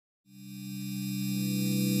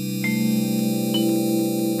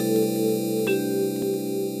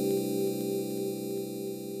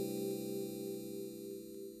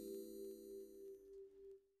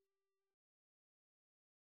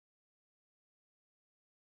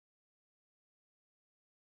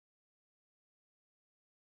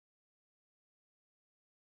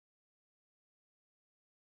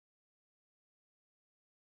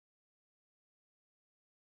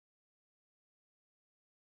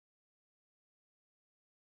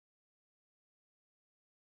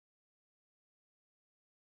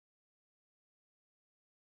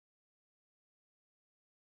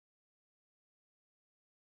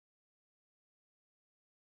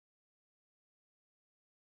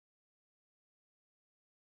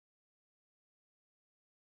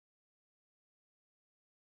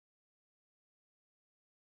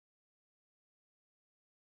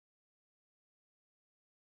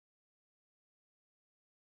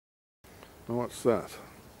And what's that?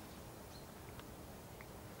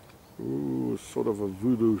 Ooh, sort of a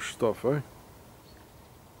voodoo stuff, eh?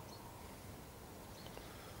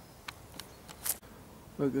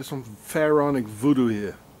 Look, there's some pharaonic voodoo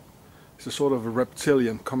here. It's a sort of a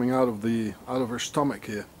reptilian coming out of her stomach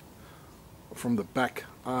here, from the back.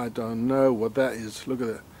 I don't know what that is. Look at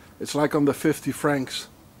it. It's like on the 50 francs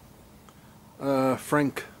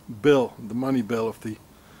franc bill, the money bill of the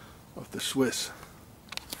Swiss.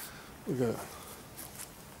 Look at that.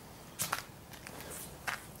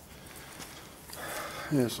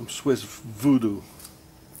 Yeah, some Swiss voodoo.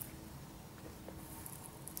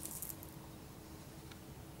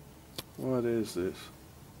 What is this?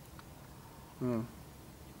 Oh.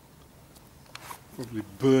 Probably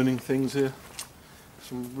burning things here.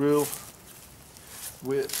 Some real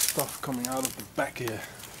weird stuff coming out of the back here.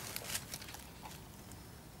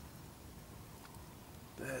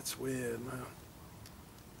 That's weird, man.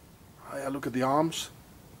 Oh yeah, look at the arms.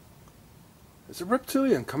 It's a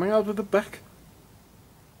reptilian coming out of the back.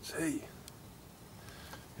 See?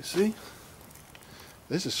 You see?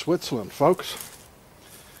 This is Switzerland, folks.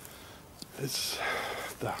 It's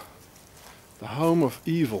the home of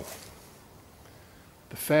evil.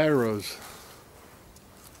 The pharaohs.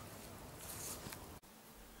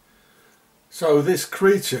 So this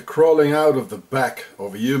creature crawling out of the back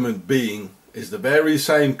of a human being is the very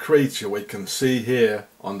same creature we can see here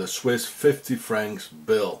on the Swiss 50 francs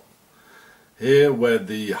bill. Here where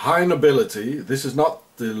the high nobility, this is not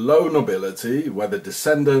the low nobility, where the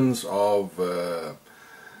descendants of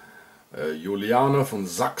Juliana von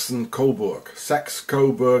Sachsen-Coburg,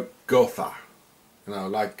 Saxe-Coburg-Gotha, you know,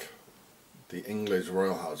 like the English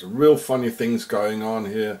royal house. Real funny things going on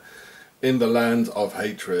here in the land of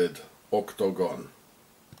hatred, Octagon.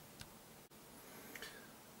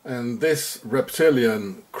 And this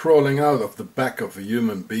reptilian crawling out of the back of a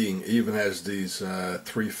human being even has these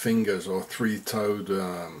 3 fingers or 3-toed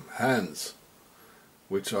hands,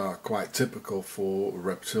 which are quite typical for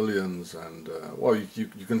reptilians, and well, you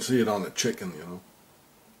can see it on a chicken, you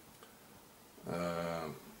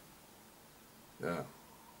know. Yeah.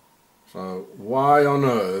 So why on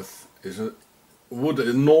earth would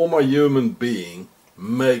a normal human being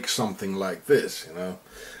make something like this, you know?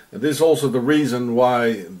 And this is also the reason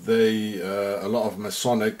why a lot of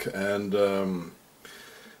Masonic and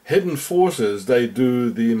hidden forces, they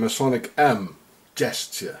do the Masonic M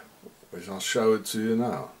gesture, which I'll show it to you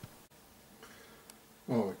now.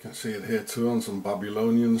 Well, we can see it here too on some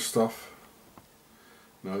Babylonian stuff.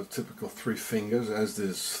 You know, typical 3 fingers as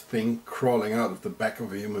this thing crawling out of the back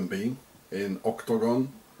of a human being in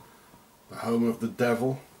Octagon, the home of the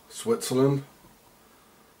devil, Switzerland.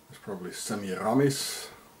 It's probably Semiramis.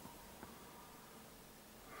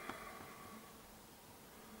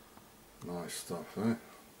 Nice stuff, eh?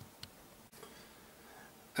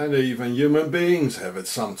 And even human beings have it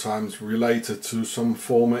sometimes related to some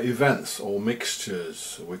former events or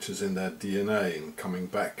mixtures, which is in their DNA and coming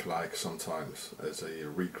back, like sometimes as a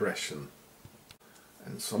regression.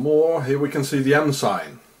 And some more. Here we can see the M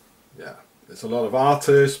sign. Yeah, there's a lot of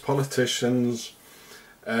artists, politicians,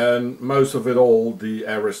 and most of it all the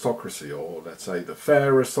aristocracy, or let's say the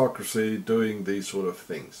fair aristocracy, doing these sort of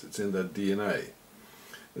things. It's in their DNA.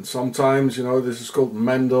 And sometimes, you know, this is called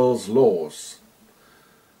Mendel's laws.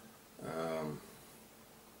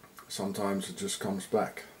 Sometimes it just comes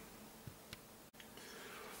back.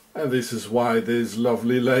 And this is why this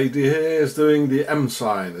lovely lady here is doing the M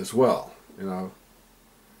sign as well, you know.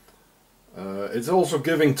 It's also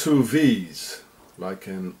giving 2 V's, like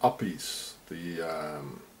in Apis, the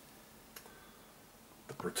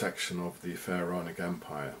protection of the Pharaonic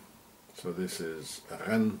Empire. So this is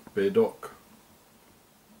Ren Bedok.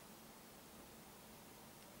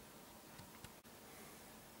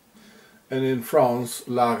 And in France,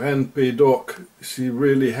 La Reine Pédoc, she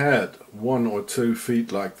really had 1 or 2 feet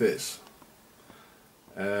like this.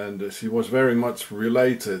 And she was very much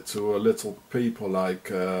related to a little people like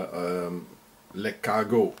Les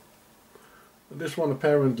Cagots. This one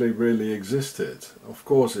apparently really existed. Of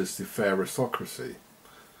course, it's the fair aristocracy.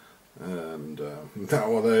 And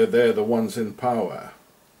now they're the ones in power.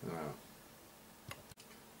 You know.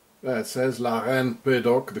 That says La Reine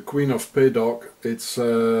Pédoc, the Queen of Pédoc. It's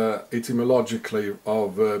etymologically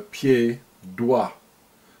of pied, doigt,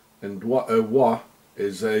 and doigt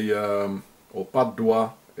is a or pas de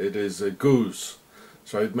doigt, it is a goose,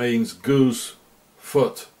 so it means goose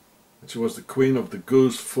foot. And she was the queen of the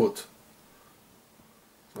goose foot.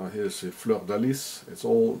 So here's the fleur de lis. It's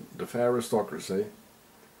all the fair aristocracy.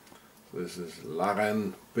 So this is La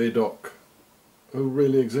Reine Pédoc, who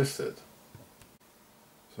really existed.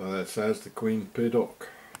 So that says the Queen Pédoc.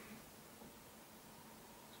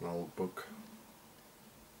 An old book.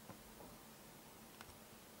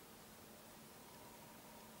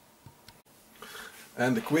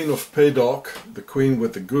 And the Queen of Pedok, the queen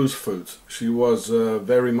with the goose foot, she was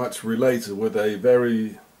very much related with a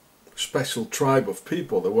very special tribe of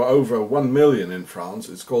people. There were over 1 million in France.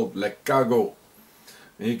 It's called Les Cagots.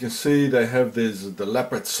 And you can see they have the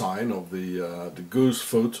leopard sign of the goose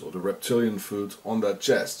foot or the reptilian foot on their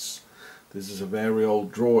chests. This is a very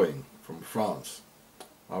old drawing from France.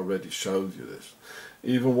 I already showed you this.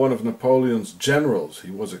 Even one of Napoleon's generals, he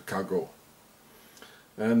was a Cagot.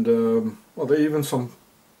 And well, there are even some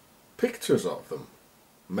pictures of them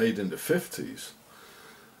made in the 50s.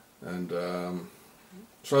 And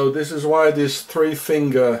so this is why this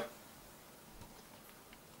three-finger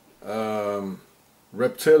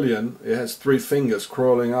reptilian, it has 3 fingers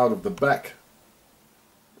crawling out of the back.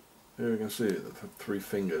 Here you can see it, 3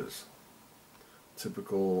 fingers.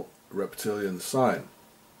 Typical reptilian sign.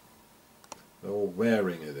 They're all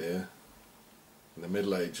wearing it here in the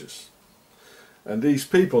Middle Ages. And these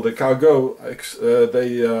people, the Cagots,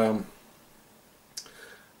 they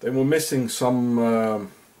were missing some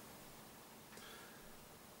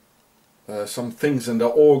things in their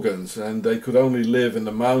organs, and they could only live in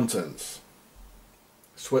the mountains,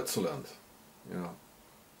 Switzerland, you know,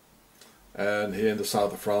 and here in the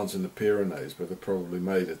south of France in the Pyrenees, but they probably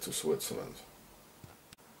made it to Switzerland.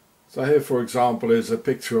 So here, for example, is a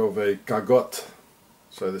picture of a Cagot.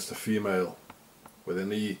 So that's the female with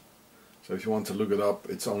an E. So if you want to look it up,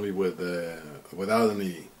 it's only with without an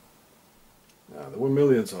E. There were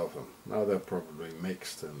millions of them. Now they're probably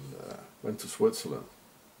mixed and went to Switzerland.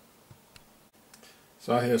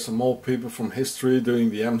 So here's some old people from history doing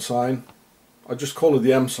the M sign. I just call it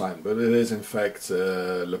the M sign, but it is in fact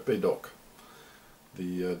Le Pédoc.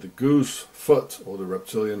 The goose foot or the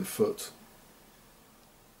reptilian foot.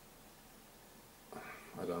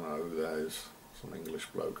 I don't know who that is. Some English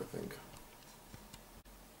bloke, I think.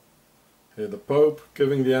 Here the Pope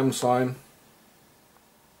giving the M sign.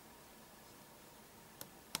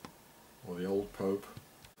 Or the old Pope.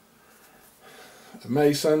 A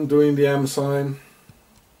Mason doing the M sign.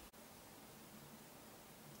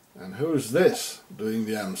 And who's this doing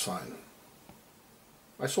the M sign?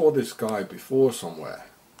 I saw this guy before somewhere.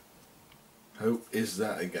 Who is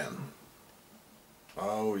that again?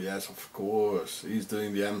 Oh yes, of course, he's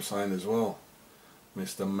doing the M sign as well.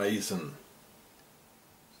 Mr. Mason.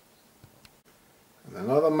 And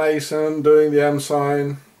another Mason doing the M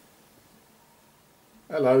sign.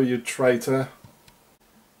 Hello, you traitor.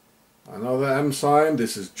 Another M sign.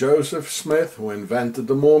 This is Joseph Smith, who invented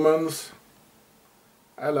the Mormons.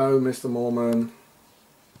 Hello, Mr. Mormon.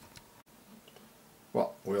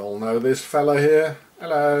 Well, we all know this fella here.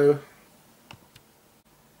 Hello.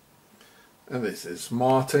 And this is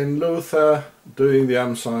Martin Luther doing the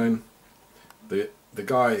M sign. The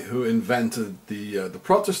guy who invented the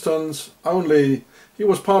Protestants. Only he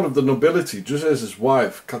was part of the nobility, just as his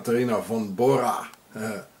wife Catharina von Bora.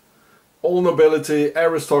 All nobility,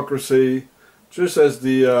 aristocracy, just as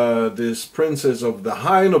this princess of the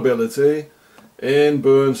high nobility in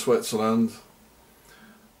Bern, Switzerland.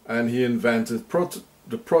 And he invented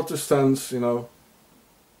the Protestants, you know,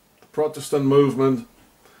 the Protestant movement,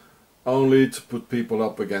 only to put people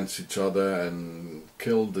up against each other and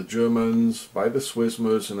kill the Germans by the Swiss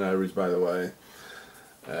mercenaries, by the way.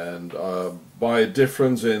 And by a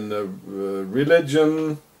difference in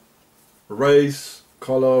religion, race,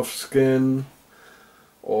 color of skin,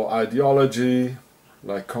 or ideology,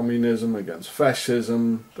 like communism against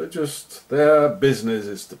fascism. Their business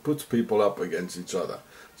is to put people up against each other.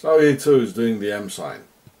 So he too is doing the M sign.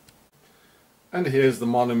 And here's the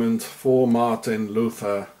monument for Martin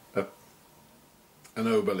Luther, an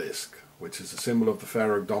obelisk, which is a symbol of the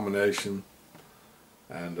Pharaoh domination.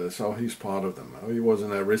 And so he's part of them. He was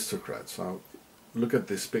an aristocrat. So look at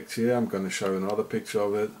this picture here. I'm going to show another picture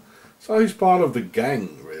of it. So he's part of the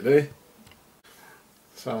gang, really.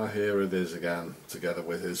 So here it is again, together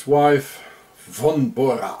with his wife, von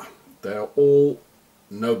Bora. They're all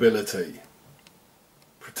nobility,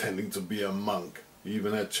 pretending to be a monk. He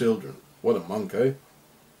even had children. What a monk, eh?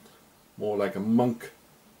 More like a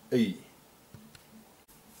monk-y.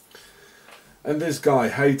 And this guy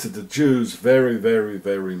hated the Jews very, very,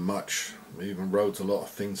 very much. He even wrote a lot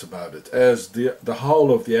of things about it. As the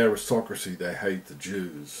whole of the aristocracy, they hate the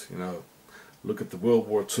Jews, you know. Look at the World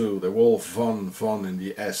War II. They were all von in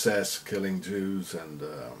the SS, killing Jews, and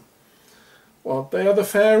well, they are the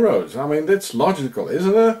pharaohs. I mean, that's logical,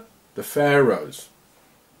 isn't it? The pharaohs.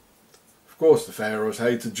 Of course, the pharaohs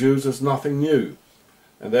hate the Jews. There's nothing new,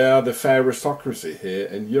 and they are the aristocracy here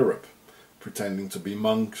in Europe. pretending to be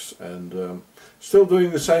monks, and still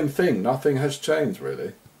doing the same thing. Nothing has changed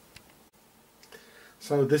really.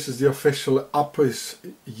 So this is the official Apis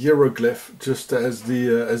hieroglyph, just as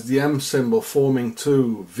the M symbol forming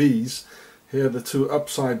two V's. Here the two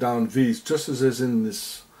upside down V's, just as is in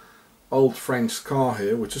this old French car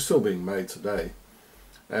here, which is still being made today.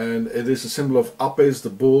 And it is a symbol of Apis, the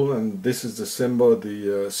bull, and this is the symbol,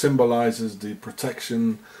 symbolizes the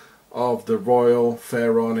protection of the royal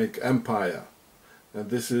pharaonic empire. And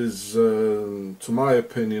this is, to my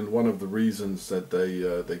opinion, one of the reasons that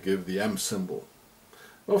they give the M symbol.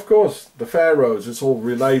 Of course, the pharaohs, it's all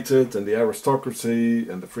related, and the aristocracy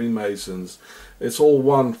and the Freemasons, it's all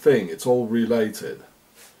one thing, it's all related.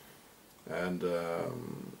 And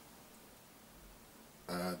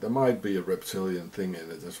there might be a reptilian thing in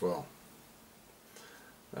it as well.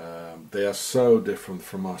 They are so different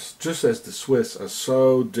from us, just as the Swiss are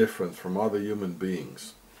so different from other human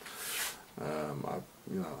beings.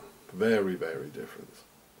 You know, very, very different.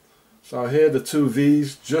 So here the two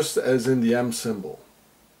V's, just as in the M symbol.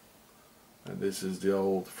 And this is the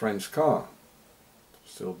old French car,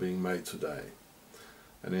 still being made today.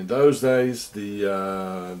 And in those days,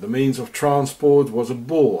 the means of transport was a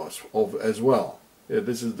bull as well. Yeah,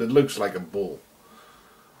 it looks like a bull.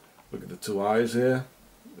 Look at the two eyes here.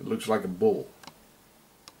 It looks like a bull.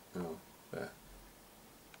 You know, there.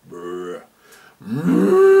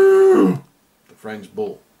 The French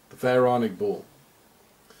bull, the pharaonic bull.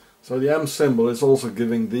 So the M symbol is also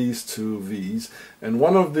giving these two V's, and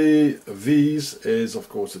one of the V's is of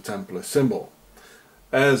course the Templar symbol,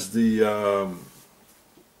 as they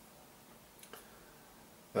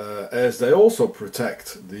also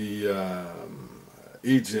protect the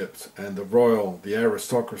Egypt and the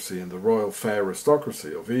aristocracy and the royal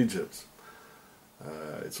aristocracy of Egypt.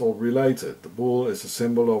 It's all related. The bull is a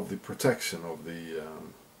symbol of the protection of the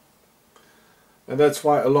and that's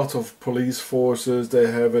why a lot of police forces, they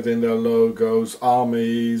have it in their logos,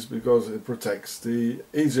 armies, because it protects the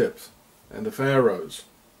Egypt and the pharaohs.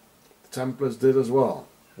 The Templars did as well,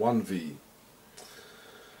 one V,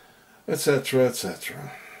 etc.,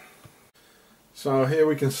 etc. So here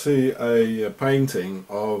we can see a painting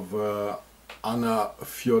of Anna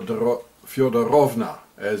Fyodorovna,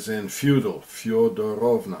 as in feudal,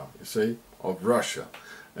 Fyodorovna, you see, of Russia.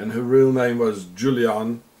 And her real name was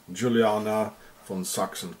Juliana von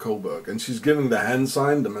Saxon-Coburg, and she's giving the hand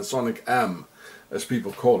sign, the Masonic M, as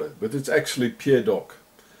people call it, but it's actually Pedok,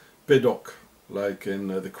 like in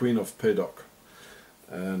the Queen of Pedok,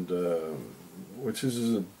 and which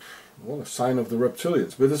is a sign of the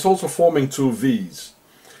reptilians. But it's also forming two V's,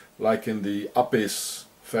 like in the Apis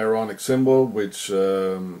pharaonic symbol, which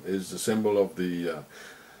is the symbol of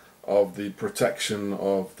the protection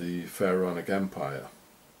of the pharaonic empire.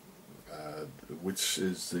 Which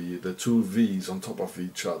is the two V's on top of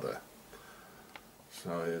each other.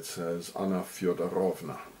 So it says Anna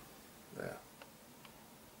Fyodorovna there,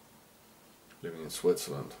 living in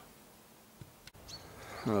Switzerland.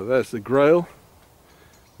 There's the Grail.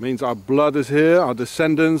 Means our blood is here, our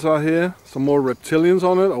descendants are here. Some more reptilians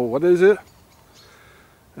on it, or what is it?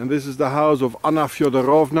 And this is the house of Anna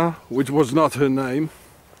Fyodorovna, which was not her name.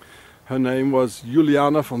 Her name was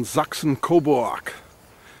Juliana von Saxon-Coburg,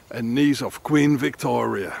 and niece of Queen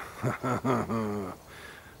Victoria.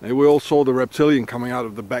 And we all saw the reptilian coming out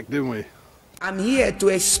of the back, didn't we? I'm here to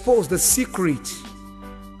expose the secret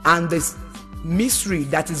and the mystery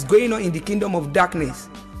that is going on in the kingdom of darkness.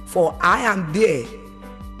 For I am there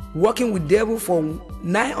working with the devil for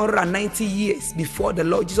 990 years before the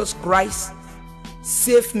Lord Jesus Christ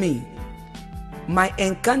saved me. My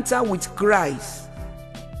encounter with Christ.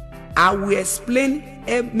 I will explain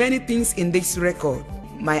many things in this record.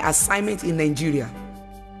 My assignment in Nigeria,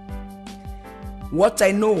 what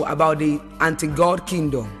I know about the anti-God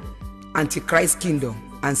kingdom, anti-Christ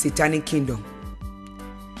kingdom, and satanic kingdom.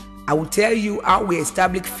 I will tell you how we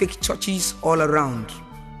establish fake churches all around.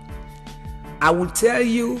 I will tell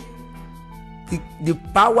you the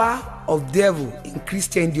power of devil in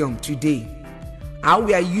Christendom today, how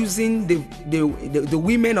we are using the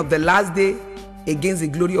women of the last day against the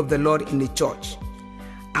glory of the Lord in the church.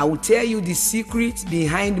 I will tell you the secret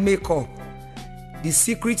behind makeup, the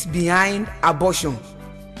secret behind abortion,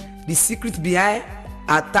 the secret behind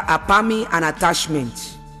apami and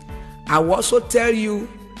attachment. I will also tell you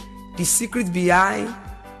the secret behind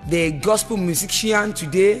the gospel musician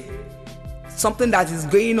today, something that is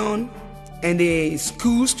going on in the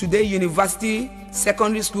schools today, university,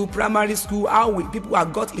 secondary school, primary school, how people are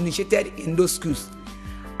got initiated in those schools,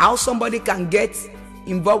 how somebody can get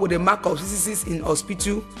involved with the mark of CCCs in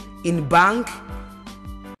hospital, in bank.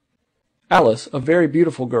 Alice, a very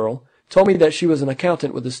beautiful girl, told me that she was an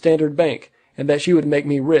accountant with the Standard Bank and that she would make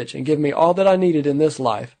me rich and give me all that I needed in this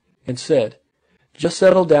life, and said, "Just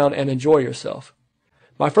settle down and enjoy yourself."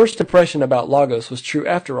 My first impression about Lagos was true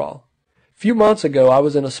after all. Few months ago I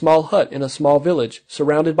was in a small hut in a small village,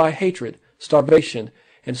 surrounded by hatred, starvation,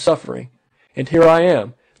 and suffering, and here I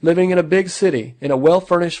am, living in a big city, in a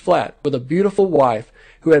well-furnished flat, with a beautiful wife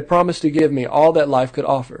who had promised to give me all that life could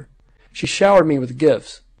offer. She showered me with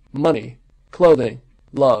gifts, money, clothing,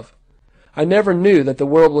 love. I never knew that the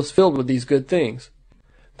world was filled with these good things.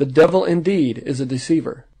 The devil indeed is a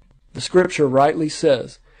deceiver. The Scripture rightly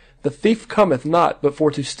says, "The thief cometh not but for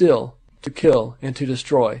to steal, to kill, and to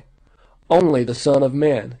destroy." Only the Son of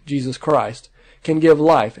Man, Jesus Christ, can give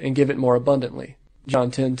life and give it more abundantly. John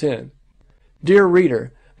 10:10. Dear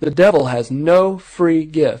reader, the devil has no free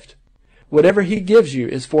gift. Whatever he gives you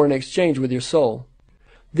is for an exchange with your soul.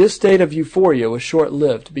 This state of euphoria was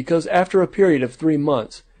short-lived because after a period of 3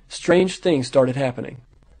 months, strange things started happening.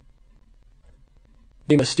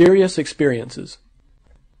 The mysterious experiences.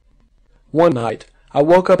 One night, I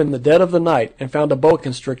woke up in the dead of the night and found a boa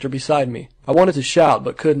constrictor beside me. I wanted to shout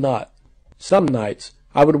but could not. Some nights,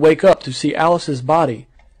 I would wake up to see Alice's body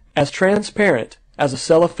as transparent as a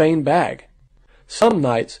cellophane bag. Some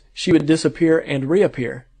nights, she would disappear and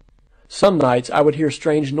reappear. Some nights, I would hear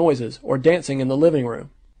strange noises or dancing in the living room.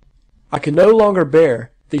 I could no longer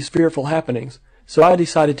bear these fearful happenings, so I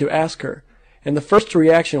decided to ask her, and the first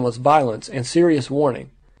reaction was violence and serious warning.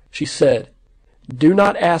 She said, "Do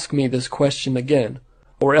not ask me this question again,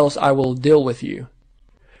 or else I will deal with you."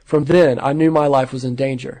 From then, I knew my life was in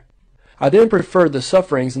danger. I then preferred the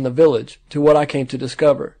sufferings in the village to what I came to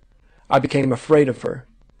discover. I became afraid of her.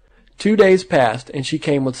 2 days passed, and she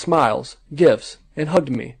came with smiles, gifts, and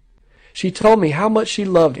hugged me. She told me how much she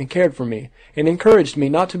loved and cared for me, and encouraged me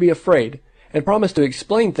not to be afraid, and promised to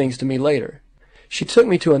explain things to me later. She took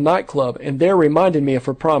me to a nightclub, and there reminded me of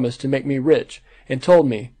her promise to make me rich, and told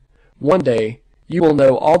me, "One day, you will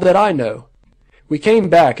know all that I know." We came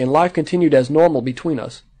back, and life continued as normal between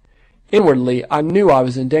us. Inwardly, I knew I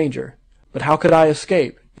was in danger. But how could I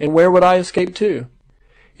escape, and where would I escape to?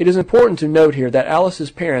 It is important to note here that Alice's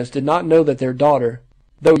parents did not know that their daughter,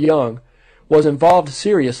 though young, was involved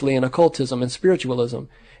seriously in occultism and spiritualism,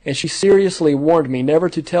 and she seriously warned me never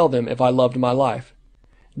to tell them if I loved my life.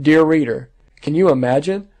 Dear reader, can you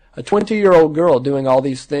imagine a 20-year-old girl doing all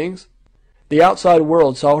these things? The outside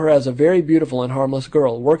world saw her as a very beautiful and harmless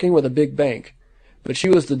girl working with a big bank, but she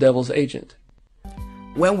was the devil's agent.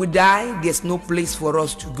 When we die, there's no place for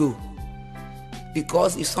us to go.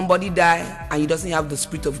 Because if somebody dies and he doesn't have the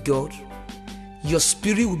Spirit of God, your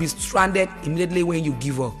spirit will be stranded immediately when you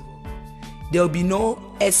give up. There will be no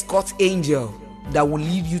escort angel that will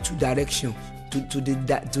lead you to direction, to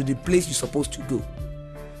the place you're supposed to go.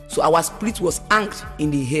 So our spirit was anchored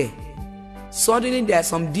in the air. Suddenly there are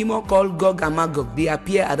some demons called Gog and Magog. They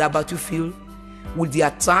appear at the battlefield with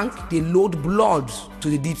their tank. They load blood to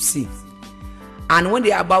the deep sea. And when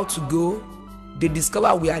they are about to go, they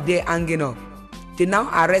discover we are there hanging up. They now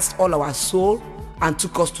arrest all our soul and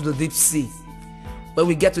took us to the deep sea. When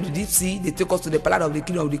we get to the deep sea, they take us to the palace of the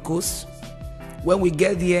king of the coast. When we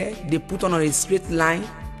get there, they put on a straight line.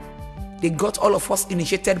 They got all of us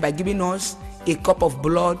initiated by giving us a cup of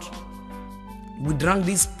blood. We drank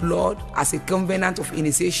this blood as a covenant of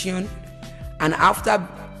initiation. And after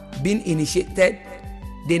being initiated,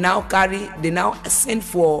 they now send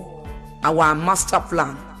for our master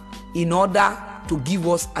plan in order to give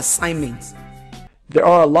us assignments. There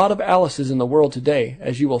are a lot of Alices in the world today,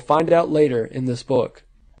 as you will find out later in this book.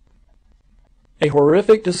 A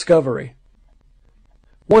horrific discovery.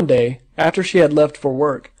 One day, after she had left for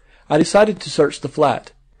work, I decided to search the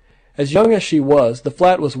flat. As young as she was, the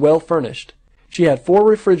flat was well furnished. She had 4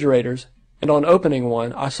 refrigerators, and on opening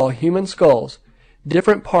one I saw human skulls,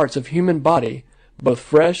 different parts of human body, both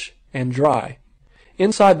fresh and dry.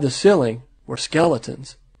 Inside the ceiling were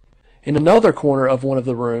skeletons. In another corner of one of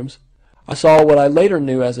the rooms, I saw what I later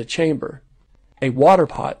knew as a chamber, a water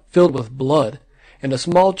pot filled with blood, and a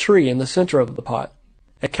small tree in the center of the pot,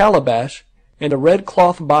 a calabash, and a red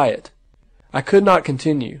cloth by it. I could not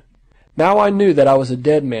continue. Now I knew that I was a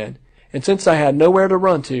dead man, and since I had nowhere to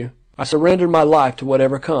run to, I surrendered my life to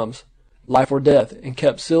whatever comes, life or death, and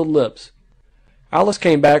kept sealed lips. Alice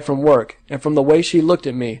came back from work, and from the way she looked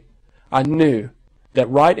at me, I knew that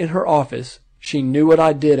right in her office she knew what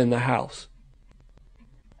I did in the house.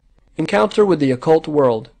 Encounter with the occult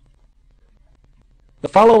world. The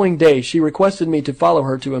following day she requested me to follow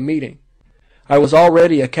her to a meeting. I was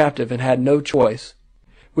already a captive and had no choice.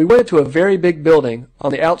 We went to a very big building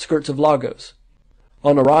on the outskirts of Lagos.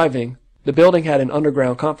 On arriving, the building had an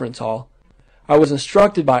underground conference hall. I was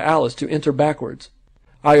instructed by Alice to enter backwards.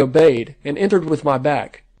 I obeyed and entered with my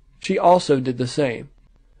back. She also did the same.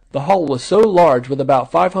 The hall was so large, with about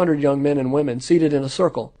 500 young men and women seated in a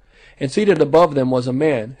circle, and seated above them was a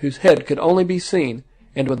man whose head could only be seen,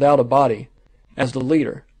 and without a body, as the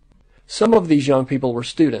leader. Some of these young people were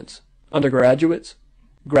students, undergraduates,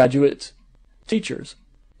 graduates, teachers,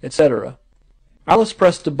 etc. Alice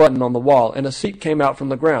pressed a button on the wall, and a seat came out from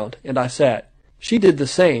the ground, and I sat. She did the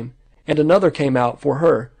same, and another came out for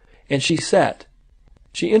her, and she sat.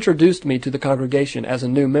 She introduced me to the congregation as a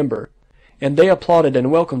new member, and they applauded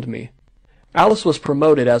and welcomed me. Alice was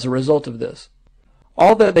promoted as a result of this.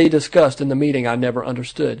 All that they discussed in the meeting I never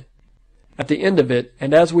understood. At the end of it,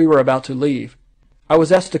 and as we were about to leave, I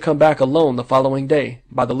was asked to come back alone the following day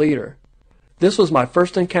by the leader. This was my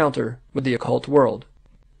first encounter with the occult world.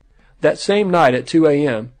 That same night at 2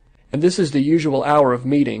 a.m., and this is the usual hour of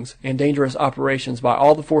meetings and dangerous operations by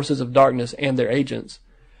all the forces of darkness and their agents,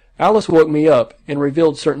 Alice woke me up and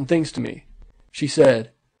revealed certain things to me. She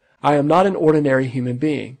said, "I am not an ordinary human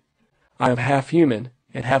being. I am half human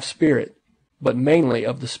and half spirit, but mainly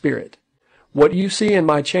of the spirit. What you see in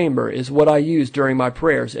my chamber is what I use during my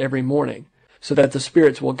prayers every morning, so that the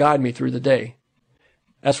spirits will guide me through the day.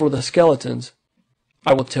 As for the skeletons,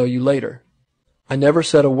 I will tell you later." I never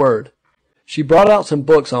said a word. She brought out some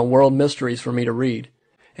books on world mysteries for me to read,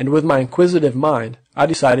 and with my inquisitive mind, I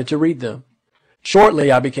decided to read them.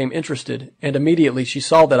 Shortly I became interested, and immediately she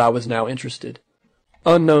saw that I was now interested.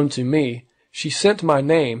 Unknown to me, she sent my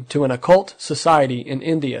name to an occult society in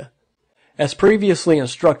India. As previously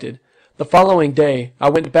instructed, the following day I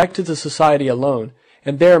went back to the society alone,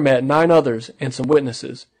 and there met 9 others and some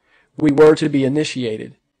witnesses. We were to be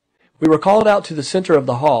initiated. We were called out to the center of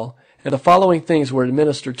the hall, and the following things were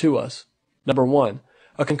administered to us. Number 1,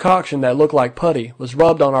 a concoction that looked like putty was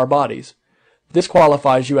rubbed on our bodies. This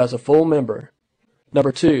qualifies you as a full member.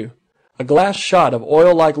 Number 2, a glass shot of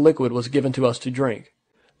oil-like liquid was given to us to drink.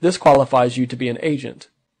 This qualifies you to be an agent.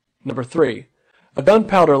 Number 3, a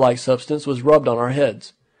gunpowder-like substance was rubbed on our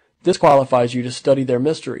heads. This qualifies you to study their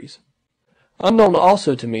mysteries. Unknown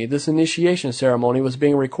also to me, this initiation ceremony was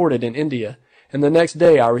being recorded in India, and the next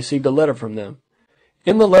day I received a letter from them.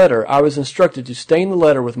 In the letter, I was instructed to stain the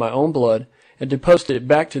letter with my own blood and to post it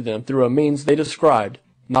back to them through a means they described,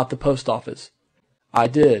 not the post office. I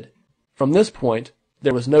did. From this point,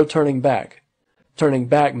 there was no turning back. Turning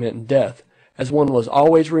back meant death, as one was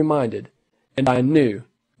always reminded, and I knew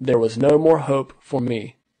there was no more hope for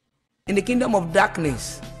me. In the kingdom of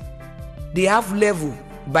darkness, they have level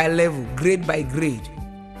by level, grade by grade.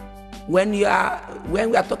 When we are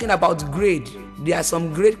talking about grade, there are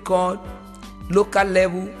some grade called local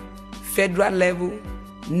level, federal level,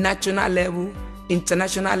 national level,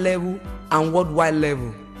 international level, and worldwide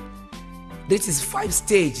level. This is 5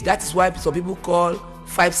 stage. That is why some people call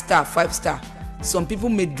 5-star, 5-star. Some people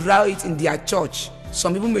may draw it in their church.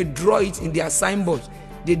 Some people may draw it in their signboard.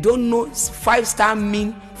 They don't know 5-star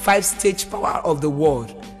mean 5-stage power of the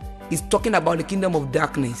world. It's talking about the kingdom of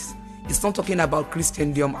darkness. It's not talking about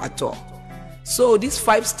Christendom at all. So this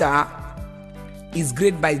 5-star is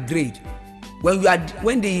grade by grade.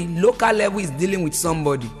 When the local level is dealing with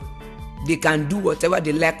somebody, they can do whatever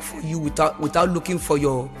they like for you without looking for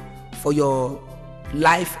your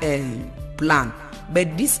life plan.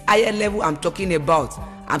 But this higher level I'm talking about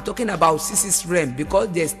CC's realm,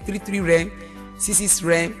 because there's 3 realm, CC's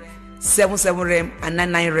realm, 7 realm, and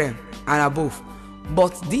 9 realm and above.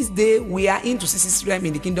 But this day we are into CC's realm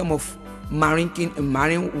in the kingdom of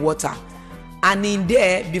marine water. And in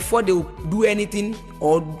there, before they will do anything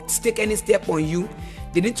or take any step on you,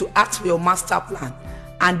 they need to ask for your master plan.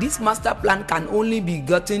 And this master plan can only be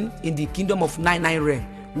gotten in the kingdom of 9 realm,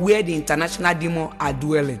 where the international demons are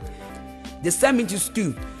dwelling. They send me to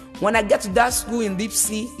school. When I get to that school in Deep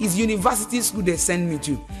Sea, it's university school they send me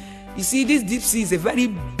to. You see, this Deep Sea is a very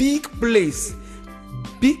big place,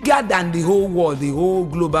 bigger than the whole world, the whole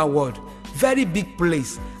global world. Very big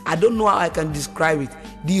place. I don't know how I can describe it.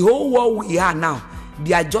 The whole world we are now,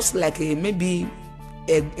 they are just like maybe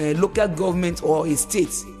a local government or a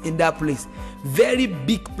state in that place. Very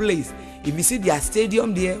big place. If you see their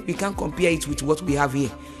stadium there, we can't compare it with what we have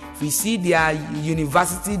here. If we see their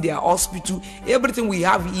university, their hospital, everything we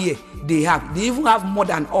have here, they have. They even have more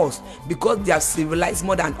than us, because they are civilized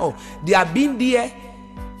more than us. They have been there,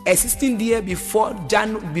 existing there before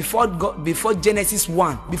Genesis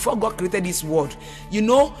 1, before God created this world. You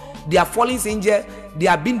know, they are fallen angels. They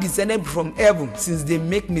have been descended from heaven since they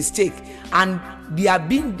make mistake, and they have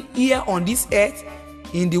been here on this earth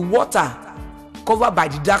in the water, covered by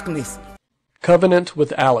the darkness. Covenant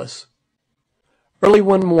with Alice. Early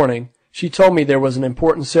one morning, She told me there was an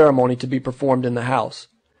important ceremony to be performed in the house.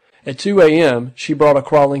 At 2 a.m., she brought a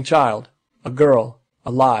crawling child, a girl,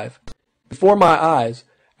 alive. Before my eyes,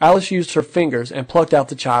 Alice used her fingers and plucked out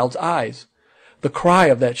the child's eyes. The cry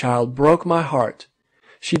of that child broke my heart.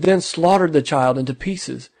 She then slaughtered the child into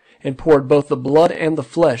pieces and poured both the blood and the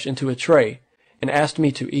flesh into a tray and asked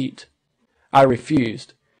me to eat. I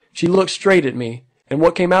refused. She looked straight at me, and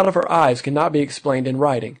what came out of her eyes cannot be explained in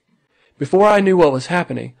writing. Before I knew what was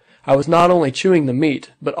happening, I was not only chewing the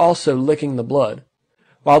meat, but also licking the blood.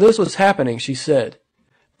 While this was happening, she said,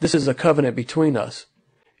 "This is a covenant between us.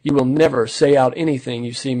 You will never say out anything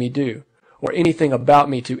you see me do, or anything about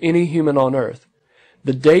me to any human on earth.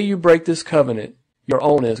 The day you break this covenant, your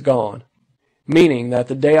own is gone." Meaning that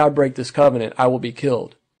the day I break this covenant, I will be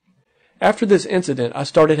killed. After this incident, I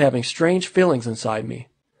started having strange feelings inside me.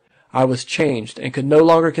 I was changed and could no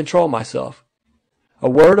longer control myself. A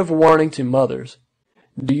word of warning to mothers.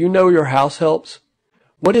 Do you know your house helps?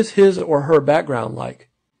 What is his or her background like?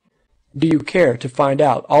 Do you care to find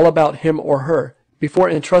out all about him or her before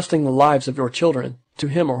entrusting the lives of your children to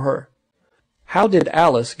him or her? How did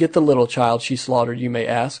Alice get the little child she slaughtered, you may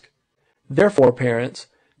ask? Therefore, parents,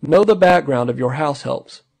 know the background of your house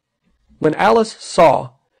helps. When Alice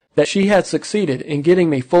saw that she had succeeded in getting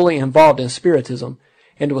me fully involved in Spiritism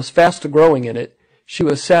and was fast growing in it, she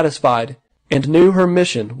was satisfied and knew her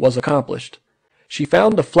mission was accomplished. She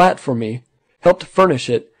found a flat for me, helped furnish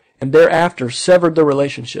it, and thereafter severed the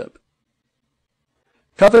relationship.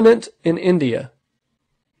 Covenant in India.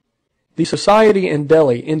 The Society in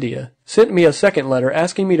Delhi, India, sent me a second letter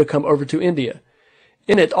asking me to come over to India.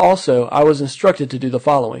 In it also I was instructed to do the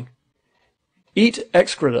following: eat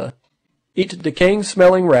excreta, eat decaying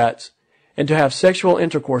smelling rats, and to have sexual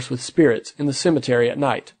intercourse with spirits in the cemetery at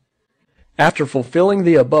night. After fulfilling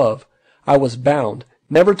the above, I was bound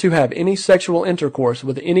never to have any sexual intercourse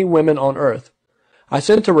with any women on earth. I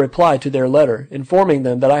sent a reply to their letter informing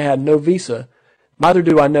them that I had no visa, neither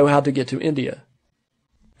do I know how to get to India.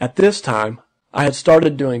 At this time, I had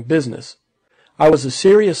started doing business. I was a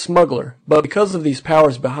serious smuggler, but because of these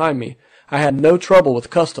powers behind me, I had no trouble with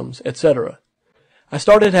customs, etc. I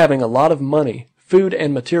started having a lot of money, food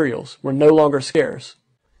and materials were no longer scarce.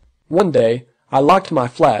 One day, I locked my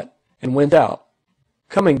flat and went out.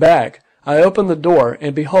 Coming back, I opened the door,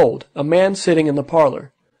 and behold, a man sitting in the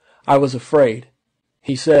parlor. I was afraid.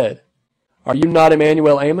 He said, "Are you not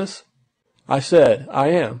Emmanuel Amos?" I said, "I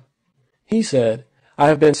am." He said, "I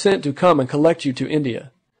have been sent to come and collect you to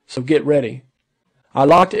India, so get ready." I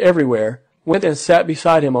locked everywhere, went and sat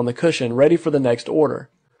beside him on the cushion ready for the next order.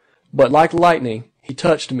 But like lightning, he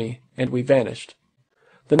touched me, and we vanished.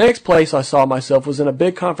 The next place I saw myself was in a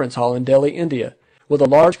big conference hall in Delhi, India, with a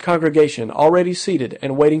large congregation already seated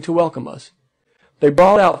and waiting to welcome us. They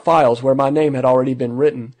brought out files where my name had already been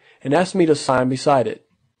written, and asked me to sign beside it.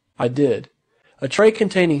 I did. A tray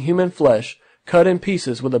containing human flesh, cut in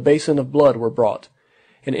pieces with a basin of blood, were brought.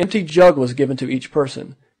 An empty jug was given to each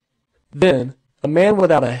person. Then, a man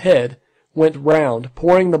without a head went round,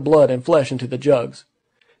 pouring the blood and flesh into the jugs.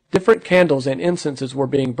 Different candles and incenses were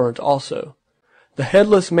being burnt also. The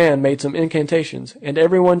headless man made some incantations, and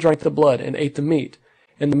everyone drank the blood and ate the meat,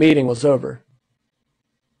 and the meeting was over.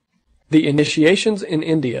 The initiations in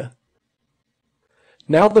India.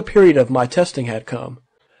 Now the period of my testing had come.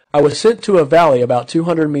 I was sent to a valley about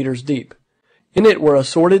 200 meters deep. In it were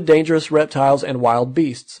assorted dangerous reptiles and wild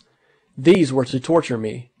beasts. These were to torture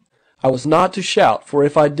me. I was not to shout, for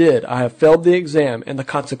if I did, I have failed the exam, and the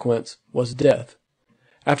consequence was death.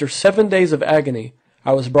 After 7 days of agony,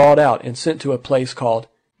 I was brought out and sent to a place called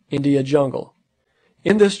India Jungle.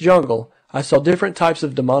 In this jungle, I saw different types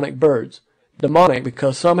of demonic birds, demonic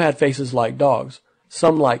because some had faces like dogs,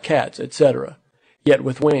 some like cats, etc., yet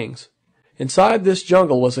with wings. Inside this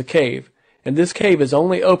jungle was a cave, and this cave is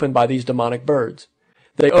only opened by these demonic birds.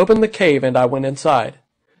 They opened the cave and I went inside.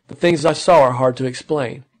 The things I saw are hard to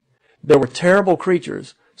explain. There were terrible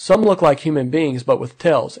creatures. Some looked like human beings but with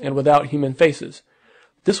tails and without human faces.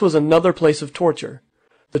 This was another place of torture.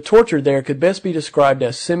 The torture there could best be described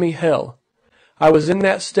as semi-hell. I was in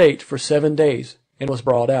that state for 7 days and was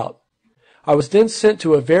brought out. I was then sent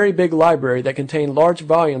to a very big library that contained large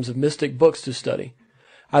volumes of mystic books to study.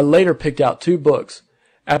 I later picked out 2 books,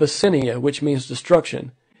 Abyssinia, which means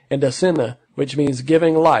destruction, and Asina, which means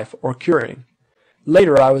giving life or curing.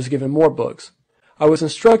 Later I was given more books. I was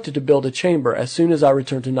instructed to build a chamber as soon as I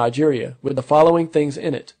returned to Nigeria with the following things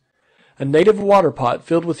in it: a native water pot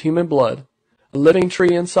filled with human blood, a living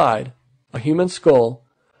tree inside, a human skull,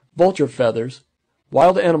 vulture feathers,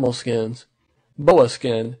 wild animal skins, boa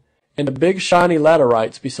skin, and a big shiny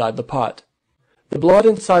laterites beside the pot. The blood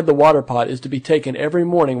inside the water pot is to be taken every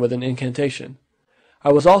morning with an incantation.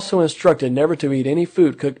 I was also instructed never to eat any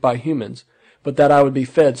food cooked by humans, but that I would be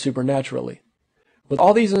fed supernaturally. With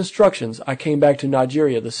all these instructions, I came back to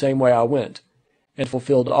Nigeria the same way I went, and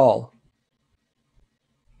fulfilled all.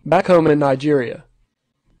 Back home in Nigeria.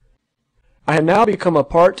 I had now become a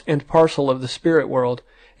part and parcel of the spirit world,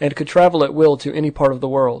 and could travel at will to any part of the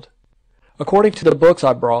world. According to the books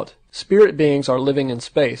I brought, spirit beings are living in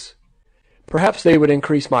space. Perhaps they would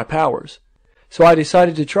increase my powers, so I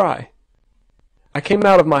decided to try. I came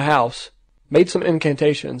out of my house, made some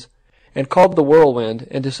incantations, and called the whirlwind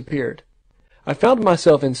and disappeared. I found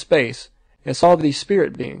myself in space and saw these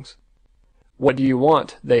spirit beings. "What do you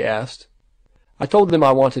want?" they asked. I told them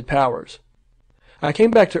I wanted powers. I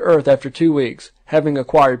came back to Earth after 2 weeks, having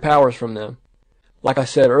acquired powers from them. Like I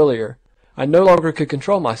said earlier, I no longer could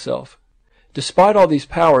control myself. Despite all these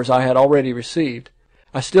powers I had already received,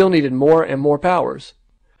 I still needed more and more powers.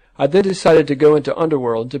 I then decided to go into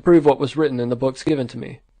Underworld to prove what was written in the books given to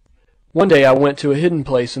me. One day I went to a hidden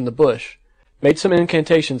place in the bush, made some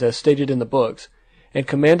incantations as stated in the books, and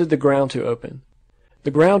commanded the ground to open.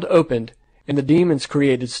 The ground opened, and the demons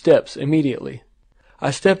created steps immediately.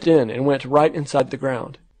 I stepped in and went right inside the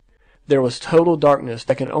ground. There was total darkness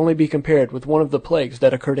that can only be compared with one of the plagues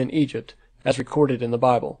that occurred in Egypt, as recorded in the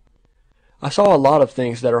Bible. I saw a lot of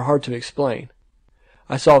things that are hard to explain.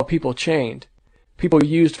 I saw people chained, people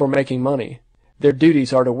used for making money. Their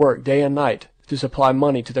duties are to work day and night to supply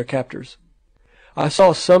money to their captors. I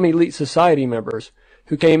saw some elite society members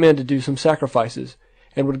who came in to do some sacrifices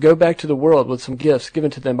and would go back to the world with some gifts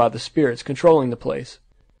given to them by the spirits controlling the place.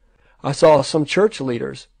 I saw some church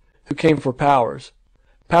leaders who came for powers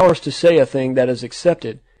to say a thing that is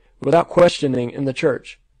accepted without questioning in the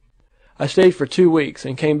church. I stayed for 2 weeks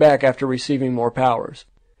and came back after receiving more powers.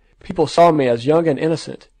 People saw me as young and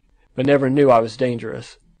innocent, but never knew I was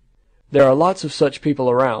dangerous. There are lots of such people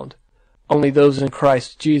around. Only those in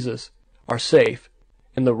Christ Jesus are safe,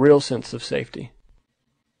 in the real sense of safety.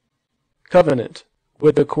 Covenant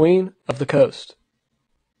with the Queen of the Coast.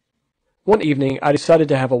 One evening I decided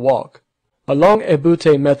to have a walk. Along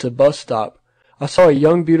Ebute Metta bus stop, I saw a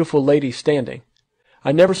young beautiful lady standing.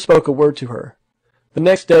 I never spoke a word to her. The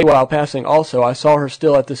next day while passing also I saw her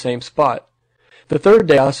still at the same spot. The third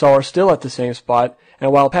day I saw her still at the same spot,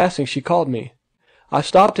 and while passing she called me. I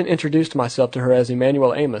stopped and introduced myself to her as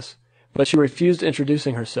Emmanuel Amos, but she refused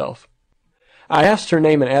introducing herself. I asked her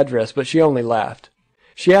name and address, but she only laughed.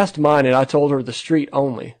 She asked mine, and I told her the street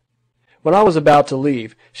only. When I was about to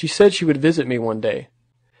leave, she said she would visit me one day.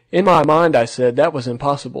 In my mind I said that was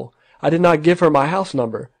impossible. I did not give her my house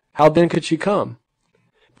number. How then could she come?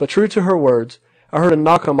 But true to her words, I heard a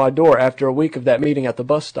knock on my door after a week of that meeting at the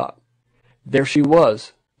bus stop. There she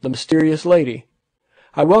was, the mysterious lady.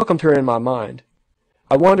 I welcomed her in my mind.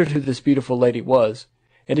 I wondered who this beautiful lady was,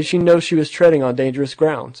 and did she know she was treading on dangerous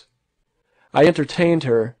grounds? I entertained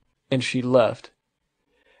her, and she left.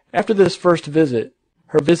 After this first visit,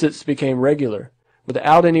 her visits became regular,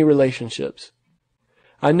 without any relationships.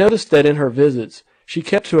 I noticed that in her visits, she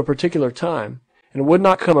kept to a particular time, and would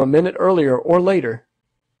not come a minute earlier or later.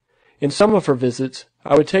 In some of her visits,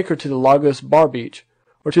 I would take her to the Lagos Bar Beach,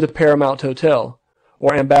 or to the Paramount Hotel,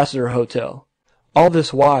 or Ambassador Hotel. All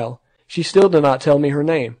this while, she still did not tell me her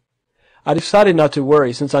name. I decided not to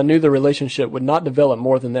worry, since I knew the relationship would not develop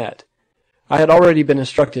more than that. I had already been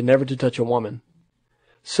instructed never to touch a woman.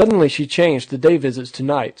 Suddenly she changed the day visits to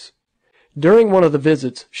nights. During one of the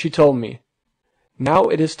visits, she told me, "Now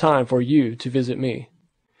it is time for you to visit me."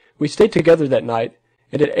 We stayed together that night,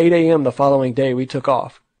 and at 8 a.m. the following day we took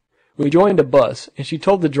off. We joined a bus, and she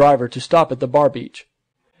told the driver to stop at the bar beach.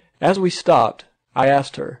 As we stopped, I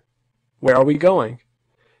asked her, "Where are we going?"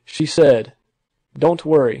 She said, "Don't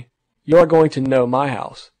worry, you are going to know my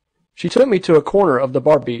house." She took me to a corner of the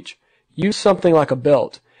bar beach, used something like a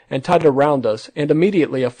belt, and tied it around us, and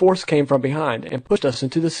immediately a force came from behind and pushed us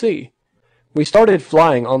into the sea. We started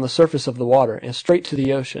flying on the surface of the water and straight to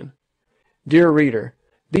the ocean. Dear reader,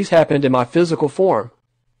 these happened in my physical form.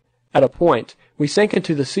 At a point, we sank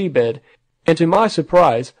into the seabed, and to my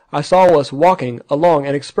surprise, I saw us walking along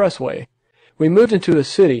an expressway. We moved into a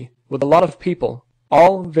city with a lot of people,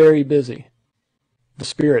 all very busy. The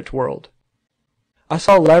spirit world. I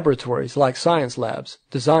saw laboratories like science labs,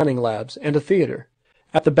 designing labs, and a theater.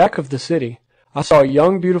 At the back of the city, I saw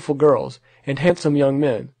young beautiful girls and handsome young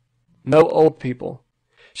men. No old people.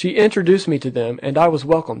 She introduced me to them, and I was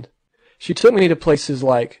welcomed. She took me to places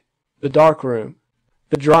like the dark room,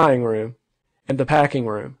 the drying room, and the packing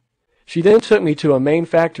room. She then took me to a main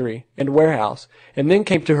factory and warehouse, and then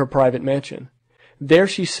came to her private mansion. There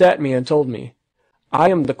she sat me and told me, "I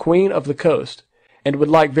am the Queen of the Coast, and would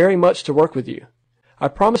like very much to work with you. I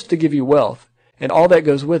promise to give you wealth, and all that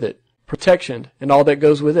goes with it, protection, and all that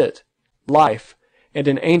goes with it, life, and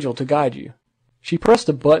an angel to guide you. She pressed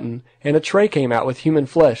a button, and a tray came out with human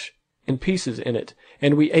flesh, in pieces in it,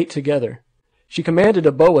 and we ate together. She commanded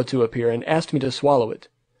a boa to appear and asked me to swallow it.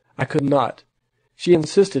 I could not. She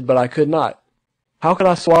insisted, but I could not. How could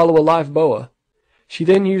I swallow a live boa? She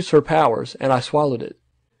then used her powers, and I swallowed it.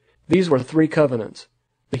 These were 3 covenants.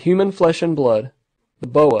 The human flesh and blood, the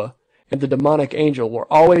boa, and the demonic angel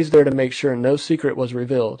were always there to make sure no secret was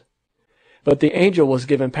revealed. But the angel was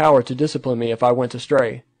given power to discipline me if I went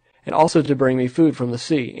astray, and also to bring me food from the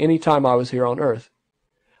sea any time I was here on earth.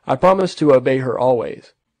 I promised to obey her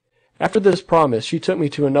always. After this promise, she took me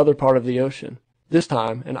to another part of the ocean, this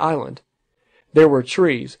time an island. There were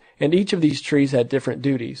trees, and each of these trees had different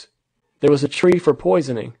duties. There was a tree for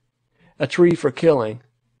poisoning, a tree for killing,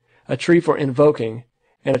 a tree for invoking,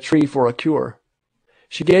 and a tree for a cure.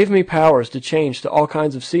 She gave me powers to change to all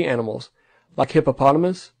kinds of sea animals, like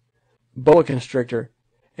hippopotamus, boa constrictor,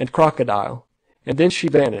 and crocodile, and then she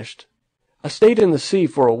vanished. I stayed in the sea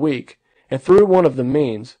for a week, and through one of the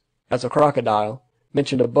means, as a crocodile,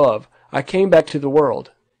 mentioned above, I came back to the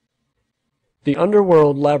world. The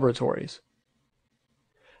Underworld Laboratories.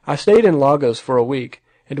 I stayed in Lagos for a week,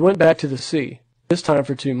 and went back to the sea, this time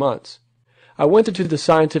for 2 months. I went into the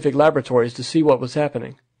scientific laboratories to see what was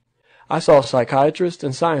happening. I saw psychiatrists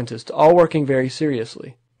and scientists all working very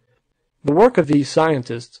seriously. The work of these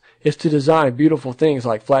scientists is to design beautiful things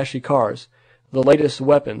like flashy cars, the latest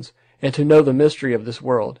weapons, and to know the mystery of this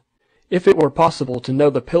world. If it were possible to know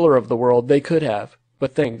the pillar of the world, they could have,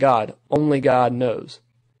 but thank God, only God knows.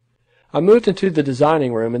 I moved into the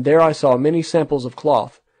designing room, and there I saw many samples of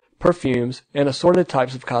cloth, perfumes, and assorted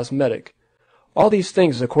types of cosmetic. All these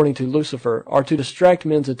things, according to Lucifer, are to distract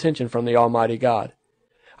men's attention from the Almighty God.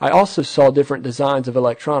 I also saw different designs of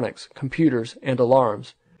electronics, computers, and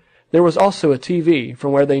alarms. There was also a TV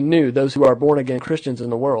from where they knew those who are born-again Christians in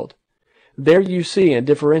the world. There you see and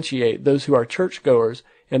differentiate those who are churchgoers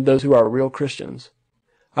and those who are real Christians.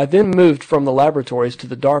 I then moved from the laboratories to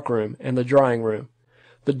the dark room and the drying room.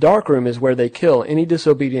 The dark room is where they kill any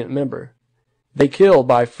disobedient member. They kill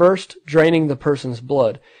by first draining the person's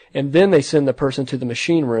blood, and then they send the person to the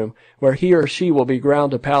machine room, where he or she will be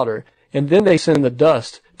ground to powder, and then they send the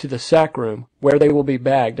dust to the sack room, where they will be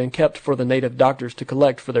bagged and kept for the native doctors to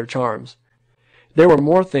collect for their charms. There were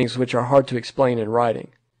more things which are hard to explain in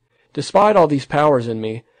writing. Despite all these powers in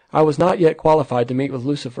me, I was not yet qualified to meet with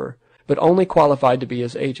Lucifer, but only qualified to be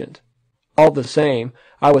his agent. All the same,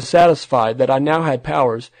 I was satisfied that I now had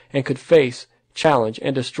powers and could face, challenge,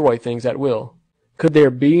 and destroy things at will. Could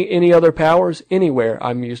there be any other powers anywhere,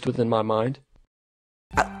 I mused within my mind.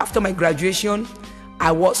 After my graduation,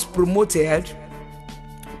 I was promoted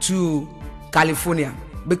to California.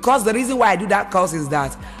 Because the reason why I do that course is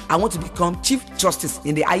that I want to become Chief Justice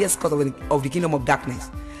in the highest court of the Kingdom of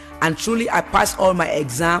Darkness. And truly, I passed all my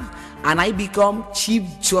exams, and I become Chief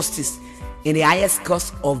Justice in the highest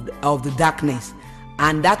court of the darkness.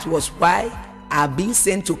 And that was why I've been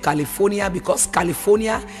sent to California, because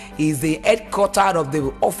California is the headquarters of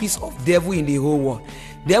the office of devil in the whole world.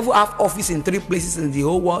 Devil have office in 3 places in the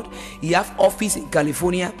whole world. He have office in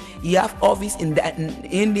California, he have office in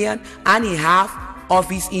India, and he have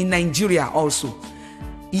office in Nigeria also.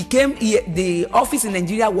 The office in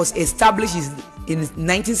Nigeria was established in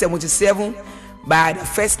 1977 by the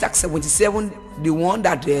first tax 77, the one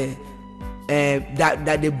that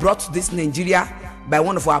they brought to this Nigeria by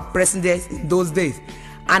one of our presidents in those days.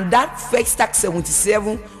 And that first tax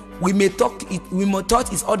 77, we may thought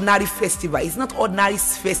it's ordinary festival. It's not ordinary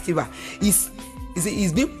festival. It's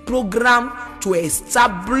been programmed to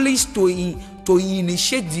establish, to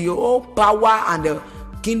initiate the whole power and the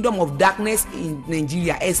kingdom of darkness in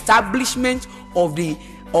Nigeria. Establishment of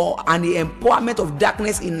and the empowerment of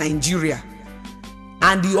darkness in Nigeria.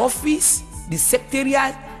 And the office, the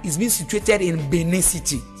secretariat, is being situated in Benin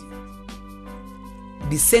City.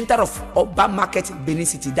 The center of urban market in Benin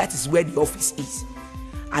City. That is where the office is.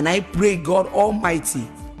 And I pray God Almighty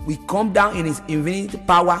will come down in his infinite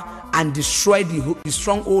power and destroy the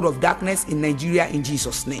stronghold of darkness in Nigeria in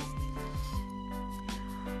Jesus' name.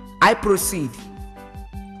 I proceed.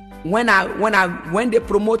 When they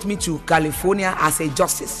promote me to California as a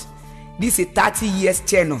justice, this is a 30 years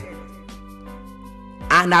tenure,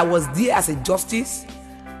 and I was there as a justice.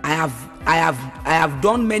 I have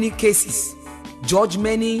done many cases, judged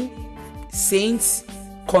many saints,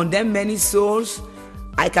 condemned many souls.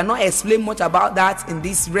 I cannot explain much about that in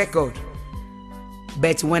this record,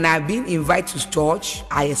 but when I've been invited to church,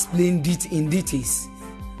 I explained it in details.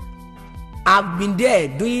 I've been there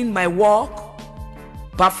doing my work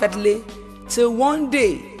perfectly, till one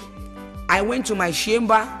day I went to my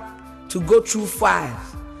chamber to go through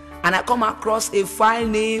files, and I come across a file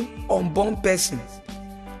named unborn person.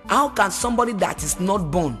 How can somebody that is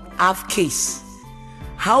not born have case?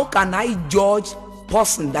 How can I judge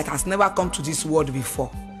person that has never come to this world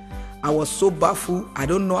before? I was so baffled. I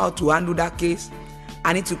don't know how to handle that case.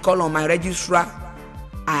 I need to call on my registrar.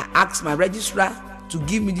 I asked my registrar to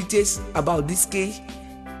give me details about this case.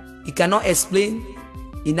 He cannot explain.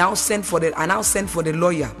 I now sent for the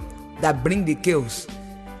lawyer that bring the case.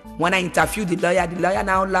 When I interviewed the lawyer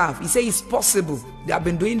now laughed. He said it's possible. They have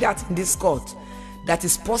been doing that in this court. That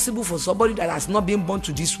is possible for somebody that has not been born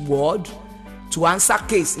to this world to answer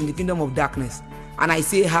case in the kingdom of darkness. And I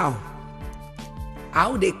say how?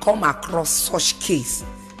 How they come across such case?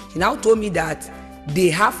 He now told me that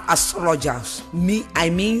they have astrologers.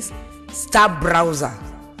 I mean star browser.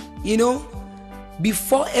 You know,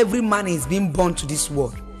 before every man is being born to this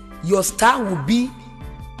world, your star will be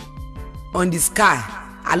on the sky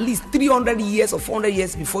at least 300 years or 400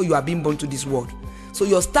 years before you are being born to this world. So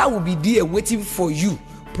your star will be there waiting for you,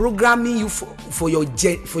 programming you for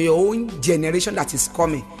your own generation that is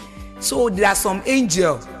coming. So there are some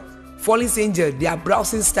angels, fallen angels, they are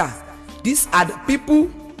browsing stars. These are the people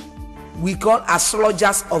we call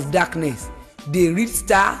astrologers of darkness. They read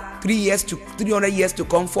star 300 years to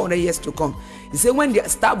come, 400 years to come. He said when the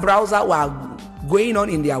star browser were going on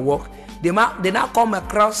in their work, they now come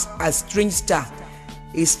across a strange star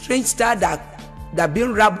that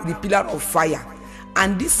been wrapped with the pillar of fire.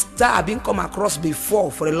 And this star had been come across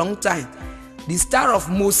before for a long time. The star of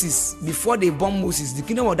Moses, before they born Moses, the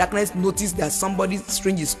kingdom of darkness noticed that somebody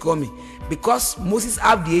strange is coming, because Moses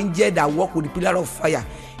have the angel that walk with the pillar of fire.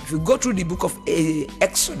 If you go through the book of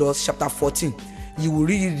Exodus chapter 14, you will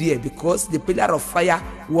read it there, because the pillar of fire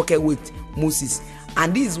walked with Moses.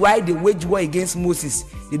 And this is why they wage war against Moses.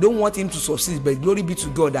 They don't want him to succeed, but glory be to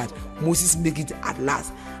God that Moses make it at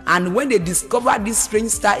last. And when they discover this strange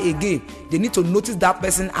star again, they need to notice that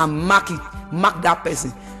person and mark that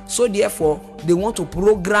person. So therefore, they want to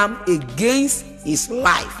program against his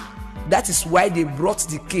life. That is why they brought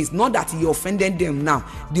the case. Not that he offended them now.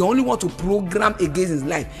 They only want to program against his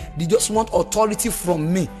life. They just want authority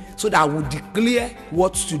from me, so that I will declare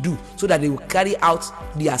what to do, so that they will carry out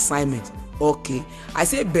the assignment. Okay. I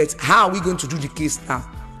say, but how are we going to do the case now?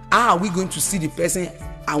 How are we going to see the person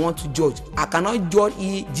I want to judge? I cannot judge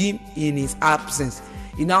him in his absence.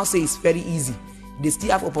 He now says it's very easy. They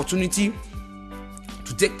still have opportunity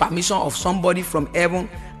to take permission of somebody from heaven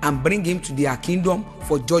and bring him to their kingdom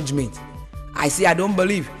for judgment. I say I don't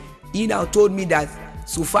believe. He now told me that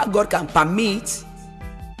so far God can permit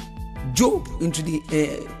Job into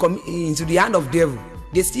the hand of devil,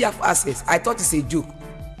 they still have access. I thought it's a joke.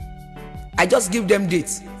 I just give them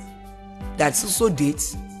dates. That's also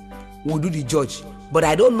dates will do the judge. But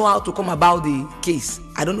I don't know how to come about the case.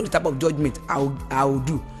 I don't know the type of judgment I will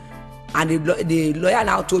do. And the lawyer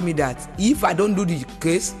now told me that if I don't do the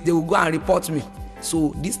case, they will go and report me.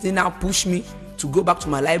 So this thing now pushed me to go back to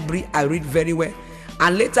my library. I read very well.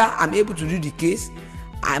 And later I'm able to do the case.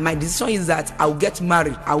 My decision is that I will get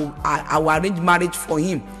married. I will arrange marriage for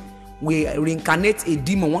him. We reincarnate a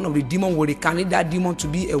demon. One of the demons will reincarnate that demon to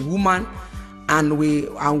be a woman. And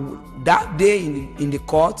that day in the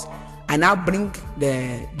court, I now bring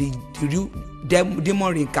the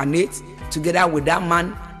demon reincarnate together with that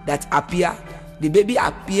man that appear. The baby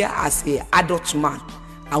appear as an adult man,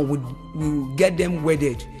 and we will get them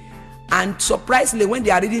wedded. And surprisingly, when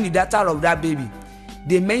they are reading the data of that baby,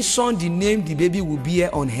 they mention the name the baby will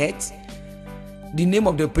bear on earth, the name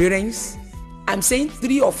of the parents. I'm saying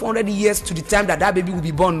 300 or 400 years to the time that baby will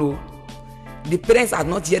be born. No, the parents are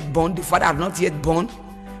not yet born, the father are not yet born,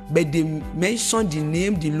 but they mention the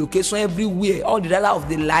name, the location, everywhere. All the data of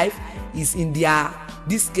the life is in their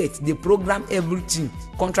diskette. They program everything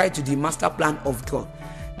contrary to the master plan of God.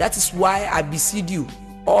 That is why I beseech you,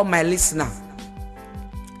 all my listeners,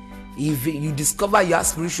 if you discover you are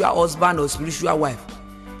spiritual husband or spiritual wife,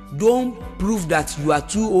 don't prove that you are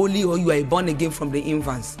too holy or you are born again from the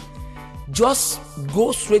infants. Just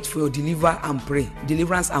go straight for your deliverance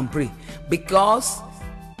and pray, because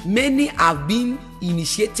many have been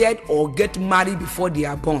initiated or get married before they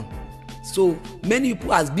are born. So many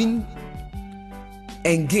people has been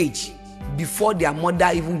engaged before their mother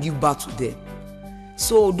even give birth to them.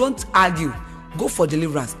 So don't argue. Go for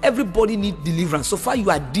deliverance. Everybody needs deliverance. So far you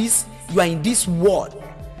are in this world.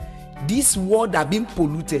 This world has been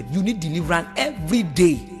polluted. You need deliverance every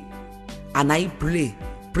day. And I pray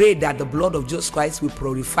that the blood of Jesus Christ will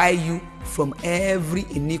purify you from every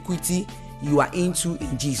iniquity you are into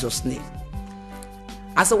in Jesus' name.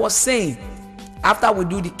 As I was saying, After we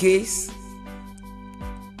do the case,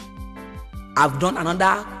 I've done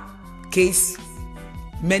another case,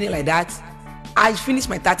 many like that. I finished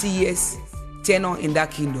my 30 years tenure in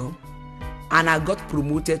that kingdom, and I got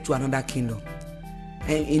promoted to another kingdom.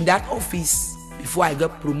 And in that office, before I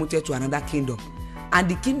got promoted to another kingdom, and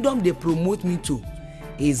the kingdom they promote me to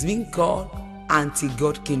is being called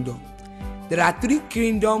anti-God kingdom. There are 3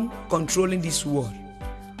 kingdoms controlling this world: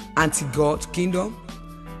 anti-God kingdom,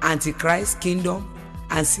 antichrist kingdom,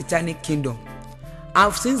 and satanic kingdom.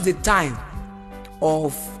 And since the time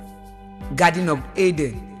of Garden of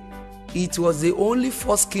Eden, it was the only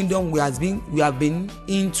first kingdom we have been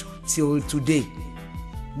into till today.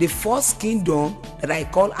 The first kingdom that I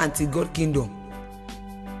call anti-God kingdom,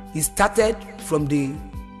 it started from the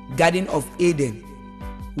Garden of Eden,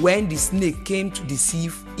 when the snake came to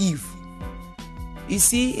deceive Eve. You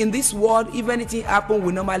see, in this world, if anything happens,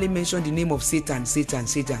 we normally mention the name of Satan, Satan,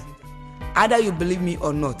 Satan. Either you believe me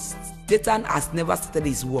or not, Satan has never started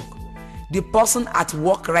his work. The person at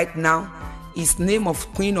work right now is name of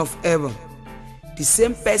Queen of Heaven. The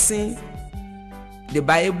same person the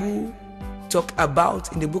Bible talk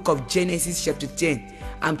about in the book of Genesis chapter 10.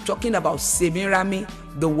 I'm talking about Semiramis,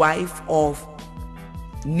 the wife of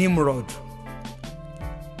Nimrod,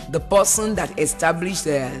 the person that established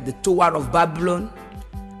the Tower of Babel,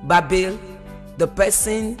 the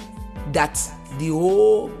person that the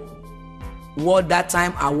whole world that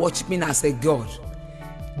time are worshiping as a god.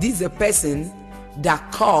 This is a person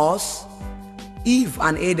that caused Eve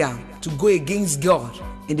and Adam to go against God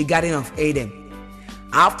in the Garden of Eden.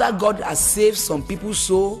 After God has saved some people's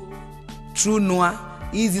soul through Noah,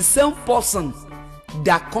 he is the same person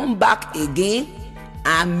that come back again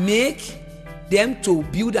and make them to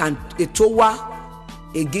build a tower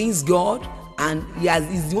against God, and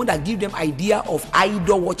he's the one that give them idea of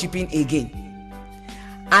idol worshiping again.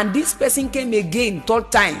 And this person came again 3rd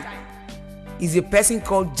time, is a person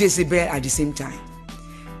called Jezebel at the same time.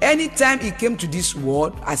 Anytime he came to this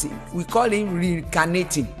world, as we call him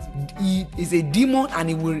reincarnating, he is a demon, and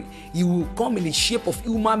he will come in the shape of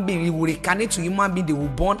human being. He will reincarnate to human being. They will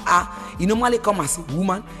born her. He normally come as a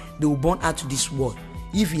woman. They will born her to this world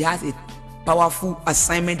if he has a powerful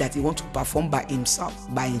assignment that he wants to perform by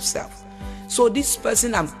himself. So this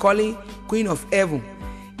person I'm calling Queen of Heaven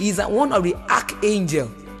is one of the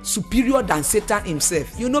archangel, superior than Satan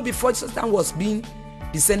himself. You know, before Satan was being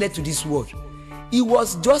descended to this world, he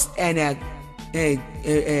was just a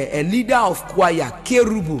leader of choir,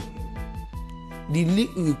 Kerubu,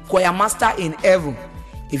 the choir master in heaven.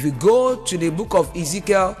 If you go to the book of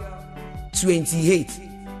Ezekiel 28,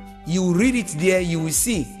 you read it there, you will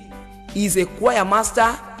see he's a choir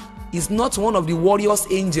master. He's not one of the warriors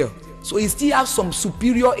angel, so he still has some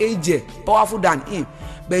superior angel powerful than him.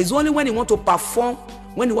 But it's only when he want to perform,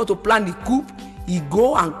 when he want to plan the coup, he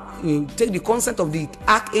go and take the consent of the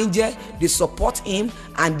archangel. They support him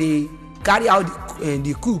and they carry out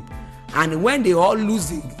the coup. And when they all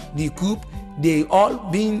lose the coup, they all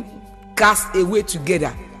being cast away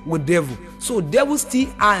together with devil. So devil still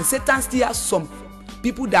and Satan still has some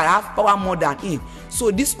people that have power more than him.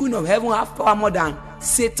 So this Queen of Heaven have power more than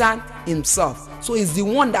Satan himself. So he's the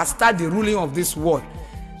one that started the ruling of this world.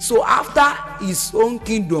 So after his own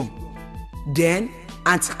kingdom, then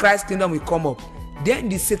Antichrist kingdom will come up. Then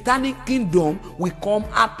the satanic kingdom will come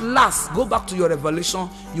at last. Go back to your revelation,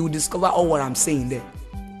 you will discover all what I'm saying there.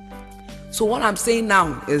 So what I'm saying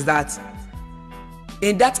now is that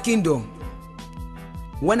in that kingdom,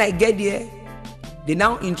 when I get there, they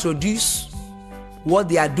now introduce what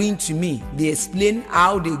they are doing to me. They explain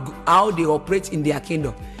how they operate in their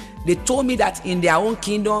kingdom. They told me that in their own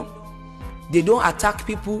kingdom, they don't attack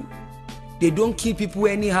people, they don't kill people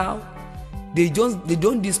anyhow, they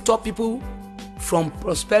don't disturb people from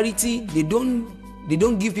prosperity, they don't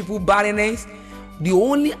give people barrenness. The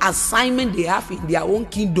only assignment they have in their own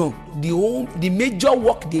kingdom, the major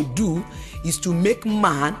work they do is to make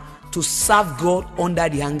man to serve God under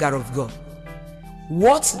the anger of God.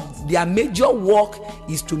 What their major work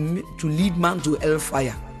is to lead man to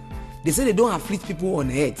hellfire. They say they don't afflict people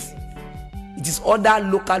on earth. It is other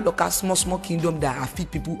local, small kingdom that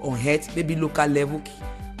afflict people on earth, maybe local level,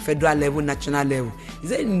 federal level, national level. He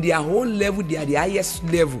said in their whole level, they are the highest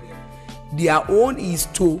level. Their own is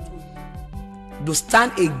to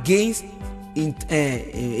stand against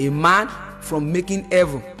a man from making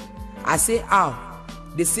heaven. I say how?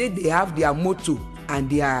 They say they have their motto and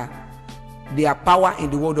their power in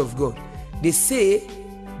the word of God. They say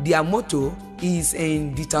their motto is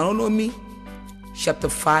in Deuteronomy chapter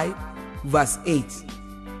 5 verse 8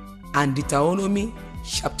 and Deuteronomy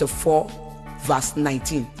chapter 4 verse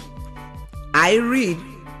 19. I read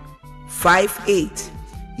 5:8.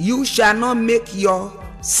 You shall not make for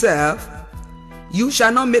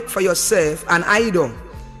yourself an idol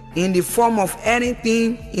in the form of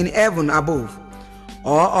anything in heaven above,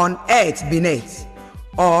 or on earth beneath,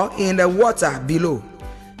 or in the water below.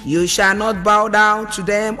 You shall not bow down to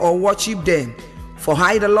them or worship them, for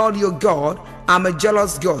I, the Lord your God, am a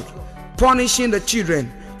jealous God, punishing the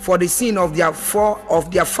children for the sin of their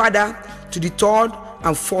father to the third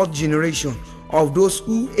and fourth generation of those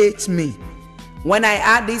who hate me. When I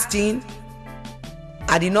add this thing,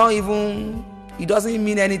 I did not even, it doesn't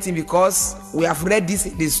mean anything, because we have read this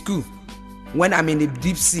in the school when I'm in the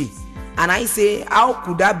deep sea. And I say, how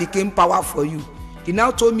could that become power for you? He now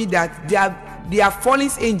told me that they are fallen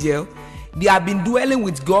angels. They have been dwelling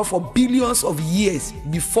with God for billions of years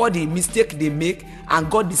before the mistake they make and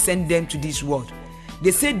God descend them to this world.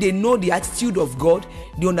 They say they know the attitude of God.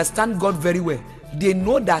 They understand God very well. They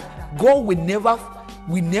know that God will never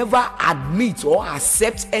admit or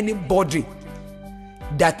accept anybody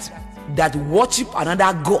that worship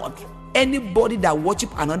another God. Anybody that worship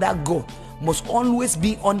another God must always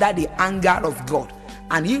be under the anger of God.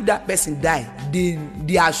 And if that person die,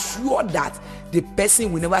 they are sure that the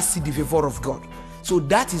person will never see the favor of God. So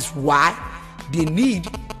that is why they need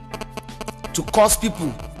to cause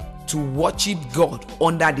people to worship God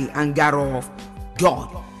under the anger of God.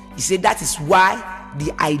 He said that is why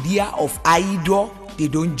the idea of idol, they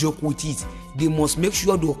don't joke with it. They must make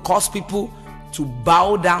sure they cause people to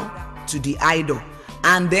bow down to the idol.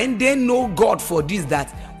 And then they know God for this, that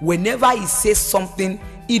whenever he says something,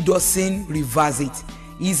 he doesn't reverse it.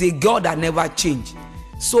 He's a God that never changes.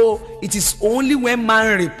 So it is only when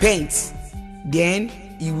man repents, then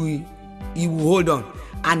he will hold on.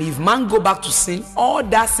 And if man go back to sin, all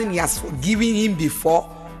that sin he has forgiven him before,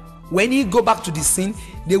 when he go back to the sin,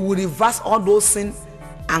 they will reverse all those sins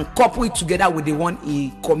and couple it together with the one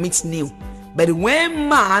he commits new. But when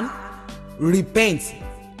man repents,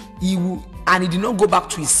 and he did not go back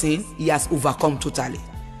to his sin, he has overcome totally.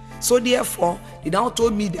 So therefore, they now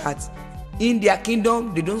told me that in their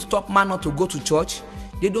kingdom, they don't stop man not to go to church.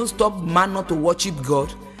 They don't stop man not to worship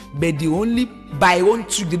God. But they only, by own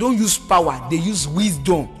trick, they don't use power, they use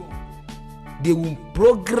wisdom. They will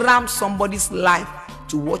program somebody's life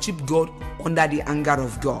to worship God under the anger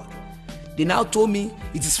of God. They now told me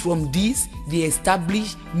it is from this they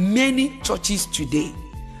establish many churches today.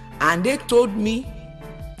 And they told me,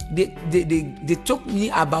 they told me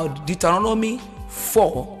about Deuteronomy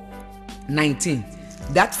 4:19.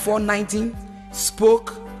 That 4:19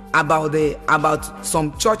 spoke about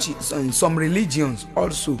some churches and some religions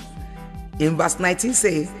also. In verse 19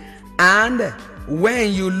 says, and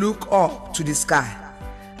when you look up to the sky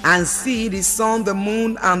and see the sun, the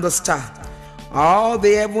moon, and the star, all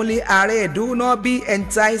the heavenly array, do not be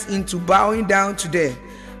enticed into bowing down to them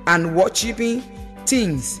and worshiping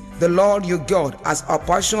things the Lord your God has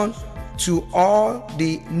apportioned to all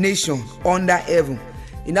the nations under heaven.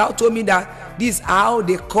 He now told me that this is how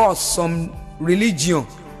they cause some religion.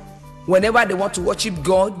 Whenever they want to worship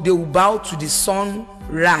God, they will bow to the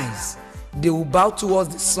sunrise. They will bow towards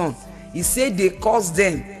the sun. He said they cause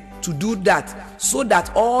them to do that so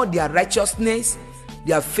that all their righteousness,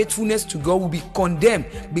 their faithfulness to God will be condemned,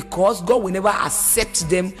 because God will never accept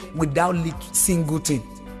them without single thing.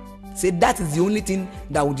 Say that is the only thing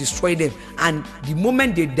that will destroy them. And the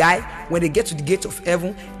moment they die, when they get to the gate of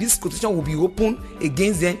heaven, this quotation will be open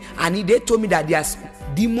against them. And they told me that there's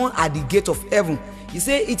demon at the gate of heaven. He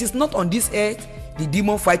said it is not on this earth the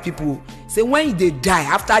demon fight people. Say when they die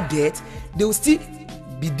after death, they will still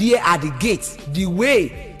be there at the gate. The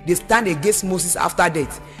way they stand against Moses after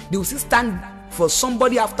death, they will still stand for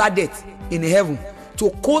somebody after death in heaven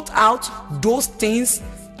to quote out those things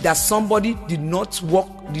that somebody did not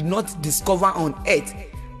discover on earth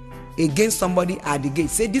against somebody at the gate.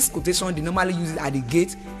 Say this quotation, they normally use it at the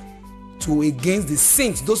gate to against the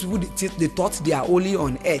saints, those people they thought they are only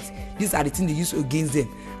on earth. These are the things they use against them.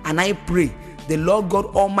 And I pray the Lord God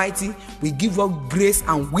Almighty will give us grace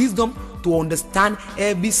and wisdom to understand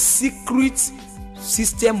every secret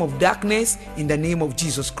system of darkness in the name of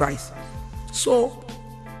Jesus Christ. So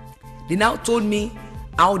they now told me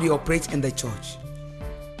how they operate in the church.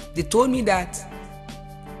 They told me that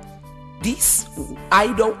this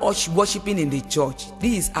idol worshiping in the church,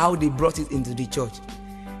 this is how they brought it into the church.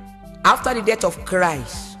 After the death of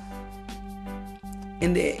Christ,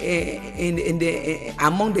 among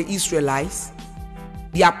the Israelites,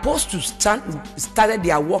 the apostles started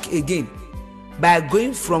their work again by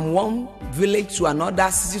going from one village to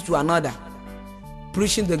another, city to another,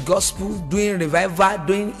 preaching the gospel, doing revival,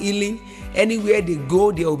 doing healing. Anywhere they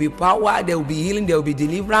go, there will be power, there will be healing, there will be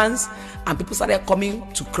deliverance. And people started coming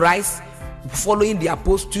to Christ, following the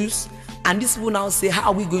apostles. And these people now say,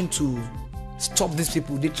 how are we going to stop these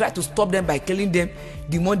people? They try to stop them by killing them.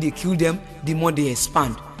 The more they kill them, the more they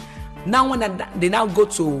expand. Now when they now go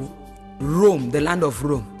to Rome, the land of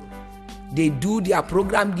Rome, they do their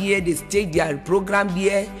program there, they stage their program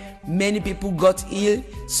there. Many people got healed.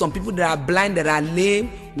 Some people that are blind, that are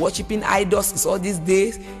lame, worshiping idols is all these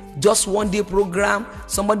days. Just one day program.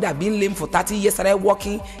 Somebody that been lame for 30 years started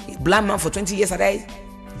walking. A blind man for 20 years started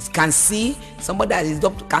can see. Somebody that is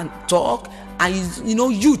doctor can talk. And you know,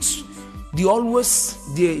 youth, they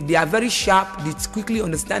are very sharp. They quickly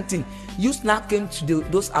understand things. Youth now came to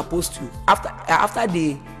those apostles after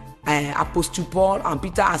the Apostle Paul and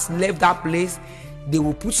Peter has left that place. They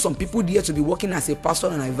will put some people there to be working as a pastor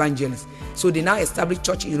and an evangelist. So they now established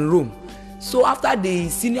church in Rome. So after the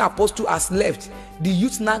senior apostle has left, the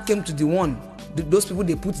youth now came to those people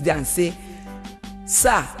they put there and say,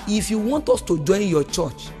 sir, if you want us to join your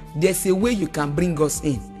church, there's a way you can bring us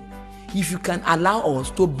in. If you can allow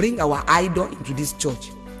us to bring our idol into this church,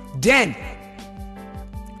 then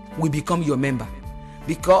we become your member.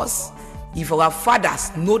 Because if our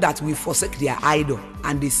fathers know that we forsake their idol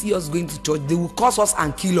and they see us going to church, they will curse us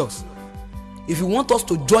and kill us. If you want us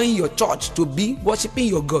to join your church to be worshiping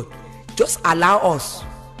your God, just allow us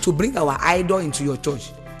to bring our idol into your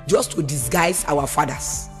church, just to disguise our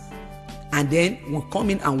fathers. And then we'll come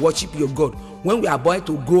in and worship your God. When we are about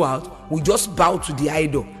to go out, we just bow to the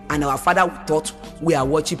idol, and our father thought we are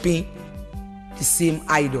worshiping the same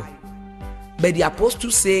idol. But the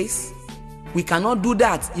apostle says, we cannot do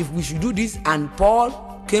that. If we should do this and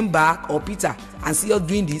Paul came back or Peter and see us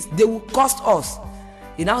doing this, they will cost us.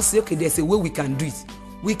 He now say, okay, there's a way we can do it.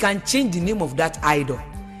 We can change the name of that idol.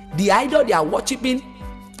 The idol they are worshiping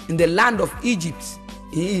in the land of Egypt,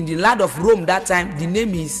 in the land of Rome that time, the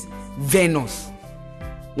name is Venus.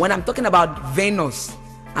 When I'm talking about Venus,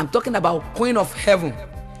 I'm talking about Queen of Heaven.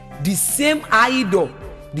 The same idol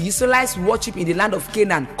the Israelites worship in the land of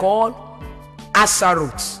Canaan called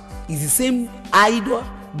Asheroth is the same idol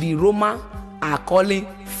the Romans are calling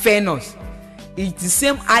Venus. It's the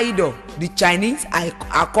same idol the Chinese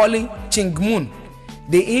are calling Chingmun.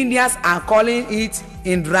 The Indians are calling it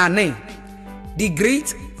Indrane. The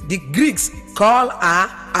Greeks call her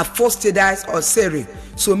Aphostides or Seri.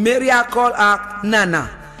 Sumeria call her Nana.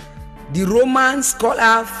 The Romans call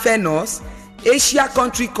her Venus. Asia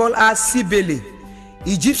country call her Cybele.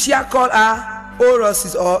 Egyptian call her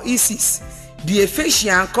Hross or Isis. The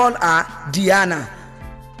Ephesian call her Diana.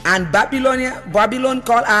 And Babylon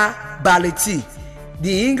call her Baleti.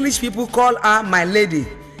 The English people call her My Lady.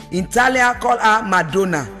 Italia call her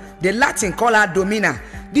Madonna. The Latin call her Domina.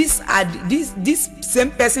 This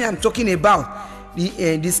same person I'm talking about.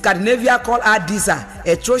 The Scandinavia call her Disa.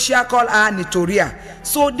 Etruria call her Nitoria.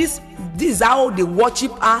 So this is how they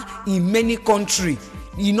worship her in many countries.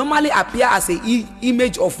 He normally appear as an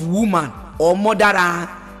image of woman or mother and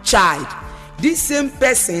child. This same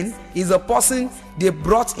person is a person they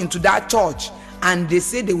brought into that church, and they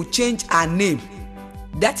say they will change her name.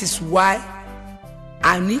 That is why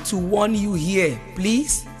I need to warn you here,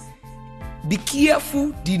 please. Be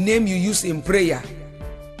careful the name you use in prayer.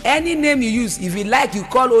 Any name you use, if you like, you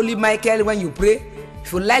call Holy Michael when you pray.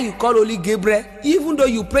 If you like, you call Holy Gabriel, even though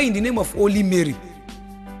you pray in the name of Holy Mary.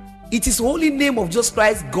 It is the holy name of Jesus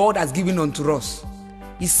Christ God has given unto us.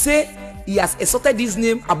 He said he has exalted this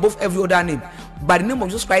name above every other name. By the name of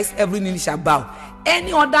Jesus Christ, every knee shall bow.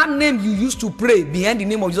 Any other name you use to pray behind the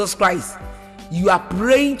name of Jesus Christ, you are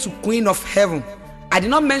praying to Queen of Heaven. I did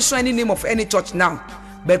not mention any name of any church now,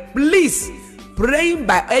 but please, praying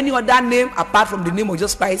by any other name apart from the name of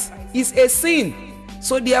Jesus Christ is a sin.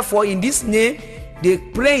 So therefore, in this name, they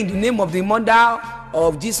pray in the name of the mother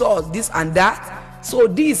of Jesus, this and that. So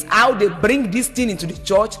this is how they bring this thing into the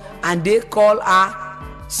church, and they call her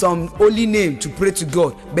some holy name to pray to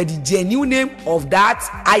God. But the genuine name of that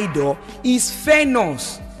idol is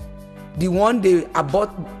Venus, the one they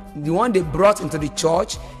brought into the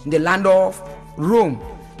church in the land of Rome.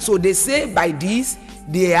 So they say by this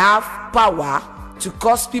they have power to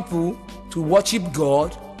cause people to worship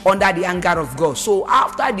God under the anger of God. So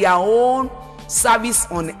after their own service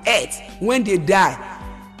on earth, when they die,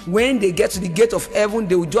 when they get to the gate of heaven,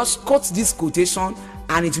 they will just cut this quotation,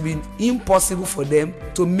 and it will be impossible for them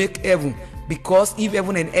to make heaven, because if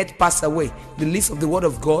heaven and earth pass away, the list of the word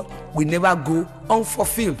of God will never go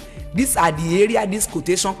unfulfilled. These are the area this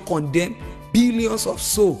quotation condemn billions of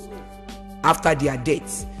souls after their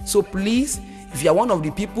deaths. So please, if you are one of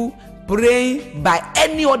the people praying by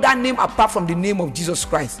any other name apart from the name of Jesus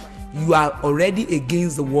Christ, you are already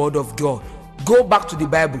against the word of God. Go back to the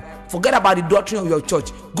Bible. Forget about the doctrine of your church.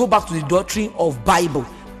 Go back to the doctrine of Bible.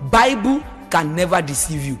 Bible can never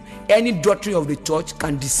deceive you. Any doctrine of the church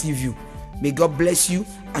can deceive you. May God bless you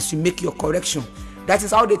as you make your correction. That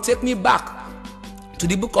is how they take me back to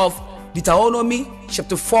the book of Deuteronomy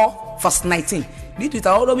chapter 4 verse 19. This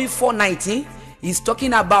Deuteronomy 4:19 is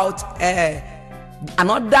talking about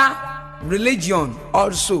another religion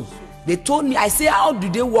also. They told me, I say, how do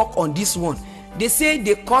they work on this one? They say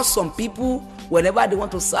they cause some people, whenever they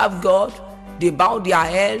want to serve God, they bow their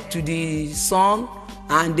head to the sun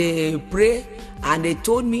and they pray. And they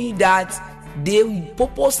told me that they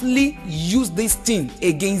purposely use this thing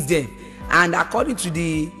against them. And according to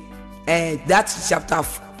the that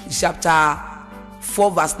chapter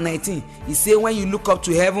 4 verse 19, he say, when you look up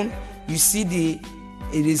to heaven, you see the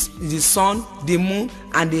sun, the moon,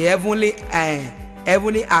 and the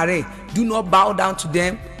heavenly array. Do not bow down to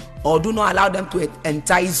them, or do not allow them to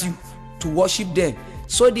entice you to worship them.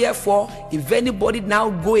 So therefore, if anybody now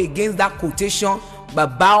go against that quotation by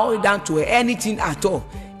bowing down to anything at all,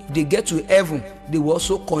 if they get to heaven, they will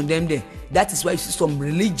also condemn them. That is why you see some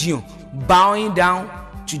religion bowing down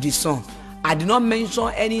to the sun. I did not mention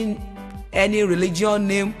any religion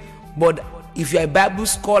name, but if you are a Bible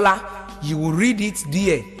scholar, you will read it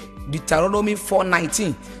there, Deuteronomy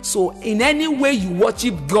 4:19. So in any way you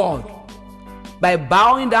worship God by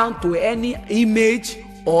bowing down to any image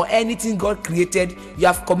or anything God created, you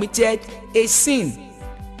have committed a sin.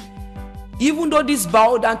 Even though this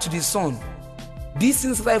bow down to the sun, this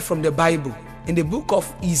is right from the Bible. In the book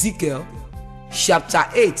of Ezekiel chapter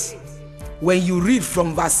 8, when you read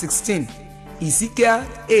from verse 16, Ezekiel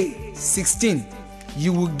 8:16,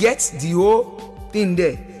 you will get the whole thing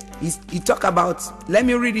there. He talk about, let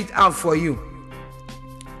me read it out for you.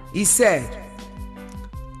 He said,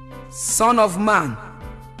 Son of man,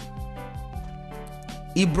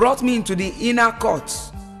 he brought me into the inner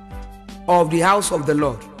courts of the house of the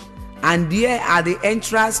Lord, and there at the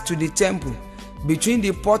entrance to the temple, between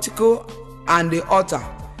the portico and the altar,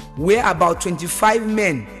 were about 25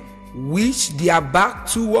 men, which their back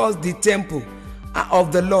towards the temple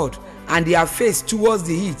of the Lord, and their face towards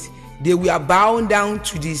the east. They were bowing down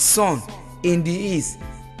to the sun in the east.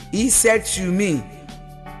 He said to me,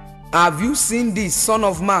 have you seen this, son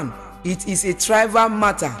of man? It is a trivial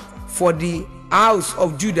matter for the house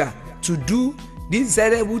of Judah to do this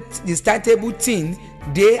detestable thing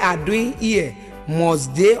they are doing here.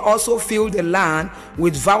 Must they also fill the land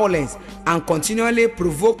with violence and continually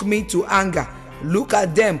provoke me to anger? Look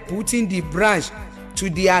at them putting the branch to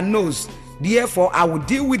their nose. Therefore I will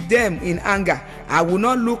deal with them in anger. I will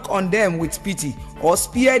not look on them with pity or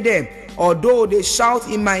spare them. Although they shout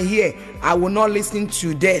in my ear, I will not listen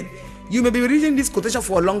to them. You may be reading this quotation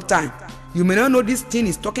for a long time. You may not know this thing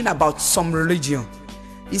is talking about some religion.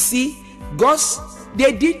 You see,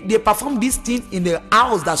 they performed this thing in the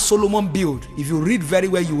house that Solomon built. If you read very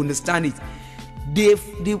well, you understand it.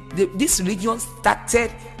 This religion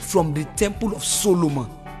started from the temple of Solomon.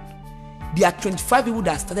 There are 25 people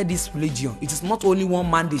that started this religion. It is not only one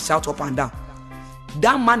man they shout up and down.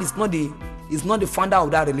 That man is not the founder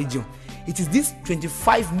of that religion. It is these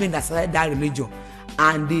 25 men that started that religion.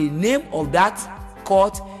 And the name of that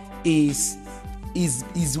court is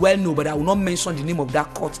well known, but I will not mention the name of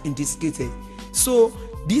that court in this case. So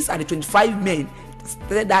these are the 25 men that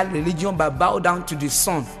started that religion by bow down to the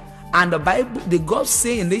sun. And the Bible, the God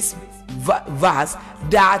say in this verse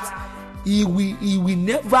that He will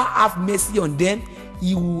never have mercy on them.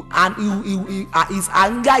 His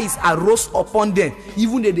anger is aroused upon them.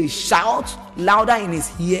 Even though they shout louder in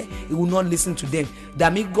his ear, he will not listen to them.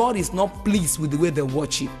 That means God is not pleased with the way they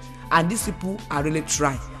worship. And these people are really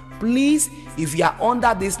trying. Please, if you are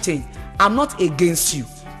under this thing, I'm not against you,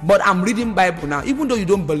 but I'm reading Bible now. Even though you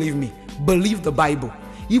don't believe me, believe the Bible.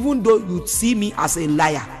 Even though you see me as a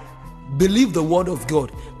liar, believe the word of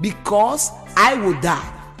God. Because I will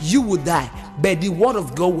die, you will die, but the word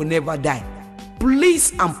of God will never die.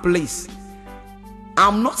 Please and please,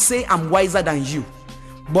 I'm not saying I'm wiser than you,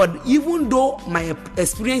 but even though my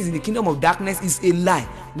experience in the kingdom of darkness is a lie,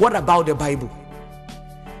 what about the Bible?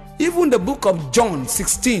 Even the book of John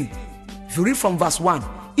 16, if you read from verse 1,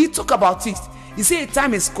 he talk about it. He said a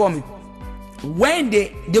time is coming when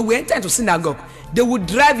they will enter into synagogue, they will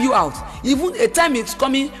drive you out. Even a time is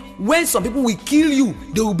coming when some people will kill you.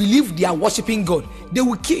 They will believe they are worshiping God. They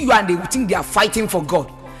will kill you and they will think they are fighting for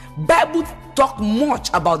God. Bible talk much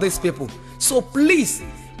about these people. So please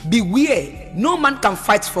beware. No man can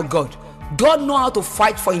fight for God. God knows how to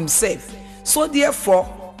fight for himself. So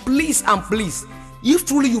therefore, please and please, If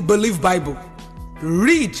truly you believe Bible,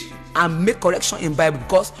 read and make correction in Bible,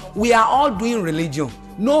 because we are all doing religion.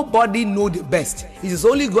 Nobody know the best. It is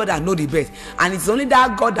only God that know the best, and it's only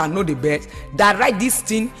that God that know the best that write this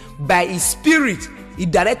thing by His Spirit. He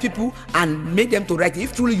direct people and make them to write.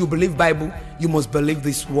 If truly you believe Bible, you must believe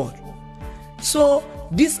this word. So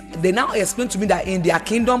this, they now explain to me that in their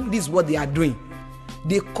kingdom, this is what they are doing.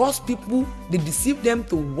 They cause people, they deceive them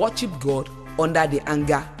to worship God under the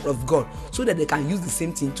anger of God, so that they can use the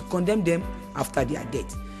same thing to condemn them after their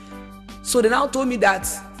death. So they now told me that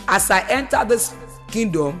as I enter this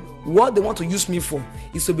kingdom, what they want to use me for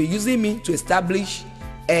is to be using me to establish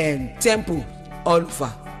a temple all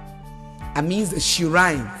over. I mean the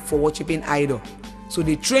shrine for worshiping idol. So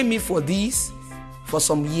they trained me for this for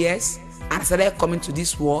some years, and I started coming to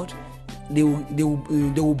this world. They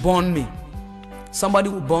will burn me. Somebody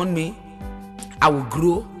will burn me. I will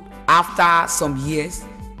grow. After some years,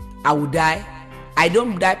 I will die. I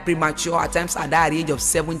don't die premature. At times I die at the age of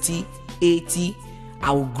 70, 80.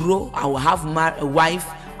 I will grow. I will have a wife.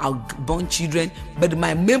 I'll born children. But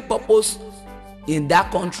my main purpose in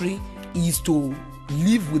that country is to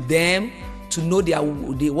live with them, to know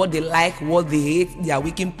what they like, what they hate, their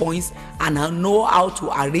weakening points, and I know how to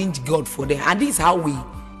arrange God for them. And this is how we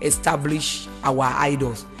establish our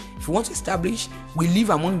idols. If we want to establish, we live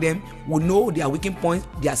among them, we know their weakening points,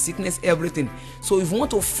 their sickness, everything. So if we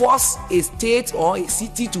want to force a state or a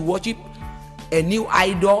city to worship a new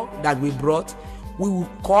idol that we brought, we will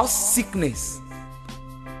cause sickness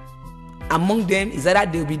among them. Is either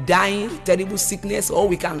they will be dying terrible sickness, or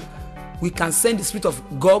we can send the spirit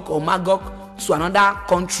of Gog or Magog to another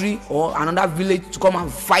country or another village to come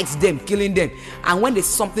and fight them, killing them. And when there's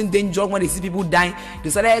something dangerous, when they see people dying,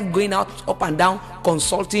 they started going out up and down,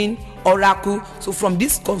 consulting oracle. So from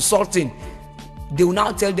this consulting, they will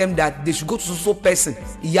now tell them that they should go to so person.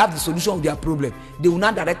 He have the solution of their problem. They will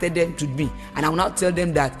now direct them to me, and I will now tell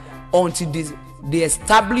them that until they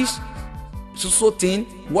establish so thing,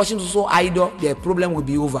 watching so idol, their problem will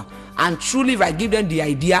be over. And truly, if I give them the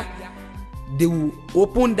idea, they will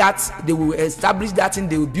open that, they will establish that thing,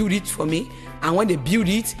 they will build it for me, and when they build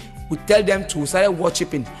it, we tell them to start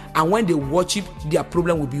worshiping, and when they worship, their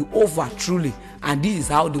problem will be over truly. And this is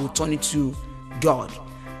how they will turn it to God.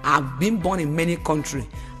 I've been born in many countries.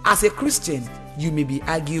 As a Christian, you may be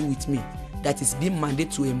arguing with me that it's been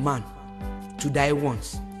mandated to a man to die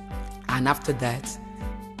once, and after that,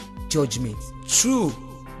 judgment. True,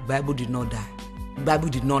 Bible did not die. Bible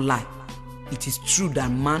did not lie. It is true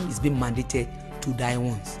that man is being mandated to die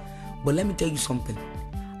once. But let me tell you something.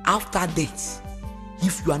 After death,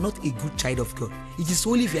 if you are not a good child of God, it is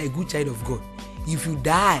only if you are a good child of God. If you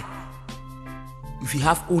die, if you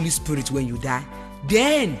have Holy Spirit when you die,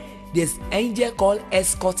 then there's an angel called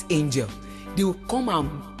escort angel. They will come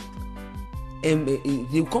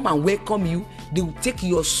and welcome you. They will take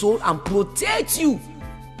your soul and protect you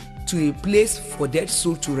to a place for that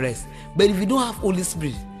soul to rest. But if you don't have Holy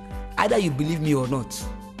Spirit, either you believe me or not,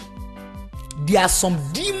 there are some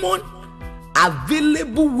demons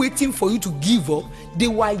available waiting for you to give up. They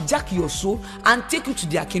will hijack your soul and take you to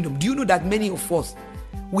their kingdom. Do you know that many of us,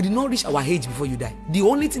 we did not reach our age before you die? The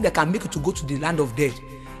only thing that can make you to go to the land of death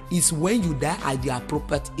is when you die at the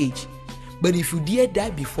appropriate age. But if you dare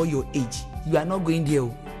die before your age, you are not going there.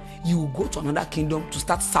 You will go to another kingdom to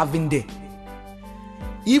start serving there.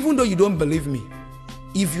 Even though you don't believe me,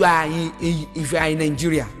 if you are in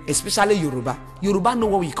Nigeria, especially Yoruba know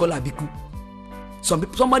what we call abiku.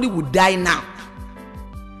 Somebody will die now,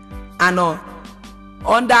 and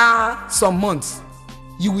under some months,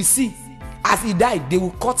 you will see as he died, they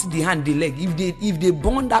will cut the hand, the leg. If they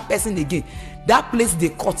burn that person again, that place they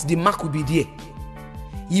cut, the mark will be there.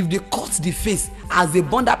 If they cut the face, as they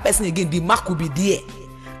burn that person again, the mark will be there.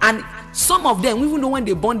 And some of them, even though when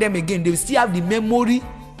they burn them again, they will still have the memory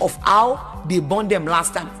of how they burned them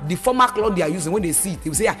last time. The former cloth they are using, when they see it, they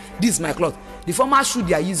will say, this is my cloth. The former shoe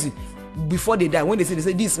they are using before they die, when they say,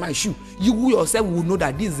 this is my shoe. You yourself will know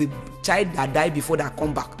that this is a child that died before that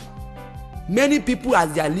come back. Many people,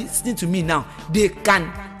 as they are listening to me now, they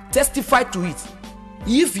can testify to it.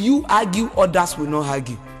 If you argue, others will not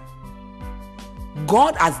argue.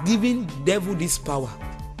 God has given the devil this power.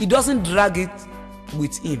 He doesn't drag it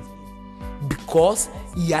with him, because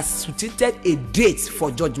he has situated a date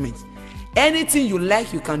for judgment. Anything you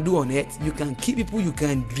like, you can do on earth. You can kill people, you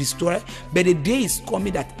can destroy, but the day is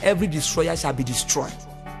coming that every destroyer shall be destroyed.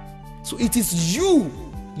 So it is you,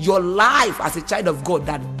 your life as a child of God,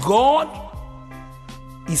 that God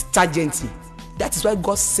is targeting. That is why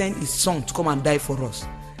God sent his son to come and die for us.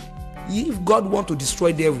 If God wants to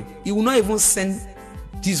destroy the devil, he will not even send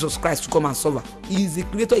Jesus Christ to come and suffer. He is the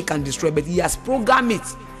creator, he can destroy, but he has programmed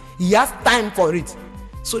it. He has time for it.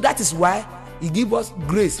 So that is why he gives us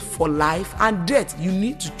grace for life and death. You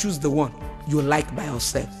need to choose the one you like by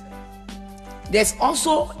yourself. There's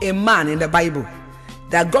also a man in the Bible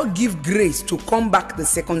that God gives grace to come back the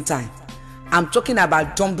second time. I'm talking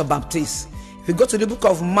about John the Baptist. If you go to the book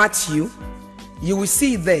of Matthew, you will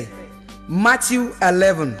see there, Matthew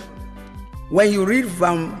 11. When you read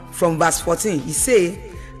from verse 14, he says,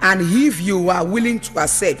 and if you are willing to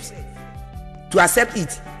accept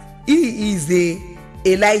it, he is the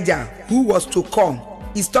Elijah who was to come.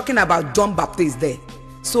 He's talking about John Baptist there.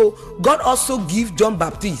 So God also gives John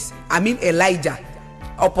Baptist, Elijah,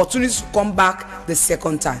 opportunity to come back the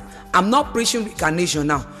second time. I'm not preaching reincarnation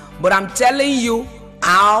now, but I'm telling you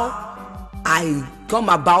how I come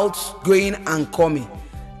about going and coming.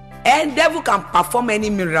 And devil can perform any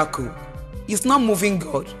miracle. It's not moving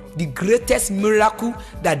God. The greatest miracle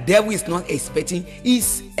that devil is not expecting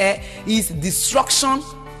is destruction,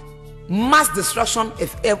 mass destruction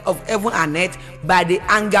of heaven and earth by the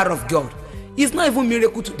anger of God. It's not even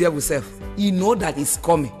miracle to devil himself. He know that it's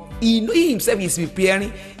coming. He himself is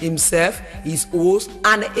preparing himself, his host,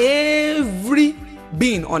 and every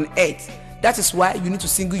being on earth. That is why you need to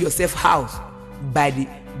single yourself out by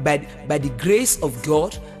the grace of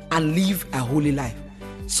God and live a holy life.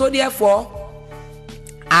 So therefore,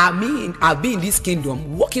 I've been in this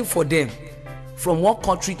kingdom working for them from one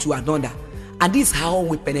country to another, and this is how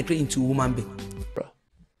we penetrate into human being.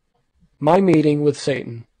 My meeting with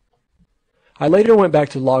Satan. I later went back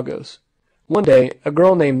to Lagos. One day, a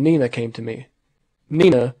girl named Nina came to me.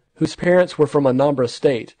 Nina, whose parents were from Anambra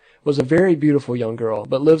State, was a very beautiful young girl,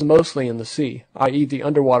 but lives mostly in the sea, i.e. the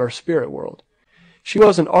underwater spirit world. She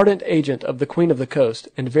was an ardent agent of the Queen of the Coast,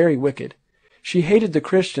 and very wicked. She hated the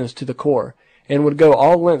Christians to the core, and would go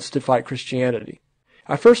all lengths to fight Christianity.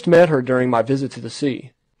 I first met her during my visit to the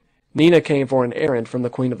sea. Nina came for an errand from the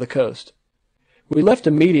Queen of the Coast. We left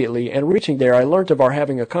immediately, and reaching there I learnt of our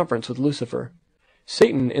having a conference with Lucifer.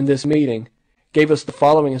 Satan, in this meeting, gave us the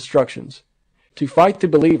following instructions: to fight the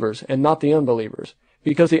believers and not the unbelievers,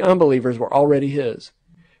 because the unbelievers were already his.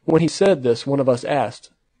 When he said this, one of us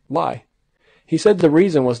asked, why? He said the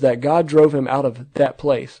reason was that God drove him out of that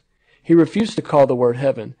place. He refused to call the word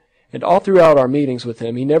heaven, and all throughout our meetings with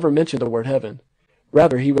him he never mentioned the word heaven.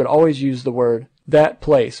 Rather, he would always use the word that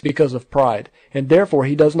place because of pride, and therefore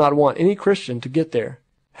he does not want any Christian to get there,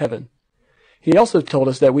 heaven. He also told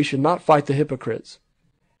us that we should not fight the hypocrites.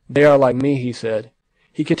 They are like me, he said.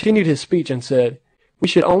 He continued his speech and said, we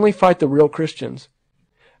should only fight the real Christians.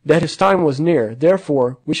 That his time was near,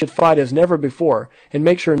 therefore we should fight as never before, and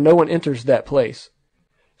make sure no one enters that place.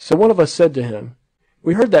 So one of us said to him,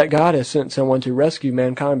 we heard that God has sent someone to rescue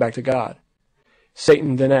mankind back to God.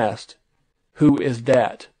 Satan then asked, who is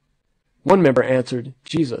that? One member answered,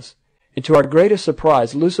 Jesus, and to our greatest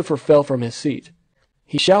surprise Lucifer fell from his seat.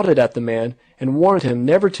 He shouted at the man and warned him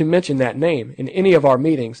never to mention that name in any of our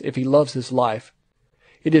meetings if he loves his life.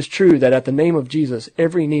 It is true that at the name of Jesus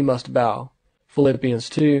every knee must bow. Philippians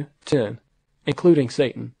 2:10, including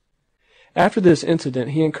Satan. After this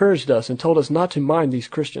incident he encouraged us and told us not to mind these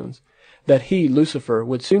Christians, that he, Lucifer,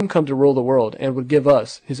 would soon come to rule the world and would give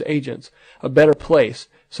us, his agents, a better place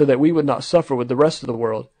so that we would not suffer with the rest of the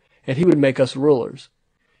world, and he would make us rulers.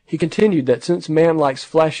 He continued that since man likes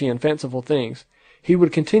flashy and fanciful things, he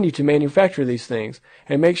would continue to manufacture these things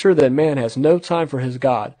and make sure that man has no time for his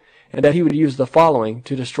God, and that he would use the following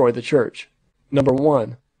to destroy the church. Number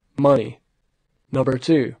 1, money. Number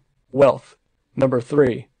 2, wealth. Number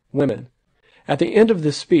 3, women. At the end of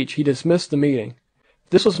this speech he dismissed the meeting.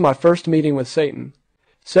 This was my first meeting with Satan.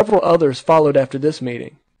 Several others followed after this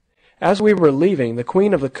meeting. As we were leaving, the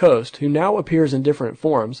Queen of the Coast, who now appears in different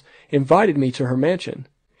forms, invited me to her mansion.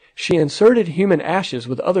 She inserted human ashes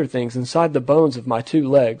with other things inside the bones of my 2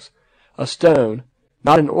 legs, a stone,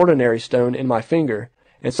 not an ordinary stone, in my finger,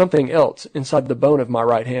 and something else inside the bone of my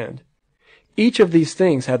right hand. Each of these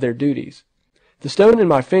things had their duties. The stone in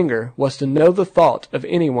my finger was to know the thought of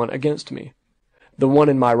anyone against me. The one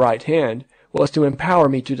in my right hand was to empower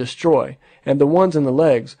me to destroy, and the ones in the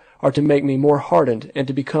legs are to make me more hardened and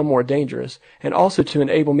to become more dangerous, and also to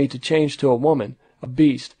enable me to change to a woman, a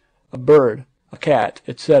beast, a bird, a cat,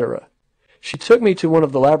 etc. She took me to one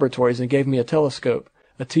of the laboratories and gave me a telescope,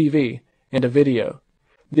 a TV, and a video.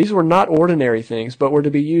 These were not ordinary things, but were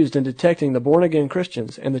to be used in detecting the born-again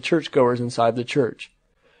Christians and the churchgoers inside the church.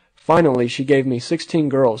 Finally, she gave me 16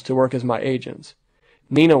 girls to work as my agents.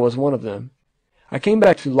 Nina was one of them. I came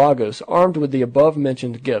back to Lagos armed with the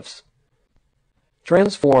above-mentioned gifts,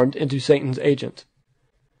 transformed into Satan's agent.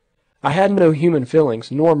 I had no human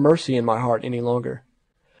feelings nor mercy in my heart any longer.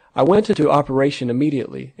 I went into operation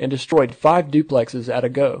immediately and destroyed 5 duplexes at a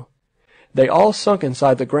go. They all sunk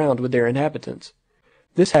inside the ground with their inhabitants.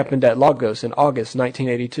 This happened at Lagos in August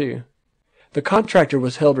 1982. The contractor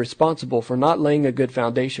was held responsible for not laying a good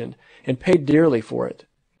foundation and paid dearly for it.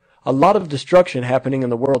 A lot of destruction happening in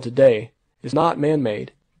the world today is not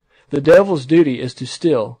man-made. The devil's duty is to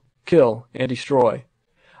steal, kill, and destroy.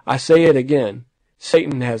 I say it again,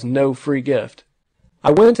 Satan has no free gift.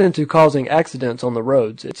 I went into causing accidents on the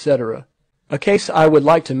roads, etc. A case I would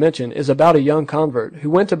like to mention is about a young convert who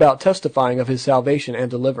went about testifying of his salvation and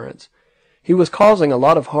deliverance. He was causing a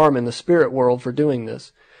lot of harm in the spirit world for doing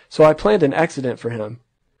this, so I planned an accident for him.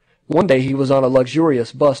 One day he was on a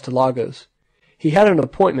luxurious bus to Lagos. He had an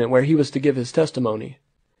appointment where he was to give his testimony.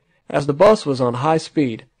 As the bus was on high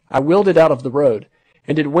speed, I wheeled it out of the road,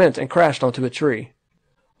 and it went and crashed onto a tree.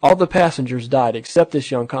 All the passengers died except this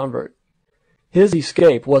young convert. His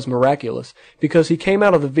escape was miraculous, because he came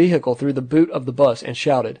out of the vehicle through the boot of the bus and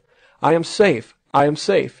shouted, "I am safe! I am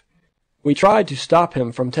safe!" We tried to stop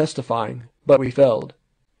him from testifying, but we failed.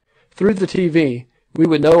 Through the TV, we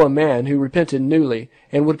would know a man who repented newly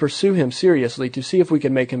and would pursue him seriously to see if we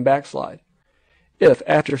could make him backslide. If,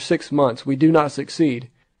 after 6 months, we do not succeed,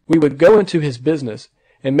 we would go into his business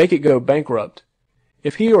and make it go bankrupt.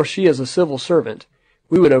 If he or she is a civil servant,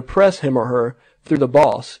 we would oppress him or her through the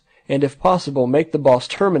boss, and if possible make the boss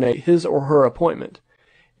terminate his or her appointment.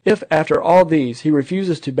 If after all these he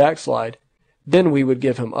refuses to backslide, then we would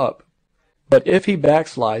give him up. But if he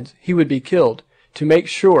backslides, he would be killed, to make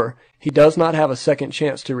sure he does not have a second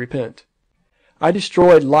chance to repent. I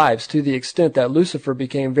destroyed lives to the extent that Lucifer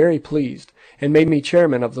became very pleased, and made me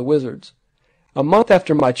chairman of the wizards. A month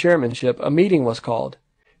after my chairmanship, a meeting was called.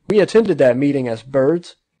 We attended that meeting as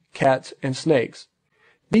birds, cats, and snakes.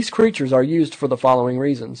 These creatures are used for the following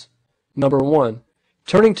reasons. Number 1,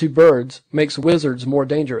 turning to birds makes wizards more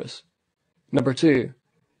dangerous. Number 2,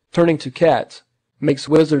 turning to cats makes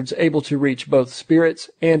wizards able to reach both spirits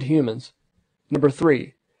and humans. Number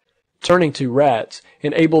 3, turning to rats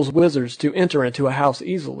enables wizards to enter into a house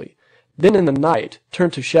easily, then in the night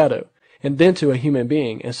turn to shadow, and then to a human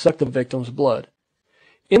being and suck the victim's blood.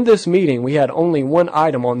 In this meeting we had only one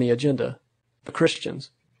item on the agenda, the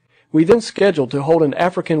Christians. We then scheduled to hold an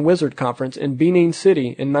African Wizard Conference in Benin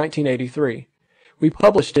City in 1983. We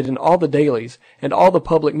published it in all the dailies and all the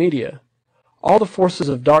public media. All the forces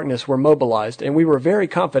of darkness were mobilized, and we were very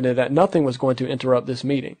confident that nothing was going to interrupt this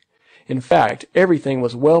meeting. In fact, everything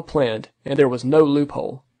was well planned, and there was no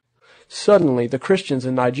loophole. Suddenly, the Christians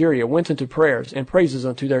in Nigeria went into prayers and praises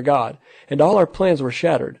unto their God, and all our plans were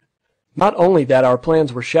shattered. Not only that our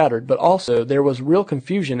plans were shattered, but also there was real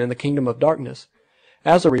confusion in the kingdom of darkness.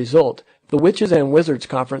 As a result, the Witches and Wizards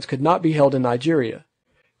Conference could not be held in Nigeria.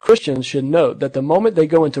 Christians should note that the moment they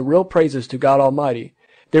go into real praises to God Almighty,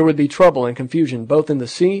 there would be trouble and confusion both in the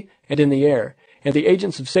sea and in the air, and the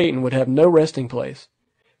agents of Satan would have no resting place.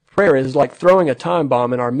 Prayer is like throwing a time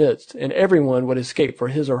bomb in our midst, and everyone would escape for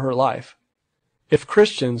his or her life. If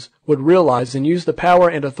Christians would realize and use the power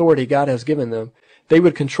and authority God has given them, they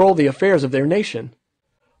would control the affairs of their nation.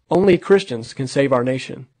 Only Christians can save our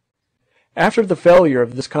nation. After the failure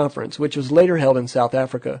of this conference, which was later held in South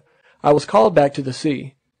Africa, I was called back to the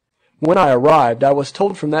sea. When I arrived, I was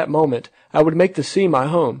told from that moment I would make the sea my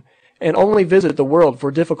home, and only visit the world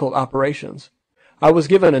for difficult operations. I was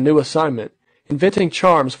given a new assignment, inventing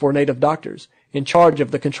charms for native doctors, in charge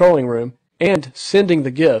of the controlling room, and sending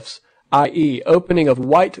the gifts, i.e. opening of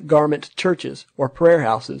white garment churches or prayer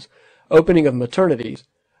houses, opening of maternities,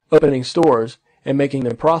 opening stores, and making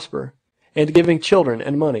them prosper, and giving children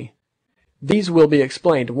and money. These will be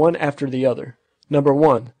explained one after the other. Number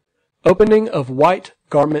 1, opening of white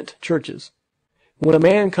garment churches. When a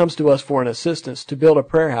man comes to us for an assistance to build a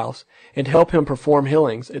prayer house and help him perform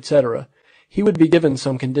healings, etc., he would be given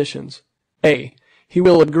some conditions. A. He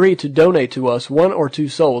will agree to donate to us 1 or 2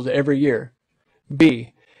 souls every year.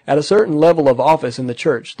 B. At a certain level of office in the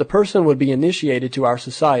church, the person would be initiated to our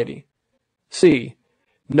society. C.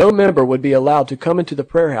 No member would be allowed to come into the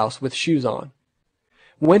prayer house with shoes on.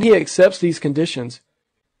 When he accepts these conditions,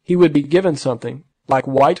 he would be given something like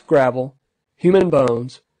white gravel, human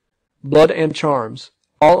bones, blood and charms,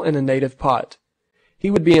 all in a native pot.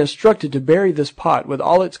 He would be instructed to bury this pot with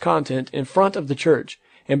all its content in front of the church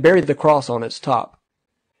and bury the cross on its top.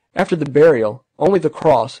 After the burial, only the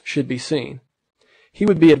cross should be seen. He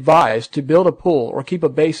would be advised to build a pool or keep a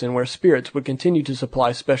basin where spirits would continue to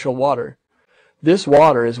supply special water. This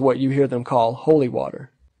water is what you hear them call holy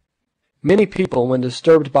water. Many people, when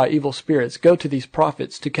disturbed by evil spirits, go to these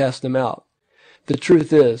prophets to cast them out. The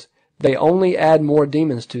truth is, they only add more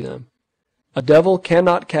demons to them. A devil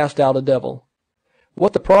cannot cast out a devil.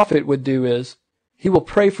 What the prophet would do is, he will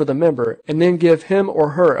pray for the member and then give him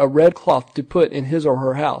or her a red cloth to put in his or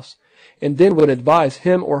her house, and then would advise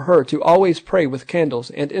him or her to always pray with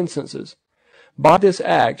candles and incenses. By this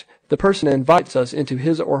act, the person invites us into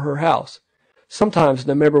his or her house. Sometimes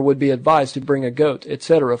the member would be advised to bring a goat,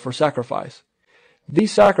 etc. for sacrifice.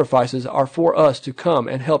 These sacrifices are for us to come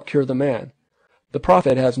and help cure the man. The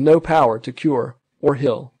prophet has no power to cure or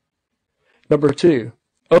heal. Number 2,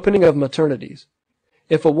 opening of maternities.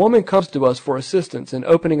 If a woman comes to us for assistance in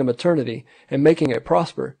opening a maternity and making it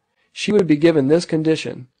prosper, she would be given this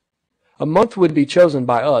condition. A month would be chosen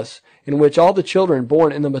by us in which all the children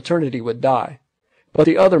born in the maternity would die, but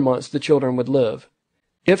the other months the children would live.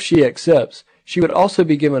 If she accepts, she would also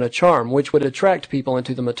be given a charm which would attract people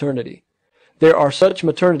into the maternity. There are such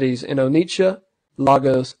maternities in Onitsha,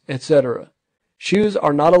 Lagos, etc. Shoes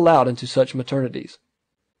are not allowed into such maternities.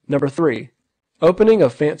 Number 3, opening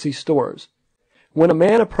of fancy stores. When a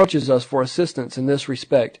man approaches us for assistance in this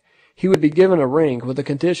respect, he would be given a ring with the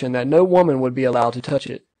condition that no woman would be allowed to touch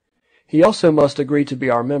it. He also must agree to be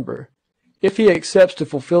our member. If he accepts to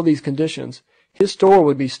fulfill these conditions, his store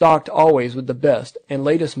would be stocked always with the best and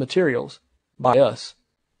latest materials, by us.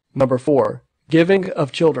 Number 4, giving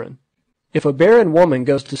of children. If a barren woman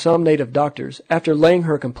goes to some native doctors after laying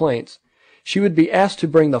her complaints, she would be asked to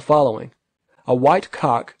bring the following: a white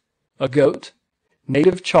cock, a goat,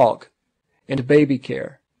 native chalk, and baby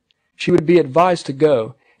care. She would be advised to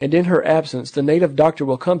go, and in her absence the native doctor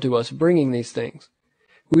will come to us bringing these things.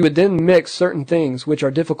 We would then mix certain things which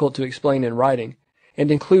are difficult to explain in writing, and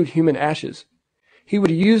include human ashes. He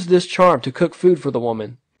would use this charm to cook food for the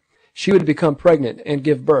woman. She would become pregnant and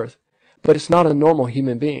give birth, but it's not a normal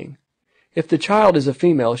human being. If the child is a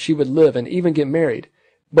female, she would live and even get married,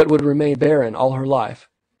 but would remain barren all her life.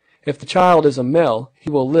 If the child is a male, he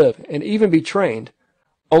will live and even be trained,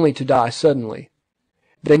 only to die suddenly.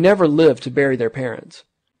 They never live to bury their parents.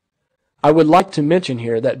 I would like to mention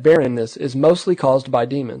here that barrenness is mostly caused by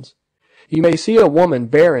demons. You may see a woman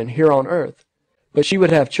barren here on earth, but she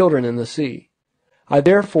would have children in the sea. I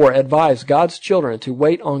therefore advise God's children to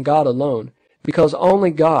wait on God alone, because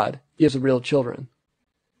only God gives real children.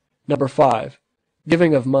 Number 5,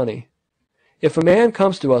 giving of money. If a man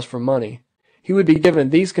comes to us for money, he would be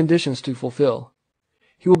given these conditions to fulfill.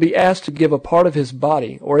 He will be asked to give a part of his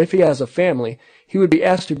body, or if he has a family, he would be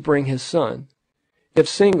asked to bring his son. If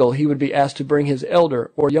single, he would be asked to bring his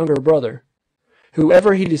elder or younger brother.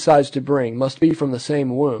 Whoever he decides to bring must be from the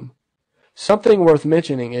same womb. Something worth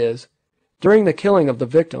mentioning is, during the killing of the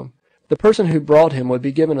victim, the person who brought him would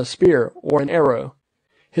be given a spear or an arrow.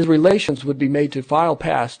 His relations would be made to file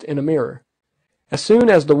past in a mirror. As soon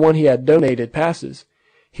as the one he had donated passes,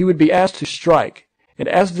 he would be asked to strike, and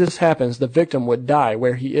as this happens, the victim would die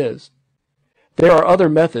where he is. There are other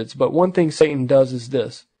methods, but one thing Satan does is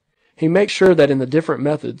this. He makes sure that in the different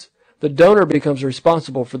methods, the donor becomes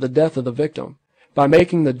responsible for the death of the victim, by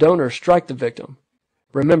making the donor strike the victim.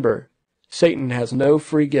 Remember, Satan has no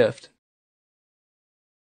free gift.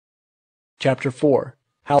 Chapter 4.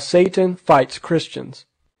 How Satan Fights Christians.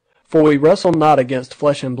 For we wrestle not against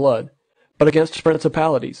flesh and blood, but against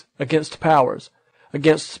principalities, against powers,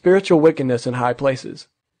 against spiritual wickedness in high places.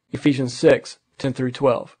 Ephesians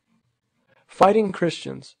 6:10-12. Fighting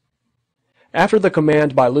Christians. After the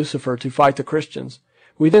command by Lucifer to fight the Christians,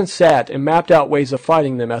 we then sat and mapped out ways of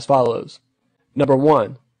fighting them as follows. Number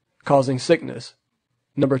 1, causing sickness.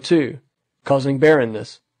 Number 2, causing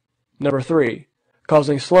barrenness. Number 3,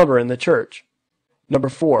 causing slumber in the church. Number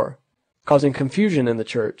 4, causing confusion in the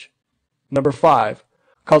church. Number 5,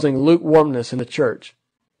 causing lukewarmness in the church.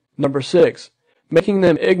 Number 6, making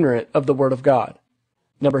them ignorant of the Word of God.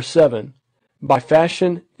 Number 7, by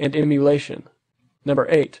fashion and emulation. Number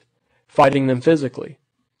 8, fighting them physically.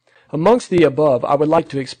 Amongst the above, I would like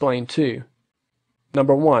to explain 2.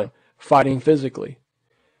 Number 1, fighting physically.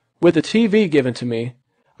 With the TV given to me,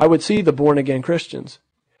 I would see the born-again Christians.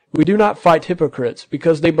 We do not fight hypocrites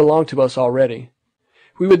because they belong to us already.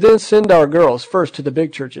 We would then send our girls first to the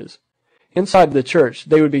big churches. Inside the church,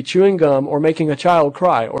 they would be chewing gum or making a child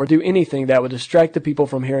cry or do anything that would distract the people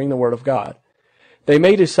from hearing the Word of God. They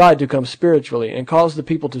may decide to come spiritually and cause the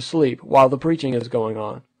people to sleep while the preaching is going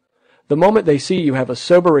on. The moment they see you have a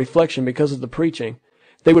sober reflection because of the preaching,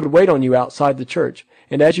 they would wait on you outside the church,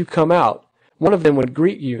 and as you come out, one of them would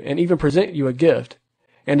greet you and even present you a gift,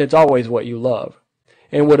 and it's always what you love,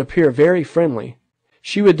 and would appear very friendly.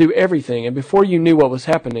 She would do everything, and before you knew what was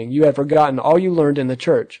happening, you had forgotten all you learned in the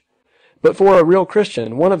church. But for a real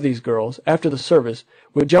Christian, one of these girls, after the service,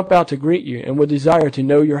 would jump out to greet you and would desire to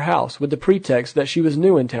know your house with the pretext that she was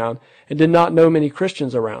new in town and did not know many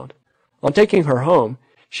Christians around. On taking her home,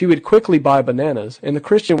 She would quickly buy bananas, and the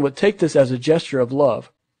Christian would take this as a gesture of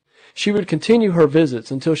love. She would continue her visits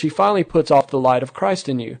until she finally puts off the light of Christ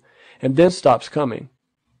in you, and then stops coming.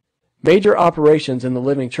 Major operations in the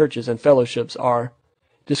living churches and fellowships are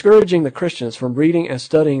discouraging the Christians from reading and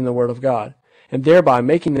studying the Word of God, and thereby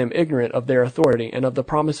making them ignorant of their authority and of the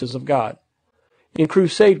promises of God. In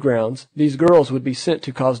crusade grounds, these girls would be sent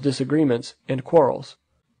to cause disagreements and quarrels.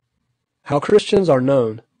 How Christians are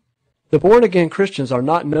known. The born-again Christians are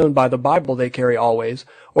not known by the Bible they carry always,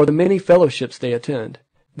 or the many fellowships they attend.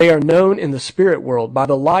 They are known in the spirit world by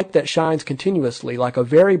the light that shines continuously like a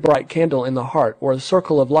very bright candle in the heart, or a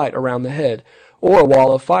circle of light around the head, or a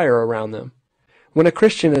wall of fire around them. When a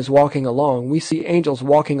Christian is walking along, we see angels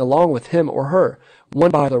walking along with him or her,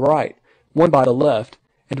 one by the right, one by the left,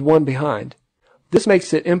 and one behind. This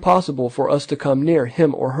makes it impossible for us to come near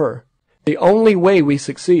him or her. The only way we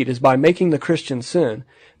succeed is by making the Christian sin,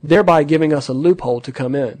 thereby giving us a loophole to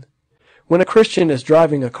come in. When a Christian is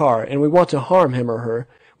driving a car and we want to harm him or her,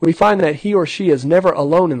 we find that he or she is never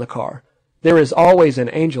alone in the car. There is always an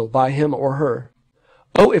angel by him or her.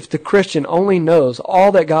 Oh, if the Christian only knows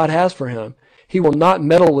all that God has for him, he will not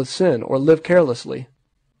meddle with sin or live carelessly.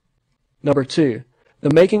 Number 2, the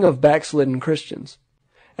making of backslidden Christians.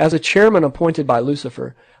 As a chairman appointed by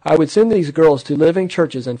Lucifer, I would send these girls to living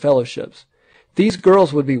churches and fellowships. These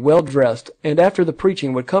girls would be well dressed, and after the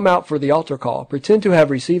preaching would come out for the altar call, pretend to have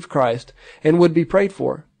received Christ, and would be prayed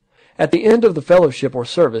for. At the end of the fellowship or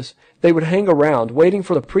service, they would hang around waiting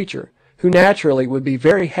for the preacher, who naturally would be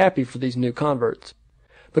very happy for these new converts.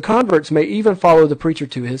 The converts may even follow the preacher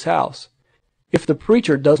to his house. If the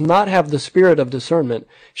preacher does not have the spirit of discernment,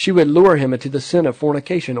 she would lure him into the sin of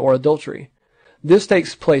fornication or adultery. This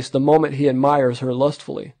takes place the moment he admires her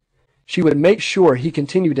lustfully. She would make sure he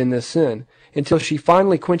continued in this sin until she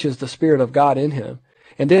finally quenches the Spirit of God in him,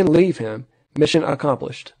 and then leave him, mission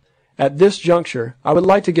accomplished. At this juncture, I would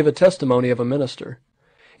like to give a testimony of a minister.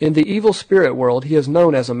 In the evil spirit world, he is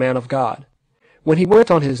known as a man of God. When he went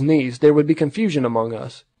on his knees, there would be confusion among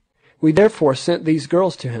us. We therefore sent these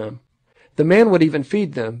girls to him. The man would even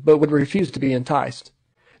feed them, but would refuse to be enticed.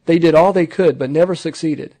 They did all they could, but never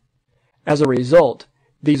succeeded. As a result,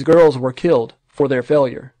 these girls were killed for their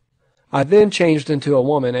failure. I then changed into a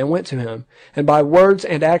woman and went to him, and by words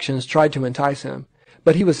and actions tried to entice him,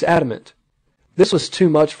 but he was adamant. This was too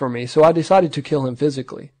much for me, so I decided to kill him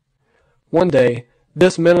physically. One day,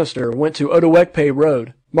 this minister went to Odoekpe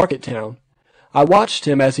Road, Market Town. I watched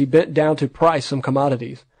him as he bent down to price some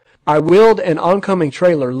commodities. I wheeled an oncoming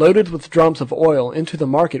trailer loaded with drums of oil into the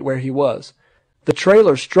market where he was. The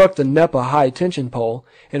trailer struck the NEPA high-tension pole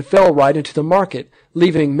and fell right into the market,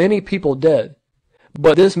 leaving many people dead.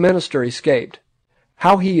 But this minister escaped.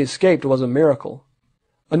 How he escaped was a miracle.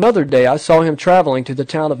 Another day I saw him traveling to the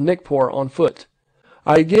town of Nikpur on foot.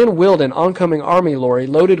 I again wheeled an oncoming army lorry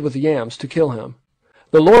loaded with yams to kill him.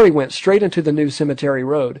 The lorry went straight into the new cemetery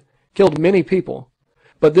road, killed many people,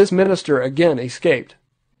 but this minister again escaped.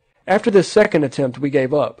 After this second attempt we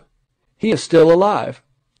gave up. He is still alive.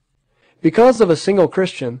 Because of a single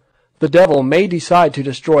Christian, the devil may decide to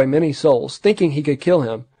destroy many souls, thinking he could kill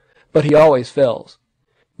him, but he always fails.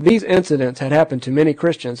 These incidents had happened to many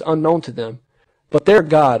Christians unknown to them, but their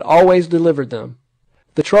God always delivered them.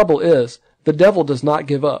 The trouble is, the devil does not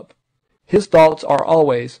give up. His thoughts are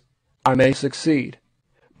always, I may succeed.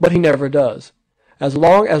 But he never does. As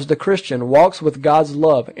long as the Christian walks with God's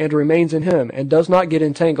love and remains in him and does not get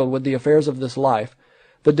entangled with the affairs of this life,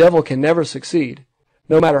 the devil can never succeed,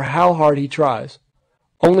 no matter how hard he tries.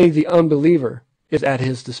 Only the unbeliever is at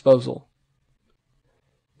his disposal.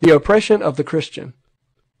 The oppression of the Christian.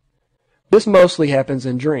 This mostly happens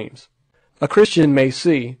in dreams. A Christian may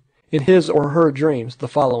see, in his or her dreams, the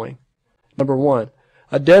following. Number 1,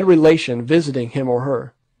 a dead relation visiting him or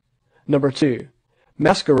her. Number 2,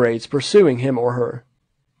 masquerades pursuing him or her.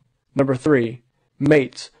 Number 3,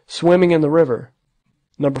 mates swimming in the river.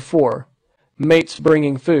 Number 4, mates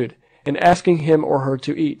bringing food and asking him or her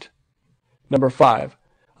to eat. Number 5,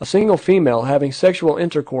 a single female having sexual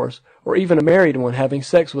intercourse or even a married one having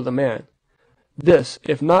sex with a man. This,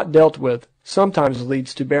 if not dealt with, sometimes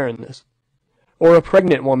leads to barrenness. Or a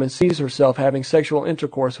pregnant woman sees herself having sexual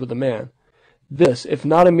intercourse with a man. This, if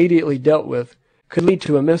not immediately dealt with, could lead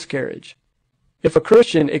to a miscarriage. If a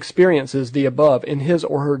Christian experiences the above in his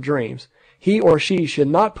or her dreams, he or she should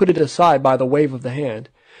not put it aside by the wave of the hand,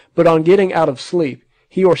 but on getting out of sleep,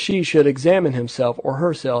 he or she should examine himself or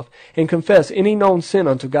herself and confess any known sin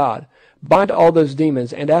unto God, bind all those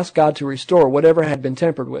demons, and ask God to restore whatever had been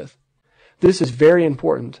tampered with. This is very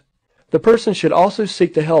important. The person should also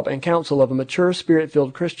seek the help and counsel of a mature,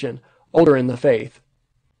 spirit-filled Christian, older in the faith.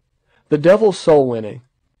 The devil's soul winning.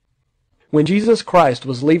 When Jesus Christ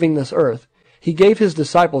was leaving this earth, he gave his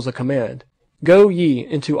disciples a command: "Go ye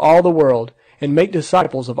into all the world, and make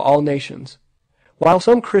disciples of all nations." While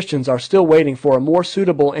some Christians are still waiting for a more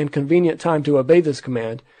suitable and convenient time to obey this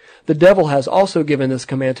command, the devil has also given this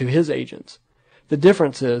command to his agents. The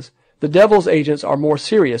difference is, the devil's agents are more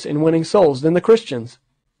serious in winning souls than the Christians.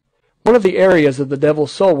 One of the areas of the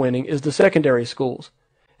devil's soul winning is the secondary schools,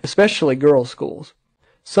 especially girls' schools.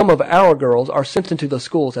 Some of our girls are sent into the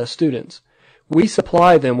schools as students. We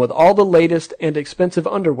supply them with all the latest and expensive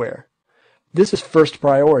underwear. This is first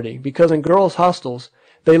priority because in girls' hostels,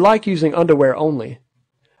 they like using underwear only.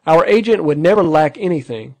 Our agent would never lack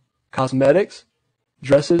anything: cosmetics,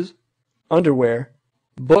 dresses, underwear,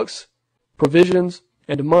 books, provisions,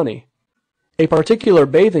 and money. A particular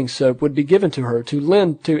bathing soap would be given to her to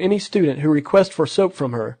lend to any student who requests for soap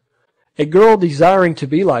from her. A girl desiring to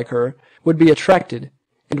be like her would be attracted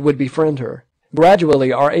and would befriend her.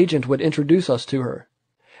 Gradually, our agent would introduce us to her.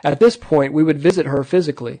 At this point, we would visit her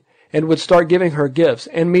physically and would start giving her gifts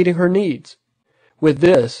and meeting her needs. With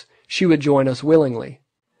this, she would join us willingly.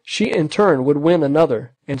 She in turn would win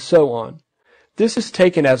another, and so on. This is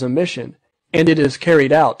taken as a mission, and it is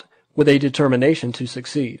carried out with a determination to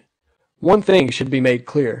succeed. One thing should be made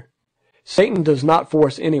clear. Satan does not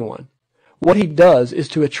force anyone. What he does is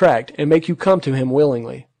to attract and make you come to him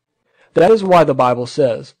willingly. That is why the Bible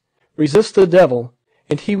says, "Resist the devil,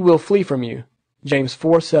 and he will flee from you." James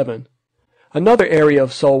 4:7. Another area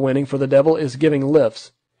of soul winning for the devil is giving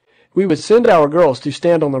lifts. We would send our girls to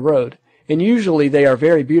stand on the road, and usually they are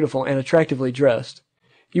very beautiful and attractively dressed.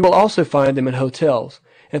 You will also find them in hotels,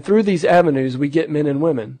 and through these avenues we get men and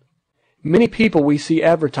women. Many people we see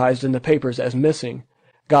advertised in the papers as missing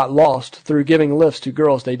got lost through giving lifts to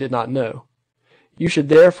girls they did not know. You should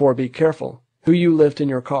therefore be careful who you lift in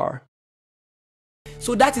your car.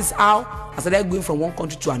 So that is how I started going from one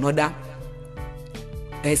country to another,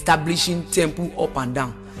 establishing temple up and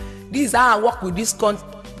down. This is how I work with this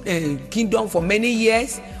kingdom for many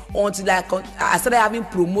years until I started having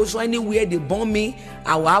promotion. Anywhere they bomb me,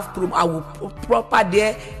 I will proper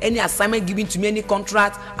there. Any assignment given to me, any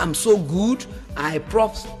contract, I'm so good. I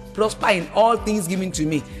prosper in all things given to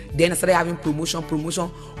me. Then I started having promotion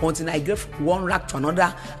until I get from one rank to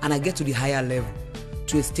another and I get to the higher level.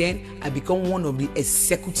 To extend, I become one of the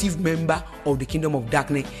executive member of the kingdom of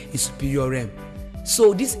darkness in superior realm.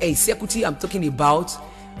 So this executive I'm talking about,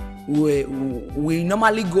 we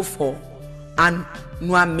normally go for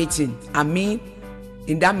annual meeting. I mean,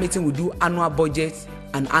 in that meeting we do annual budget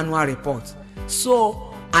and annual report.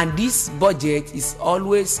 So, and this budget is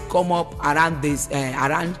always come up around this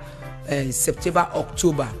September,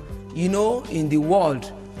 October. You know, in the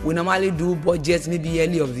world, we normally do budgets maybe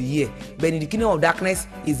early of the year, but in the kingdom of darkness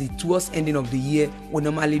is the towards ending of the year we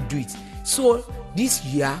normally do it. So this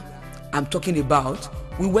year I'm talking about,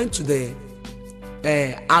 we went to the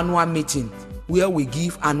annual meeting where we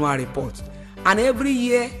give annual report, and every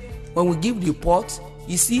year when we give the report,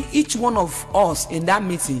 you see each one of us in that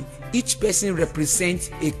meeting, each person represents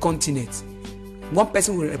a continent. One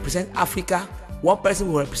person will represent Africa, one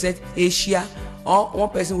person will represent Asia, or one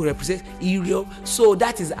person will represent Europe. So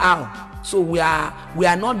that is how. So we are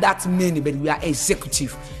not that many, but we are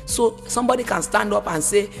executive. So somebody can stand up and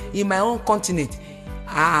say, in my own continent,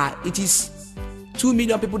 it is 2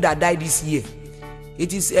 million people that died this year.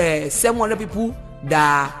 It is 700 people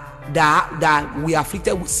that we are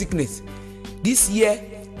afflicted with sickness. This year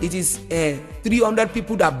it is 300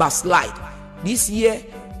 people that backslide. This year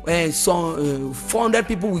some 400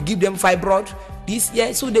 people will give them fibroid. This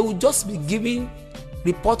year, so they will just be giving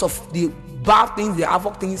report of the bad things, the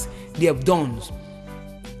havoc things they have done.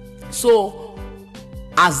 So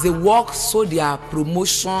as they work, so their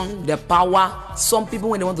promotion, their power. Some people,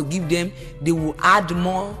 when they want to give them, they will add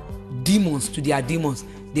more demons to their demons.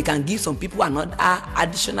 They can give some people another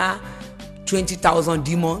additional 20,000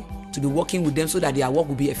 demons to be working with them, so that their work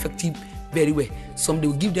will be effective very well. Some they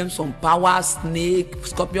will give them some power, snake,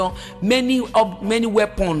 scorpion, many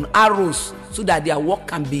weapons, arrows, so that their work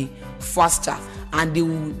can be faster. And they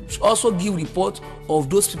will also give report of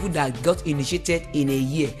those people that got initiated in a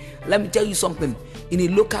year. Let me tell you something. In a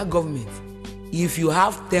local government, if you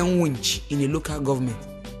have 10 winch in a local government,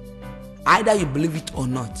 either you believe it or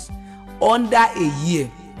not, under a year,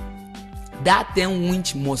 that 10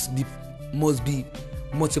 winch must be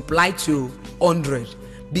multiplied to 100.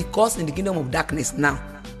 Because in the kingdom of darkness now,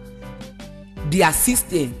 their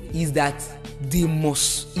system is that they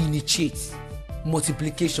must initiate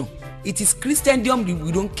multiplication. It is Christendom,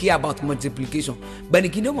 we don't care about multiplication. But in the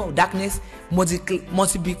kingdom of darkness,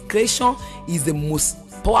 multiplication is the most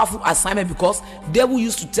powerful assignment, because devil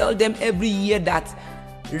used to tell them every year that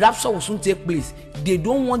rapture will soon take place. They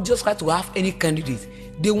don't want Jesus Christ to have any candidate.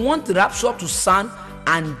 They want the rapture to stand,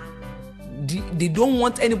 and they don't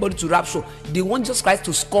want anybody to rapture. They want Jesus Christ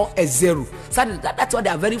to score a 0. So that's why they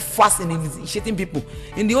are very fast in initiating people.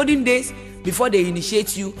 In the olden days, before they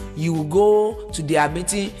initiate you, you will go to their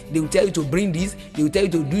meeting. They will tell you to bring this. They will tell you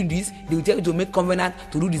to do this. They will tell you to make covenant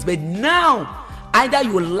to do this. But now, either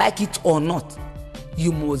you like it or not,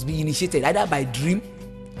 you must be initiated, either by dream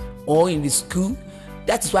or in the school.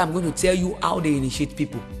 That is why I'm going to tell you how they initiate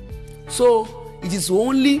people. So it is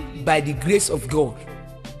only by the grace of God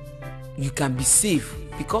you can be saved,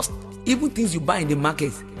 because even things you buy in the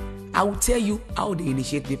market, I will tell you how they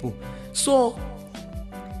initiate people. So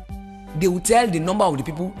they will tell the number of the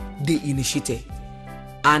people they initiated,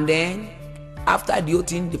 and then after the whole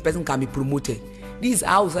thing, the person can be promoted. This is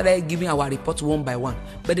how we started giving our reports one by one.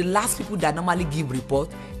 But the last people that normally give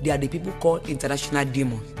report, they are the people called international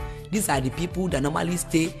demons. These are the people that normally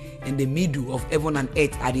stay in the middle of heaven and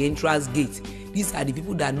earth at the entrance gate. These are the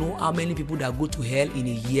people that know how many people that go to hell in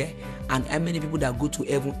a year and how many people that go to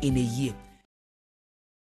heaven in a year.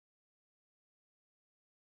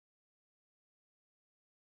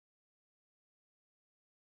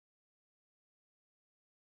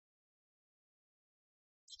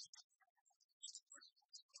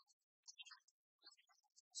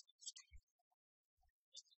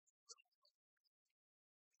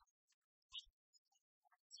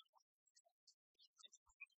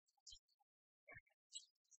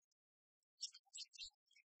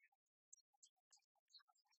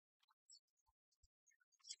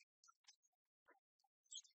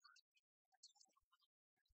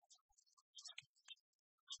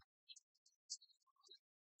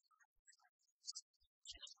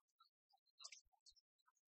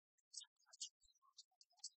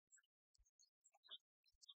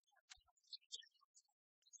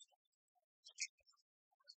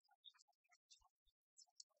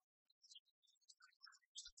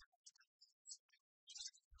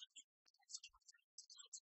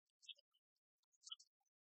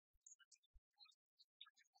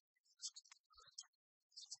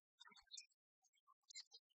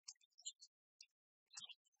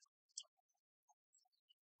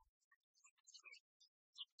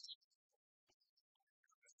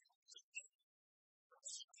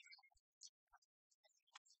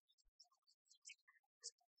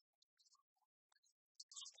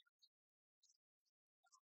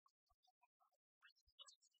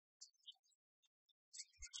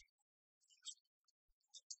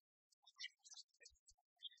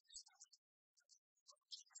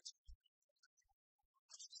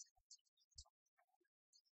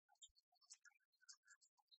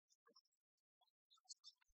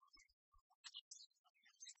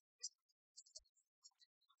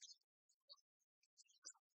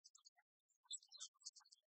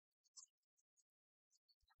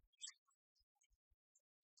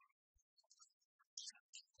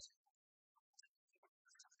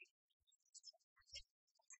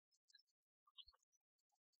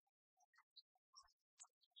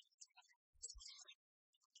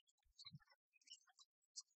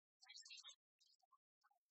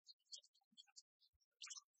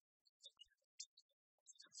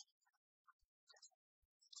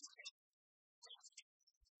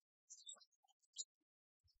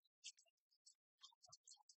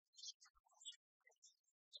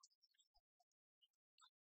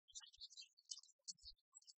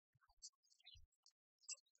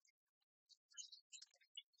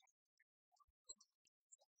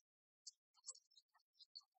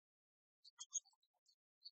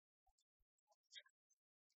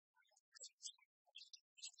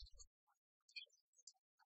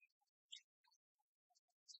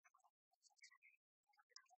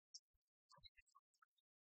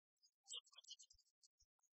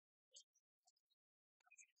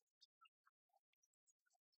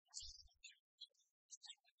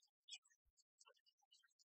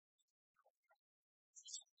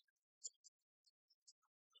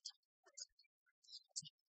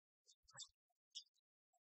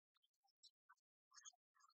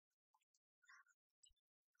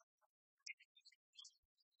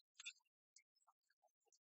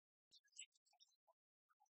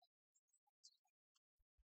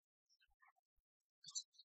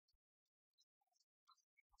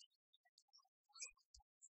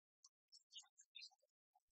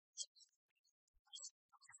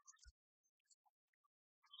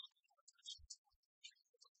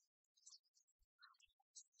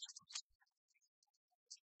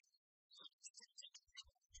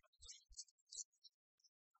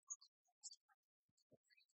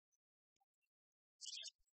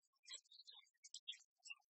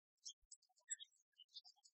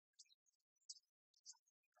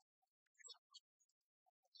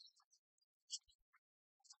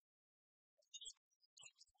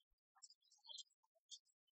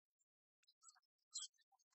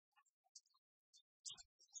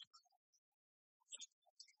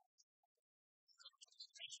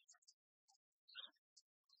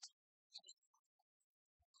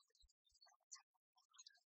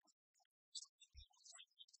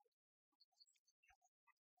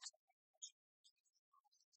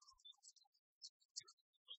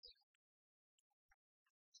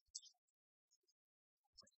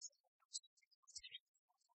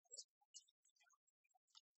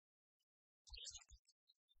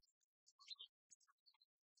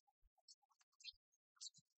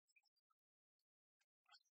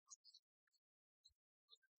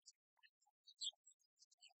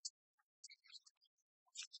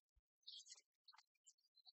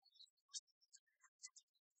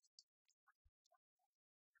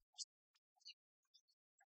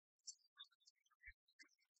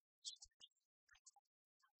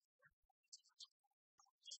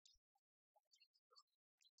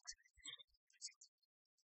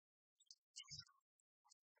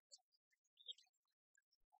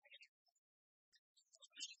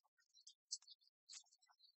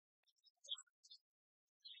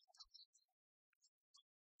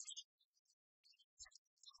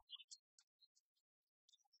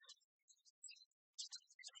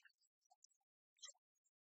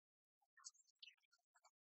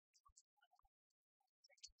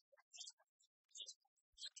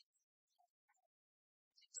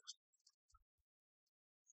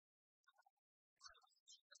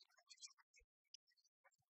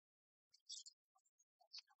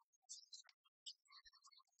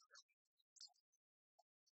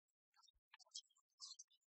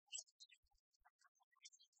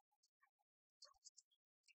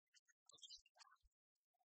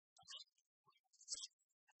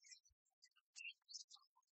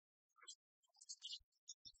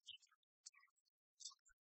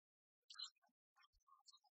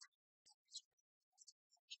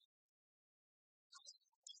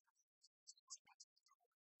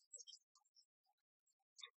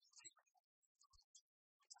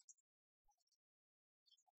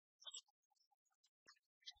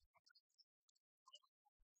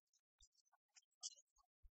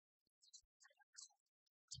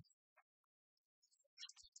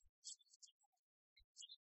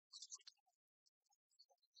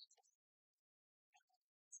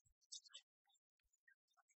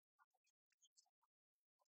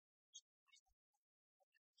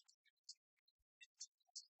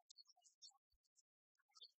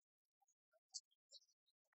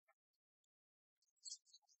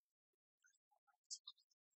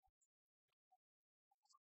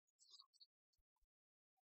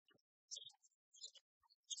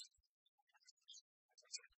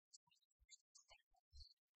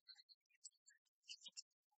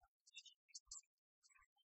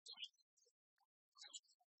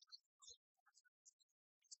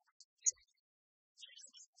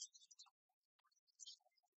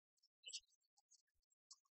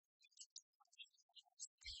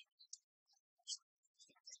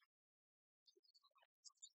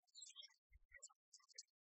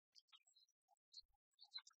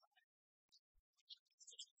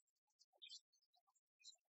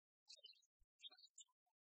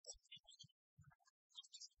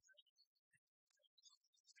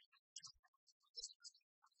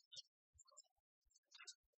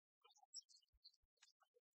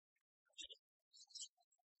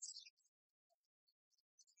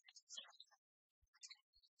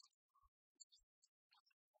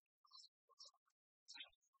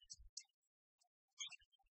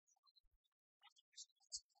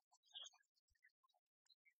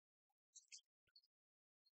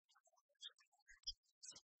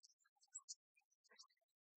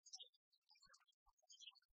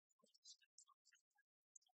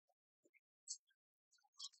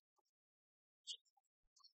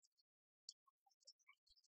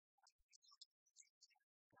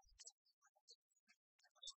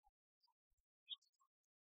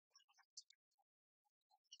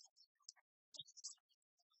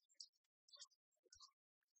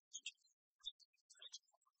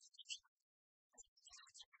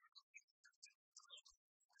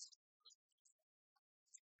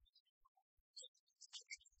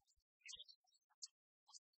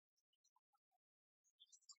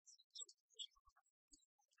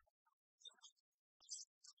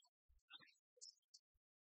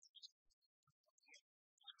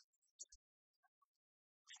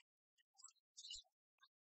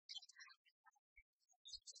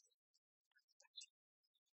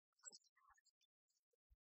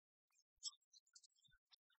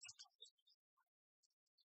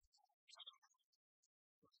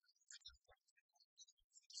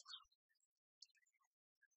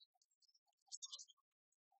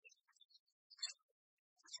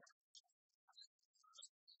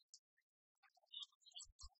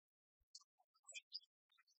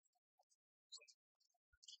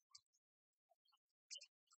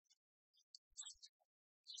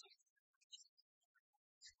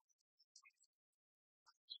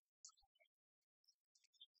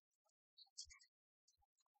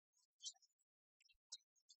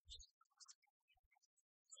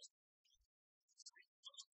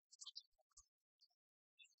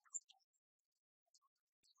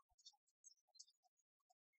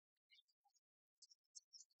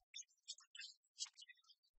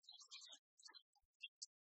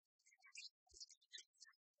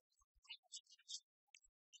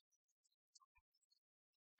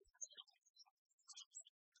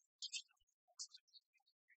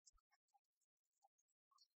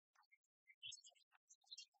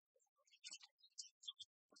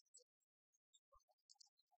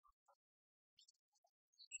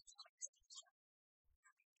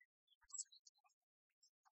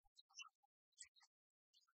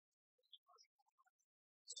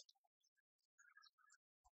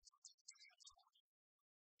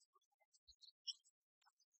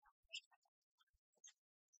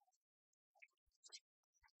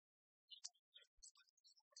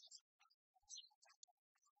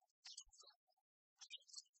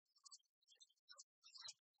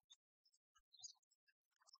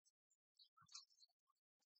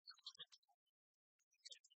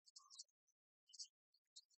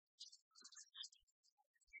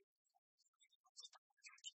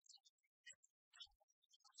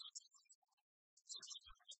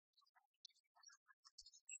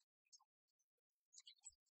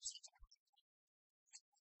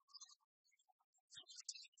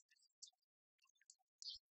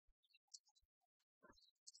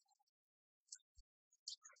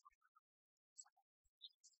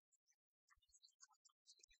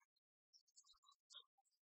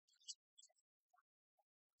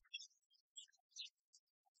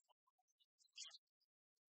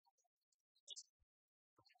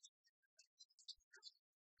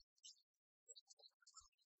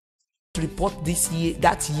 report this year,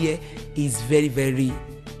 that year is very, very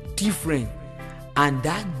different. And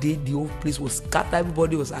that day the whole place was scattered,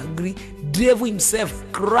 everybody was angry. Devil himself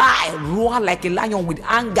cried, roared like a lion with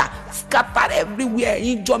anger, scattered everywhere,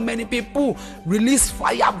 injured many people, released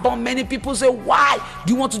fire, bomb many people. Say, why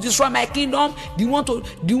do you want to destroy my kingdom? Do you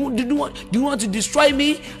want to destroy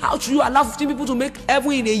me? How should you allow 15 people to make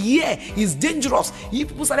heaven in a year? It's dangerous. If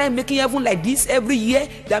people started making heaven like this every year,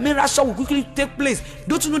 that means rapture will quickly take place.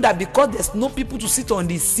 Don't you know that because there's no people to sit on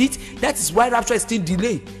the seat, that is why rapture is still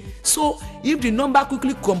delayed? So if the number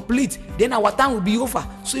quickly complete, then our time will be over.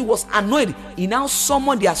 So he was annoyed. He now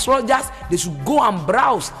summoned the astrologers. They should go and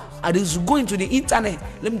browse, and they should go into the internet.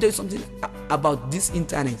 Let me tell you something about this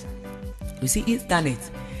internet. You see,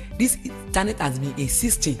 this internet has been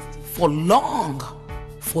existing for long.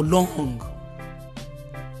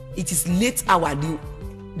 It is late hour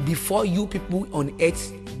before you people on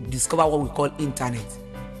earth discover what we call internet.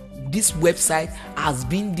 This website has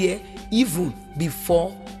been there even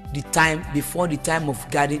before the time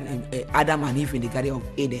of garden, Adam and Eve in the Garden of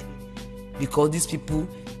Eden, because these people,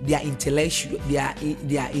 their intellectual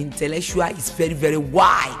is very, very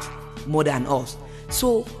wide, more than us.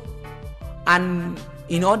 So, and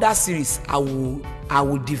in other series, I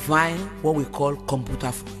will define what we call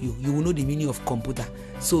computer for you. You will know the meaning of computer.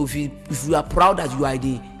 So if you are proud that you are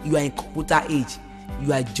in computer age,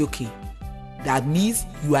 you are joking. That means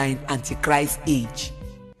you are in Antichrist age.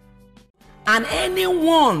 And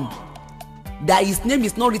anyone that his name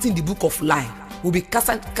is not written in the book of life will be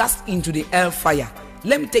cast into the hellfire.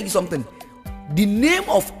 Let me tell you something. The name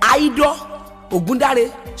of idol,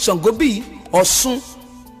 Ogundare, Shangobi, or Sun,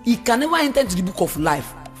 he can never enter into the book of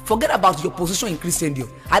life. Forget about your position in Christendom.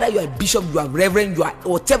 Either you are a bishop, you are a reverend, you are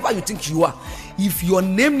whatever you think you are. If your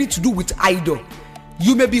name needs to do with idol,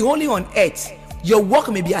 you may be holy on earth. Your work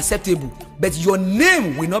may be acceptable, but your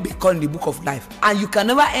name will not be called in the book of life. And you can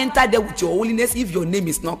never enter there with your holiness if your name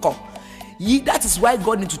is not called. That is why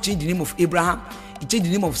God needs to change the name of Abraham. He changed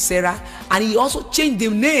the name of Sarah. And he also changed the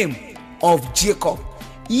name of Jacob.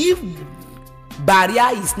 If barrier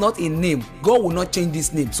is not a name, God will not change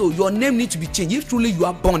this name. So your name needs to be changed if truly you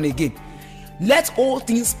are born again. Let all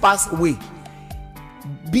things pass away.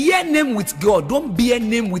 Be a name with God. Don't be a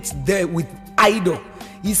name with idol.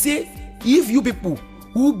 He said, if you people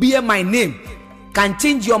who bear my name can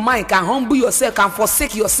change your mind, can humble yourself, can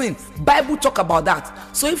forsake your sin, Bible talk about that.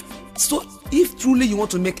 So if truly you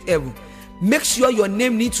want to make heaven, make sure your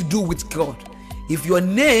name needs to do with God. If your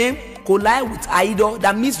name collide with idol,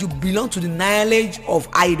 that means you belong to the knowledge of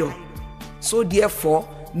idol. So therefore,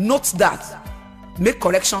 note that. Make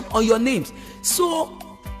correction on your names. So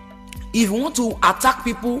if you want to attack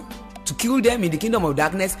people, to kill them in the kingdom of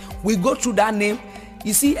darkness, we go through that name.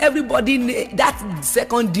 You see, everybody, that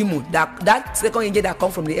second demon, that second angel that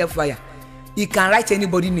come from the hellfire, he can write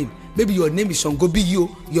anybody's name. Maybe your name is Shangobiyo,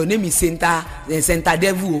 your name is Santa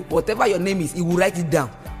Devil, whatever your name is, he will write it down.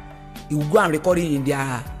 He will go and record it in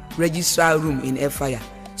their registrar room in hellfire.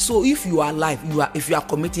 So if you are alive, if you are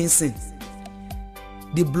committing sin,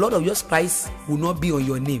 the blood of Jesus Christ will not be on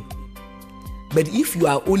your name. But if you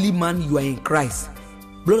are holy man, you are in Christ,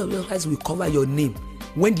 blood of Jesus Christ will cover your name.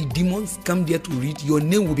 When the demons come there to read, your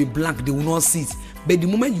name will be blank, they will not see it. But the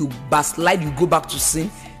moment you backslide, you go back to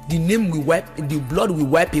sin, the name will wipe, the blood will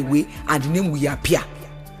wipe away, and the name will appear.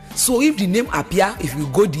 So if the name appear, if you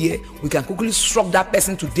go there, we can quickly struck that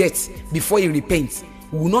person to death before he repents.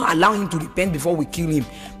 We will not allow him to repent before we kill him.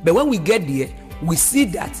 But when we get there, we see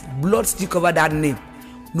that blood still cover that name.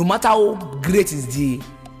 No matter how great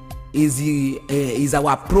is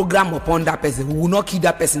our program upon that person, we will not kill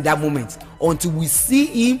that person that moment until we see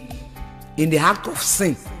him in the act of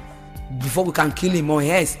sin before we can kill him. Or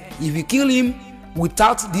else, if we kill him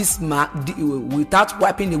without without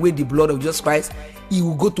wiping away the blood of Jesus Christ, he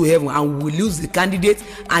will go to heaven and we will lose the candidate,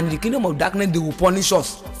 and in the kingdom of darkness they will punish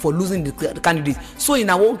us for losing the candidate. So in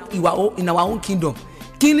our own kingdom,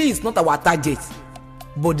 killing is not our target,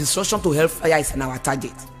 but destruction to hellfire is in our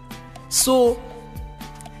target. So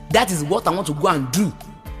that is what I want to go and do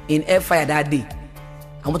in hellfire that day.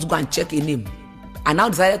 I want to go and check a name. I now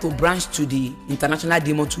decided to branch to the international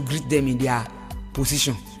demon to greet them in their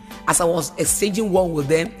position. As I was exchanging word with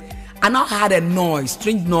them, I now heard a noise,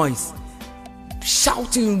 strange noise,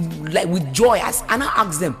 shouting like with joy. I now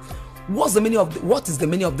asked them, what is the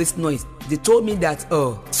meaning of this noise? They told me that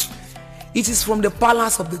it is from the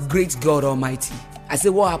palace of the great God Almighty. I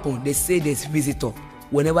said, what happened? They say there's visitor.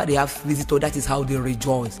 Whenever they have visitor, that is how they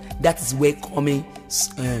rejoice. That is welcoming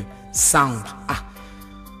sound.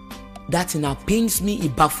 That now pains me,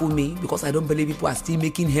 it baffles me, because I don't believe people are still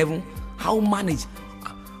making heaven. How manage?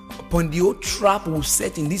 upon the old trap we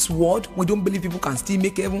set in this world. We don't believe people can still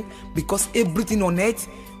make heaven, because everything on earth,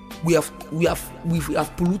 we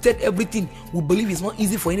have polluted everything. We believe it's not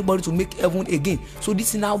easy for anybody to make heaven again. So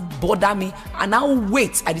this now bother me, and I will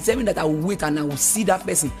wait. I determine that I will wait, and I will see that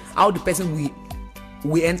person, how the person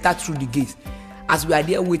will enter through the gate. As we are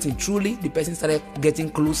there waiting, truly the person started getting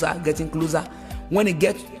closer. When he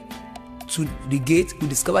gets to the gate, we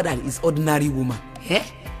discover that it's ordinary woman.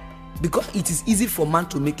 Because it is easy for man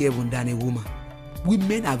to make heaven than a woman.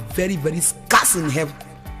 Women are very, very scarce in heaven.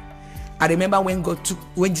 I remember when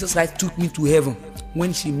Jesus Christ took me to heaven,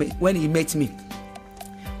 when he met me.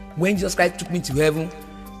 When Jesus Christ took me to heaven,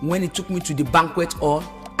 when he took me to the banquet hall,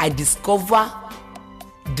 I discovered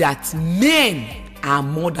that men are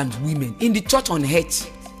more than women. In the church on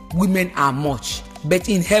earth, women are much, but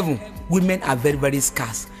in heaven, women are very, very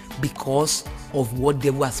scarce because of what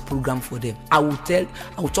devil has programmed for them. I will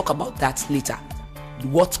talk about that later.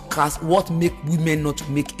 What make women not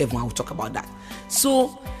make heaven? I will talk about that.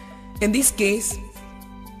 So, in this case,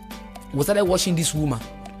 we started watching this woman.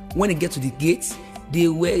 When they get to the gate, the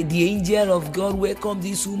angel of God welcome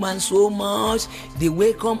this woman so much. They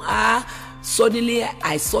welcome her. Suddenly,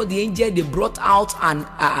 I saw the angel. They brought out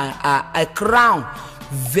a crown,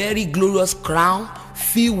 very glorious crown,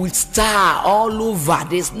 filled with stars all over.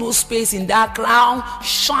 There's no space in that crown,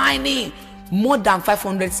 shining, more than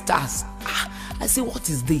 500 stars. I say, what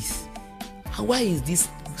is this? Why is this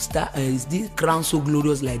crown so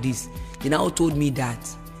glorious like this? They now told me that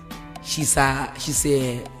she's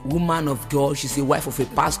a woman of God. She's a wife of a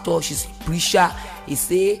pastor. She's a preacher. He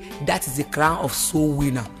say that is the crown of soul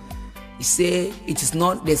winner. He say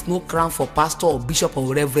there's no crown for pastor or bishop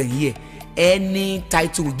or reverend here. Any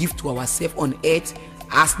title we give to ourselves on earth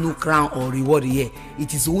has no crown or reward here.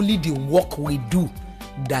 It is only the work we do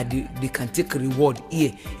that they can take a reward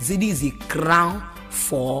here. He said this is a crown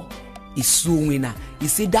for a soul winner. He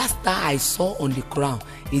said that star I saw on the crown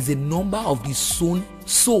is the number of the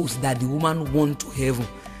souls that the woman won to heaven.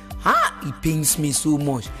 It pains me so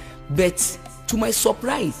much. But to my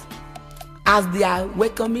surprise, as they are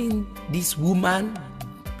welcoming this woman,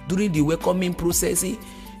 during the welcoming process,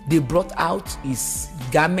 they brought out his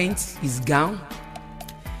garments, his gown,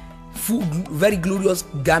 very glorious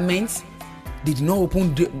garments. They did not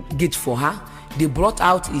open the gate for her. They brought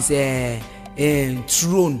out his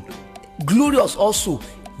throne, glorious also.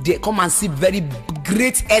 They come and see very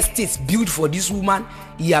great estates built for this woman.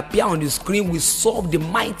 He appeared on the screen. We saw the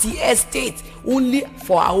mighty estate only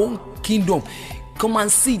for our own kingdom. Come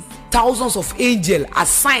and see thousands of angels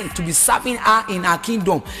assigned to be serving her in her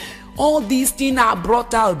kingdom. All these things are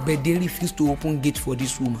brought out, but they refused to open gate for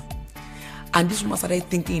this woman. And this woman started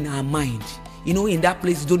thinking in her mind. In that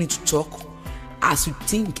place, you don't need to talk. As you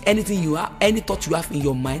think, anything you have, any thought you have in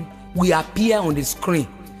your mind will appear on the screen.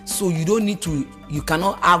 So you don't need to, you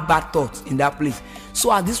cannot have bad thoughts in that place.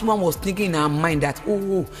 So as this woman was thinking in her mind that,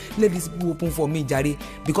 let this be open for me, Jare.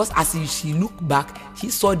 Because as she looked back, she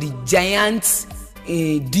saw the giants,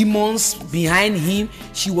 demons behind him.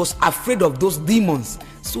 She was afraid of those demons.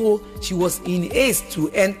 So she was in haste to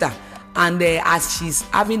enter. And as she's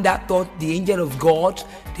having that thought, the angel of God,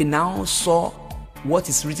 they now saw what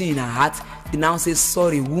is written in her heart. They now say,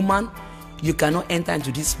 sorry, woman, you cannot enter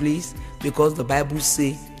into this place, because the Bible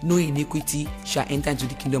says, no iniquity shall enter into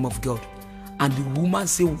the kingdom of God. And the woman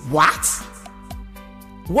said, what?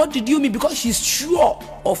 What did you mean? Because she's sure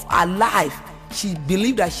of her life. She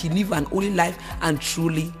believed that she lived an holy life, and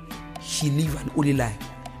truly she lived an holy life.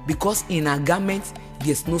 Because in her garment,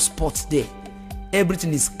 there's no spots there.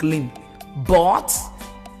 Everything is clean. But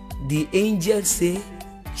the angel say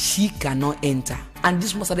she cannot enter. And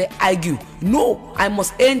this must have argue. No, I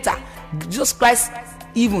must enter. Jesus Christ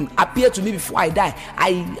even appeared to me before I die. I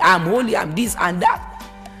am holy, I'm this and that.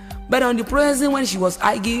 But on the present, when she was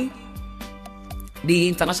arguing, the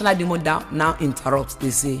international demon now interrupts.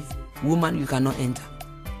 They say, woman, you cannot enter.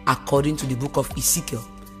 According to the book of Ezekiel,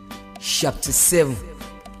 chapter 7,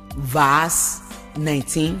 verse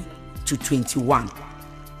 19 to 21.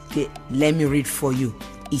 Okay, let me read for you.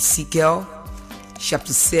 Ezekiel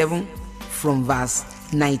chapter 7 from verse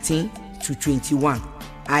 19 to 21.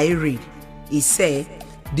 I read. It said,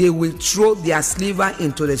 they will throw their silver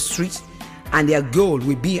into the street, and their gold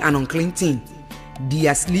will be an unclean thing.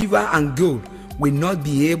 Their silver and gold will not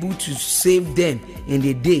be able to save them in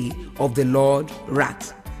the day of the Lord's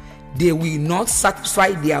wrath. They will not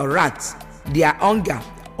satisfy their wrath, their hunger,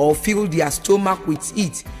 or fill their stomach with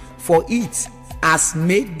it, for it has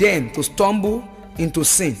made them to stumble into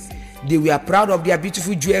sin. They were proud of their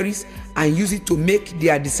beautiful jewelries and use it to make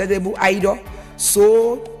their detestable idol,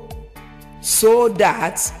 so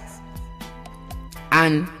that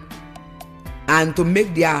and and to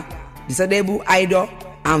make their detestable idol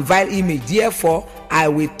and vile image. Therefore I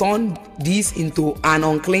will turn this into an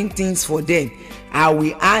unclean thing for them. I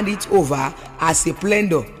will hand it over as a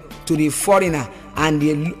plunder to the foreigner, and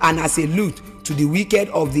as a loot to the wicked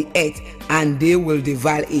of the earth, and they will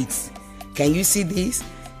devour it. Can you see this?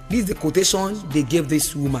 This is the quotation they gave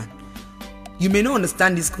this woman. You may not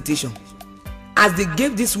understand this quotation. As they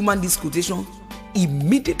gave this woman this quotation,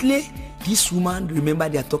 immediately this woman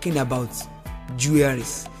remembered they are talking about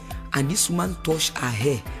jewelries, and this woman touched her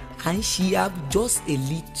hair, and she had just a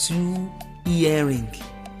little earring.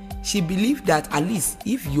 She believed that at least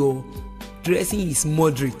if your dressing is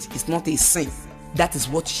moderate, it's not a sin. That is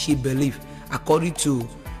what she believed, according to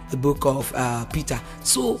the book of Peter.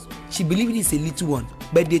 So she believed it's a little one,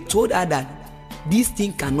 but they told her that this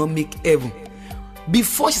thing cannot make heaven.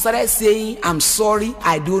 Before she started saying, I'm sorry,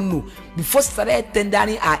 I don't know, before she started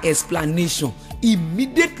tendering her explanation,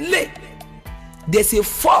 immediately there's a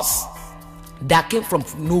force that came from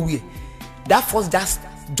nowhere. That force just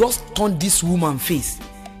turned this woman's face.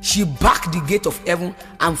 She backed the gate of heaven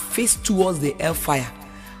and faced towards the hellfire,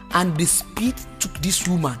 and the spirit took this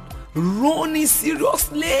woman running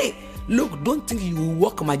seriously. Look, don't think you will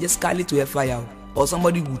walk majestically to hellfire or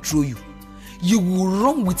somebody will throw you. You will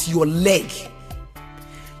run with your leg.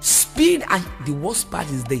 Speed. And the worst part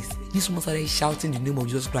is this woman started shouting the name of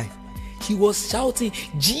Jesus Christ. She was shouting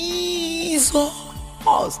Jesus.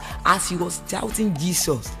 As she was shouting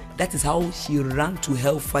Jesus, that is how she ran to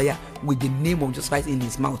hellfire with the name of Jesus Christ in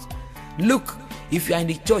his mouth. Look, if you are in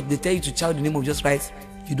the church, they tell you to shout the name of Jesus Christ.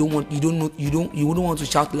 You wouldn't want to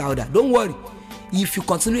shout louder. Don't worry. If you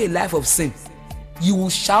continue a life of sin, you will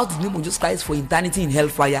shout the name of Jesus Christ for eternity in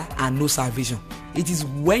hellfire and no salvation. It is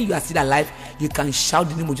when you are still alive you can shout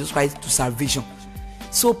the name of Jesus Christ to salvation.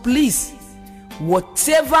 So please,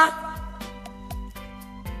 whatever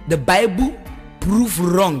the Bible prove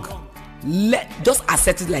wrong, just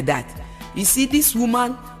accept it like that. You see, this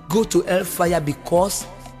woman go to hellfire because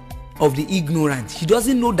of the ignorance. She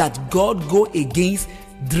doesn't know that God go against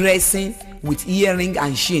dressing with earring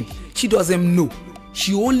and chain. She doesn't know.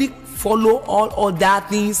 She only follow all other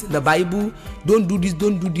things in the Bible. Don't do this,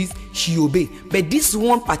 don't do this. She obey. But this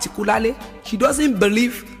one particularly, she doesn't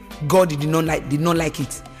believe God did not like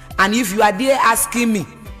it. And if you are there asking me,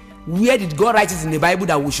 where did God write it in the Bible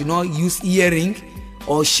that we should not use earring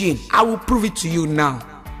or chain? I will prove it to you now.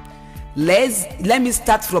 Let me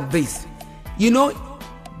start from this. You know,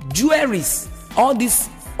 jewelries, all these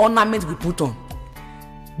ornaments we put on,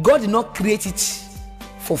 God did not create it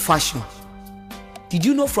for fashion. Did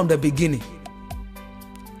you know from the beginning,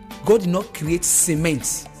 God did not create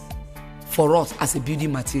cement for us as a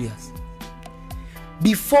building materials?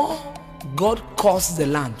 Before God caused the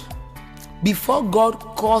land, before God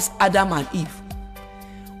caused Adam and Eve,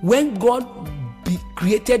 when God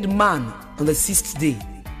created man on the sixth day,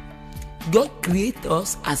 God created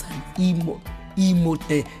us as an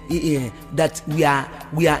that we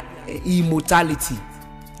are immortality,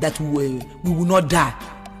 that we will not die.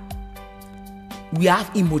 We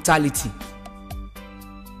have immortality.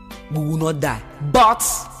 We will not die. But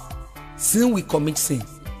since we commit sin,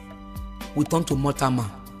 we turn to mortal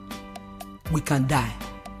man. We can die.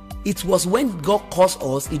 It was when God caused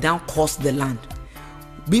us, He now caused the land.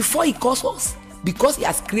 Before He caused us, because He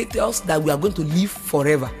has created us that we are going to live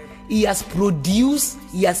forever, He has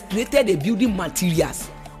created a building materials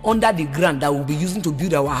under the ground that we'll be using to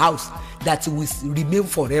build our house that will remain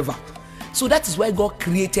forever. So that is why God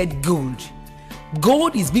created gold.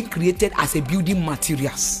 Gold is being created as a building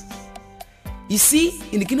materials. You see,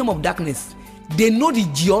 in the kingdom of darkness, they know the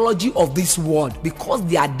geology of this world because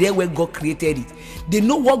they are there where God created it. They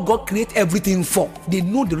know what God created everything for. They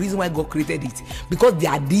know the reason why God created it because they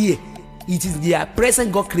are there. It is their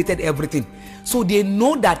present God created everything. So they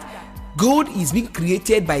know that gold is being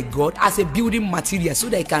created by God as a building material so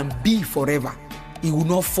that it can be forever. It will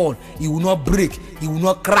not fall, it will not break, it will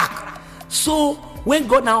not crack. So when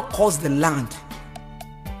God now caused the land,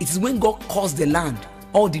 it is when God caused the land,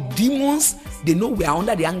 all the demons, they know we are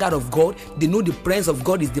under the anger of God. They know the presence of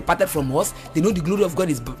God is departed from us. They know the glory of God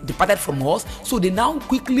is departed from us. So they now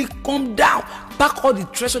quickly come down, pack all the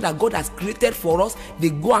treasure that God has created for us. They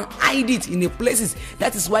go and hide it in the places.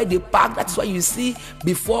 That is why they pack. That is why you see,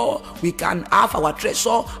 before we can have our treasure,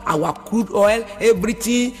 our crude oil,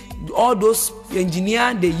 everything, all those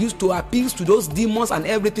engineers, they used to appeal to those demons and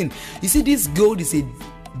everything. You see, this gold is a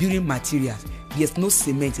building material. There's no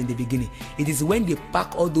cement in the beginning. It is when they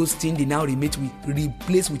pack all those things, they now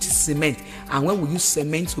replace with cement. And when we use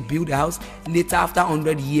cement to build a house, later after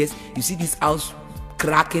 100 years, you see this house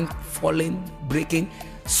cracking, falling, breaking.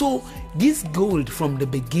 So This gold, from the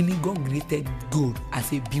beginning, God created gold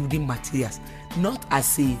as a building materials, not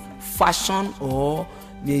as a fashion or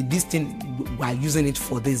this thing we are using it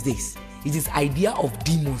for these days. It is idea of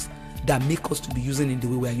demons that make us to be using it the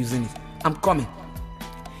way we are using it. I'm coming.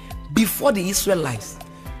 Before the Israelites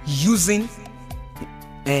using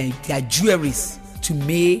their jewelries to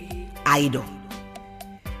make idol,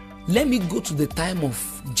 let me go to the time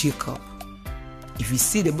of Jacob. If you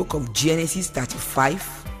see the book of Genesis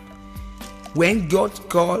 35, when God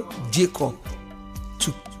called Jacob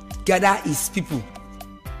to gather his people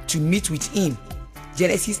to meet with him,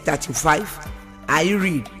 Genesis 35, I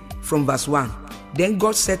read from verse 1. Then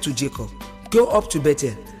God said to Jacob, go up to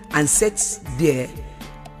Bethel and set there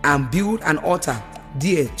and build an altar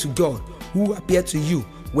there to God who appeared to you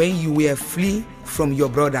when you were fleeing from your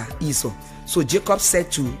brother Esau. So Jacob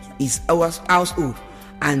said to his household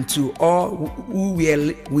and to all who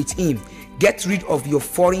were with him, get rid of your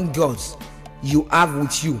foreign gods you have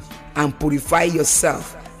with you, and purify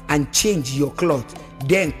yourself and change your cloth.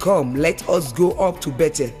 Then come, let us go up to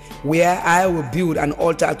Bethel, where I will build an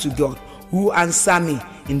altar to God who answer me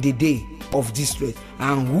in the day of distress,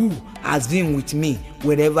 and who has been with me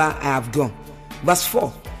wherever I have gone. Verse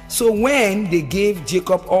 4. So when they gave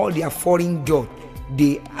Jacob all their foreign gods,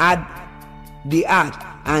 they had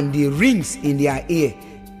and the rings in their ear,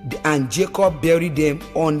 and Jacob buried them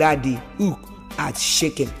under the hook at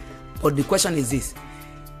Shechem. But the question is this: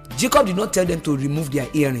 Jacob did not tell them to remove their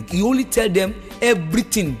earring. He only told them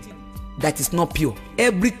everything that is not pure,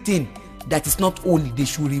 everything that is not holy, they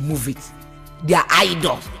should remove it. Their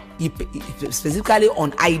idols, specifically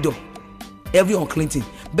on idol, every unclean thing.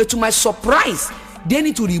 But to my surprise, they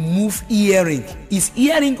need to remove earring. Is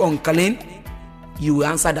earring unclean? You will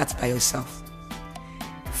answer that by yourself.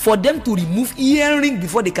 For them to remove earring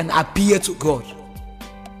before they can appear to God.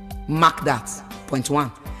 Mark that. Point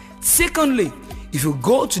 1. Secondly, if you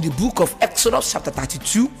go to the book of Exodus chapter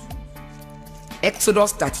 32,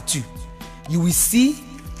 Exodus 32, you will see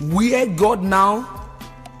where God now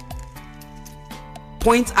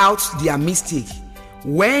points out their mistake.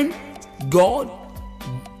 When God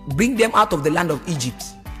bring them out of the land of Egypt,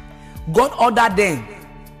 God ordered them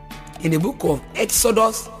in the book of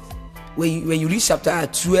Exodus. When you read chapter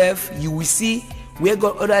 12, you will see where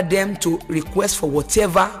God ordered them to request for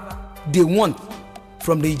whatever they want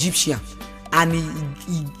from the Egyptian, and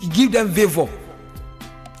he give them favor.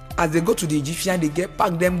 As they go to the Egyptian, they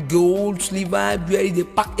pack them gold, silver, jewelry, they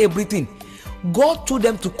pack everything. God told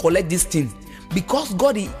them to collect this thing because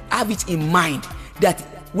God have it in mind that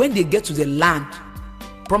when they get to the land,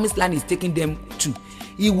 promised land is taking them to,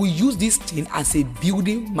 he will use this thing as a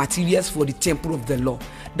building materials for the temple of the Lord.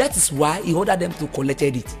 That is why he ordered them to collect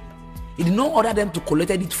it. He did not order them to collect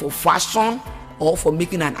it for fashion or for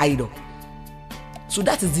making an idol. So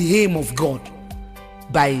that is the aim of God,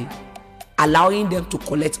 by allowing them to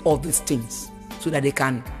collect all these things so that they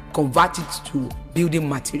can convert it to building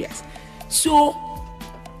materials. So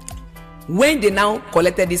when they now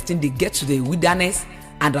collected this thing, they get to the wilderness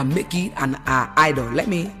and are making an idol. Let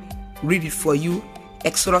me read it for you.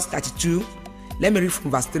 Exodus 32. Let me read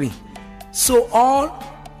from verse 3. So all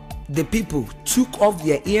the people took off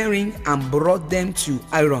their earrings and brought them to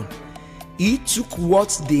Aaron. He took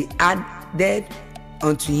what they added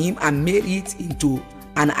unto him and made it into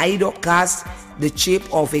an idol cast the shape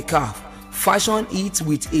of a calf, fashioned it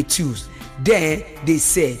with a tooth. Then they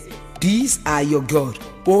said, these are your God,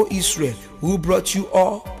 O Israel, who brought you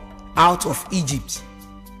all out of Egypt.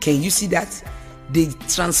 Can you see that? They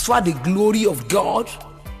transfer the glory of God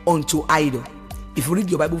onto idol. If you read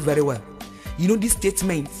your Bible very well, you know this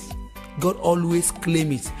statement, God always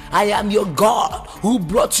claims it. I am your God who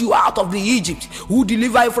brought you out of the Egypt, who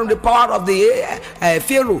delivered you from the power of the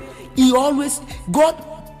Pharaoh. He always, God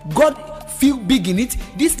feel big in it.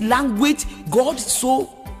 This language, God so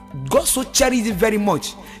cherishes it very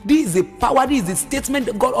much. This is a power, this is a statement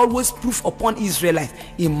that God always proves upon Israelites.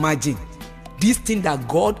 Imagine this thing that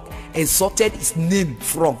God exalted his name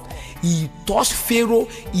from. He touched Pharaoh,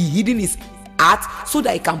 he hidden his heart so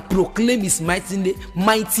that he can proclaim his mightiness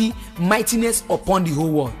upon the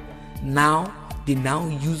whole world. Now they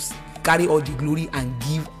carry all the glory and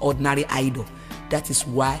give ordinary idol. That is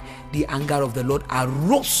why the anger of the Lord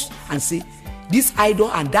arose and say, this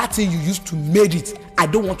idol and that thing you used to made it, I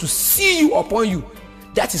don't want to see you upon you.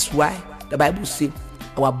 That is why the Bible says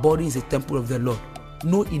our body is a temple of the Lord.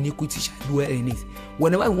 No iniquity shall dwell in it.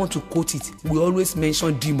 Whenever we want to quote it, we always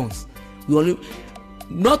mention demons.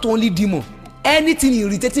 Not only demon, anything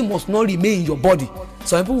irritating must not remain in your body.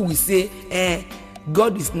 Some people will say,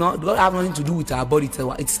 God have nothing to do with our body,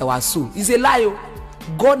 it's our soul. It's a lie.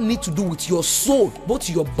 God needs to do with your soul, both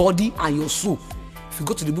your body and your soul. If you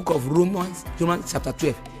go to the book of Romans chapter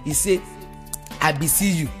 12, he said, I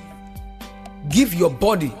beseech you, give your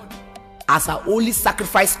body as a holy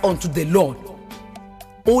sacrifice unto the Lord.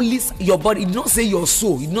 Only your body. He did not say your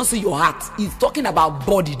soul. He did not say your heart. He's talking about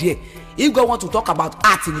body there. If God wants to talk about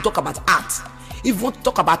heart, he will talk about heart. If you want to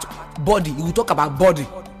talk about body, he will talk about body.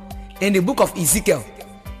 In the book of Ezekiel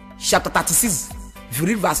chapter 36, if you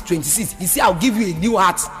read verse 26, he said, I'll give you a new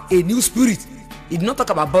heart, a new spirit. He did not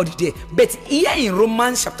talk about body there. But here in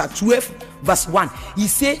Romans chapter 12 verse 1, he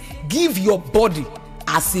said, give your body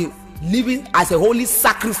as a living, as a holy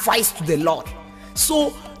sacrifice to the Lord.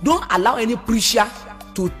 So don't allow any preacher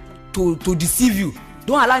to deceive you.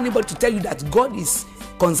 Don't allow anybody to tell you that God is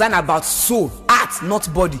concerned about soul, heart,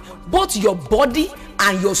 not body. Both your body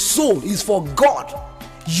and your soul is for God.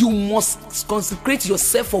 You must consecrate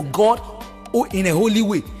yourself for God in a holy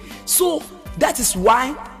way. So that is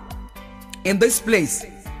why in this place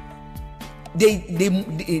they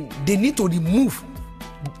need to remove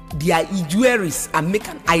their jewelries and make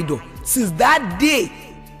an idol. Since that day,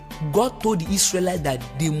 God told the Israelites that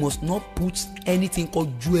they must not put anything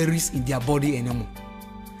called jewelries in their body anymore.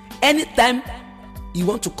 Anytime you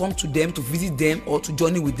want to come to them, to visit them, or to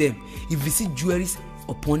journey with them, if you see jewelries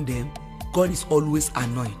upon them, God is always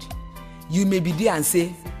annoyed. You may be there and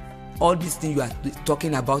say, all this thing you are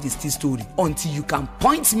talking about is still story, until you can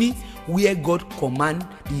point me where God command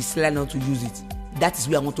the Israelites not to use it. That is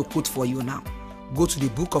where I want to quote for you now. Go to the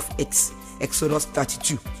book of Exodus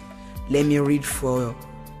 32. Let me read for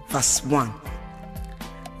verse 1.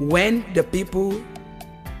 When the people,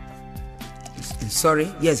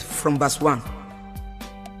 from verse 1.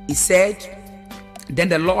 He said, then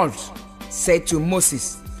the Lord said to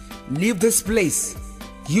Moses, leave this place,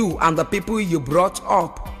 you and the people you brought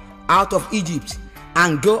up out of Egypt,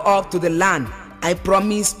 and go up to the land I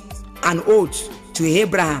promised an oath to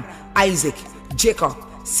Abraham, Isaac, Jacob,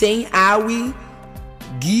 saying, I will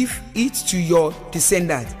give it to your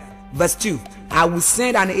descendants. Verse 2, I will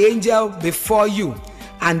send an angel before you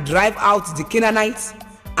and drive out the Canaanites,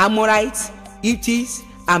 Amorites, Hittites,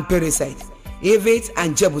 and Perizzites, Hivites,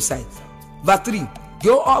 and Jebusites. Verse 3,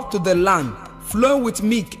 go up to the land flowing with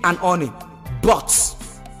milk and honey, but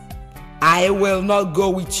I will not go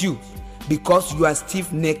with you because you are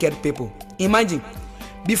stiff-necked people. Imagine,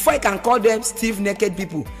 before I can call them stiff-necked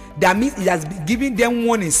people, that means he has been giving them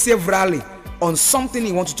warning severally on something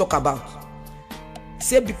he wants to talk about.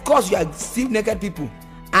 Say, because you are stiff-necked people,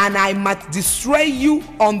 and I might destroy you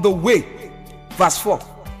on the way. Verse 4.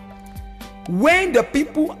 When the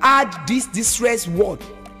people heard this distress word,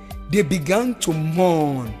 they began to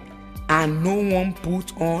mourn, and no one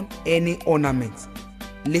put on any ornament.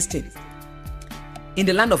 Listen. In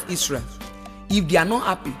the land of Israel, if they are not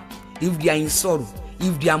happy, if they are in sorrow,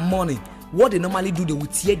 if they are mourning, what they normally do, they will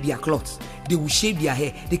tear their clothes, they will shave their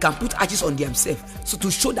hair, they can put ashes on themselves, so to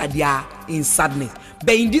show that they are in sadness.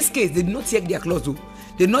 But in this case, they did not tear their clothes, though.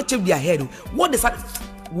 They did not shave their hair, though. What the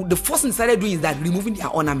first thing they started doing is that removing their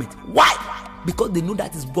ornament. Why? Because they know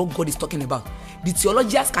that is what God is talking about. The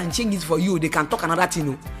theologians can change it for you, they can talk another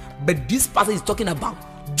thing, but this passage is talking about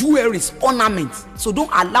jewelries, ornaments. So don't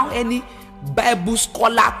allow any Bible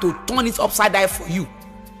scholar to turn it upside down for you.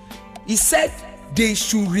 He said they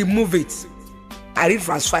should remove it. I read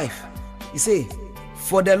verse 5. He said,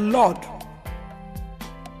 for the Lord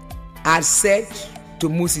had said to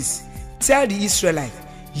Moses, tell the Israelites,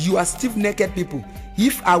 you are stiff-necked people.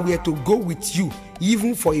 If I were to go with you,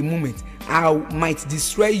 even for a moment, I might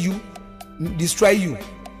destroy you.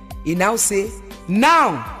 He now say,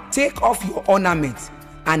 now take off your ornaments,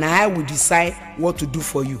 and I will decide what to do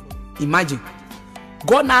for you. Imagine,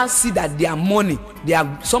 God now see that they are mourning.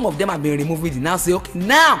 Some of them have been removed. He now say, okay,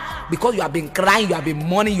 now because you have been crying, you have been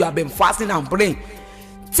mourning, you have been fasting and praying,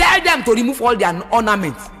 tell them to remove all their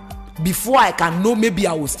ornaments before I can know maybe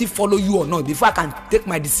I will still follow you or not. Before I can take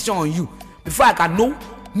my decision on you. Before I can know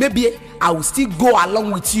maybe I will still go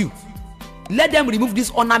along with you. Let them remove this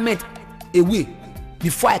ornament away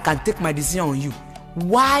before I can take my decision on you.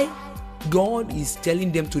 Why God is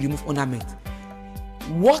telling them to remove ornament?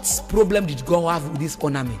 What problem did God have with this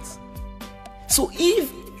ornament? So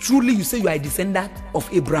if truly you say you are a descendant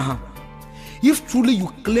of Abraham, if truly you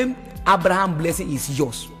claim Abraham's blessing is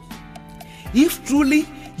yours, if truly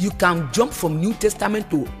you can jump from New Testament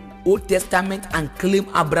to Old Testament and claim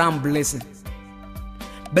Abraham's blessing,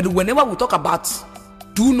 but whenever we talk about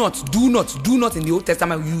do not in the Old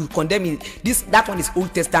Testament, you condemn it. That one is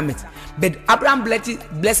Old Testament. But Abraham's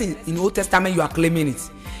blessing in Old Testament, you are claiming it.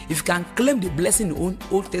 If you can claim the blessing in the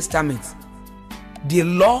Old Testament, the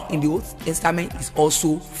law in the Old Testament is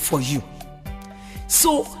also for you.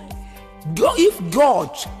 So if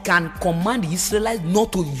God can command the Israelites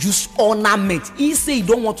not to use ornament, he say he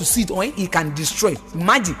don't want to see it, or he can destroy.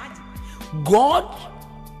 Imagine, God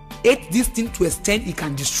ate this thing to extent he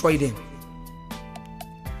can destroy them.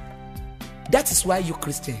 That is why you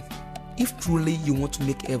Christian, if truly you want to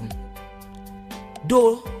make heaven,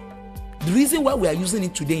 though the reason why we are using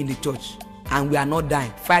it today in the church and we are not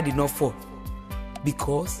dying, fire did not fall,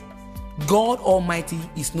 because God Almighty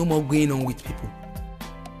is no more going on with people.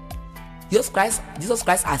 Jesus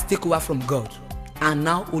Christ has taken over from God, and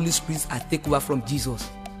now Holy Spirit has taken over from Jesus.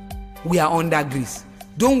 We are under grace.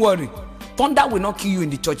 Don't worry, thunder will not kill you in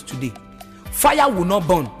the church today. Fire will not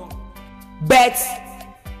burn. But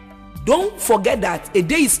don't forget that a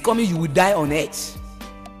day is coming you will die on earth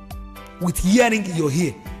with hearing in your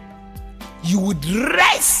ear. You would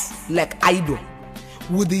rest like idol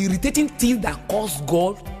with the irritating things that caused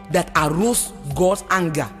God, that arose God's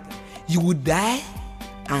anger. You would die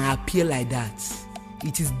and appear like that.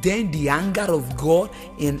 It is then the anger of God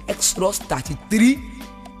in Exodus 33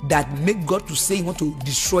 that make God to say he want to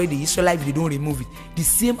destroy the Israelites if they don't remove it. The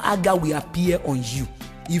same anger will appear on you.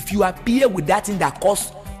 If you appear with that thing that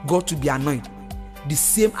caused God to be annoyed, the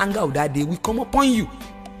same anger of that day will come upon you.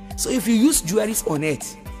 So if you use jewelries on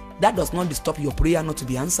earth, that does not stop your prayer not to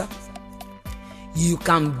be answered. You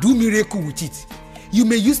can do miracle with it. You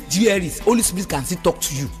may use jewelries, Holy Spirit can still talk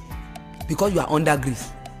to you because you are under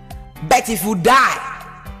grace. But if you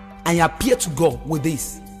die and you appear to God with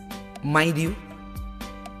this, mind you,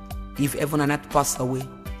 if heaven and earth pass away,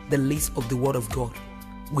 the list of the word of God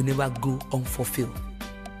will never go unfulfilled.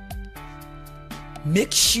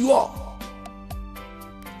 Make sure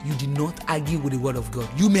you did not argue with the word of God.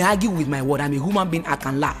 You may argue with my word. I'm a human being, I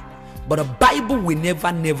can lie. But the Bible will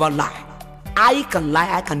never lie. I can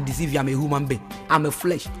lie, I can deceive you. I'm a human being. I'm a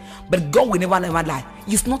flesh. But God will never lie.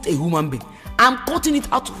 He's not a human being. I'm cutting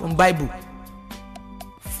it out from Bible.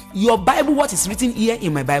 Your Bible, what is written here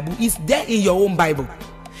in my Bible, is there in your own Bible.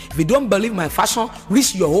 If you don't believe my fashion,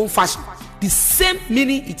 reach your own fashion. The same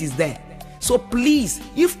meaning, it is there. So please,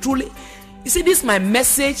 if truly, you see, this my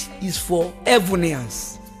message is for everyone.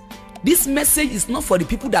 This message is not for the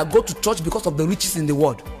people that go to church because of the riches in the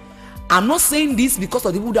world. I'm not saying this because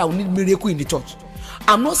of the people that will need miracle in the church.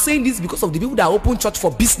 I'm not saying this because of the people that open church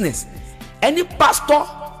for business. Any pastor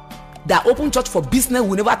that open church for business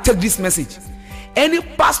will never take this message. Any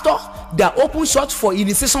pastor that open church for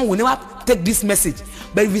initiation will never take this message.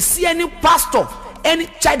 But if you see any pastor, any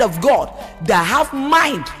child of God that have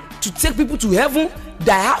mind to take people to heaven,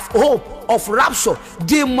 that have hope of rapture,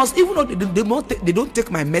 they must, even though they don't take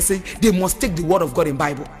my message, they must take the word of God in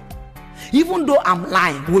Bible. Even though I'm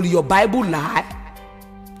lying, will your Bible lie?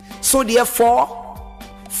 So therefore,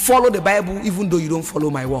 follow the Bible even though you don't follow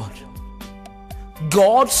my word.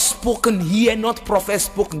 God spoken here, not prophet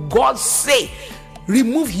spoken. God say,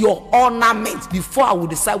 remove your ornaments before I will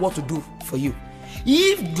decide what to do for you.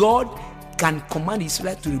 If God can command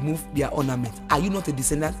Israel to remove their ornaments, are you not a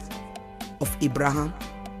descendant of Abraham?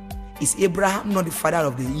 Is Abraham not the father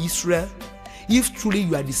of the Israel? If truly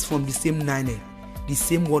you are from the same line, the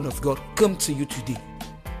same word of God come to you today.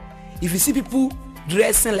 If you see people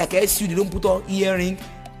dressing like SU, they don't put on earring,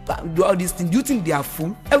 do all these things, do you think they are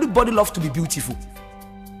fool? Everybody loves to be beautiful.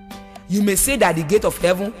 You may say that the gate of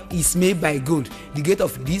heaven is made by gold. The gate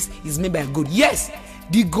of this is made by gold. Yes,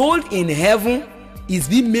 the gold in heaven is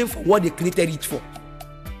being made for what they created it for.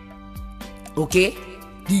 Okay?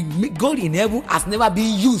 The gold in heaven has never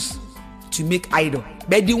been used to make idol.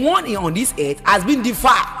 But the one on this earth has been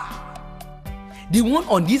defiled. The one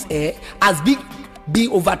on this earth has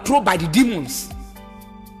been overthrown by the demons.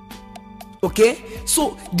 Okay?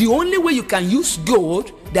 So the only way you can use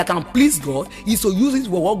gold that can please God is to use it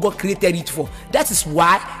for what God created it for. That is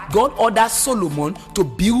why God ordered Solomon to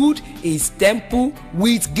build his temple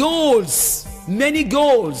with golds, many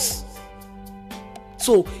golds.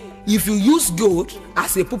 So if you use gold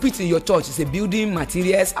as a pulpit in your church, it's a building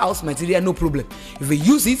materials, house material, no problem. If you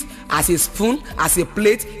use it as a spoon, as a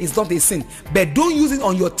plate, it's not a sin. But don't use it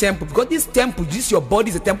on your temple, because this temple, this your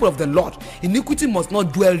body is a temple of the Lord. Iniquity must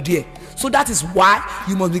not dwell there. So that is why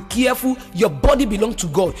you must be careful. Your body belongs to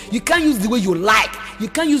God. You can't use the way you like. You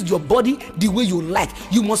can't use your body the way you like.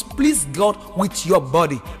 You must please God with your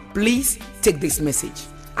body. Please take this message.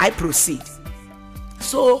 I proceed.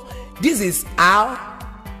 So this is how,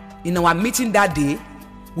 in our meeting that day,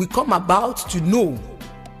 we come about to know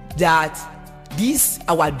that this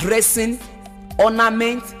our dressing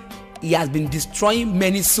ornament, he has been destroying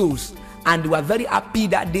many souls, and we were very happy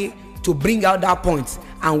that day to bring out that point,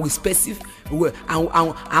 and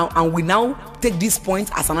we now take this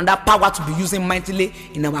point as another power to be using mightily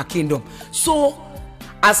in our kingdom. So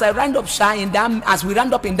As I round up as we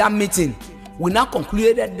round up in that meeting, we now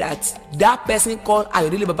concluded that that person called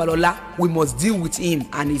Ayodele Babalola, we must deal with him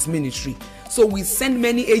and his ministry. So we send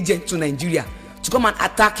many agents to Nigeria to come and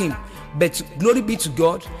attack him. But glory be to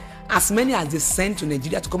God, as many as they sent to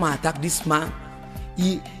Nigeria to come and attack this man,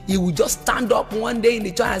 he will just stand up one day in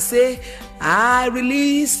the church and say, I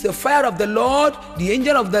release the fire of the Lord, the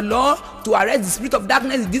angel of the Lord, to arrest the spirit of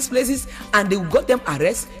darkness in these places. And they will got them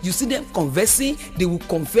arrested. You see them conversing, they will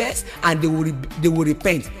confess, and they will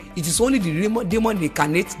repent. It is only the demon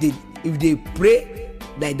incarnate, if they pray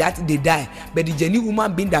like that, they die. But the genuine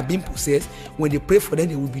human being that been possessed, when they pray for them,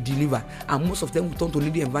 they will be delivered. And most of them will turn to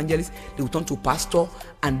lady evangelists, they will turn to pastor,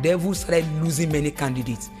 and devil started losing many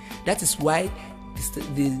candidates. That is why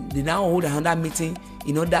they now hold another meeting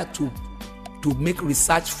in order to make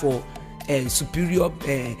research for superior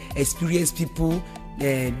experienced people,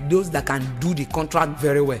 those that can do the contract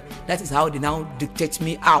very well. That is how they now dictate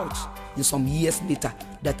me out in some years later,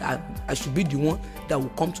 that I should be the one that will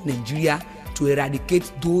come to Nigeria to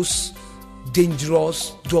eradicate those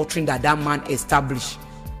dangerous doctrine that man established.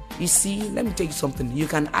 You see, let me tell you something. You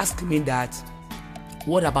can ask me that,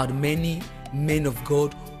 what about many men of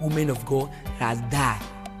God, women of God that has died?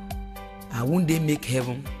 Won't they make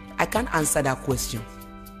heaven? I can't answer that question.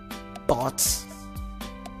 But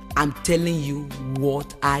I'm telling you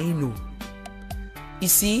what I know. You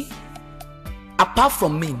see, apart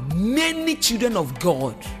from me, many children of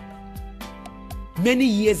God, many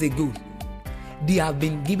years ago, they have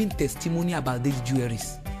been giving testimony about these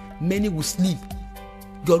jewelries. Many will sleep,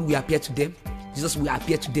 God will appear to them, Jesus will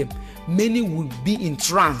appear to them. Many will be in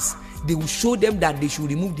trance. They will show them that they should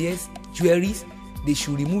remove their jewelries, they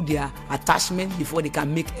should remove their attachment before they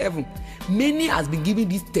can make heaven. Many has been giving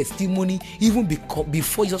this testimony even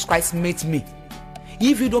before Jesus Christ met me.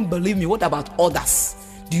 If you don't believe me, what about others?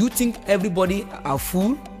 Do you think everybody are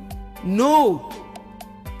fool? No.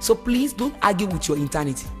 So please don't argue with your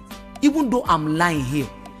eternity. Even though I'm lying here,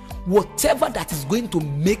 whatever that is going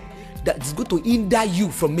to hinder you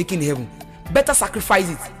from making heaven, better sacrifice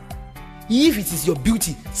it. If it is your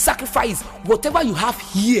beauty, sacrifice. Whatever you have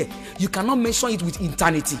here, you cannot measure it with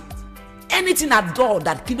eternity. Anything at all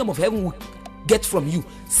that kingdom of heaven will get from you,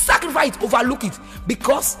 sacrifice it, overlook it,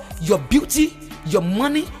 because your beauty, your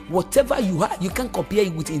money, whatever you have, you can't compare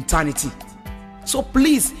it with eternity. So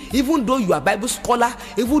please, even though you are a Bible scholar,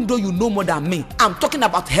 even though you know more than me, I'm talking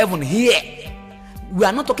about heaven here. We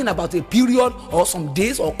are not talking about a period or some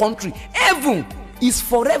days or country. Heaven is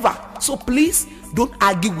forever. So please don't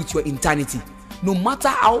argue with your eternity. No matter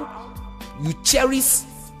how you cherish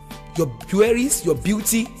your jewelries, your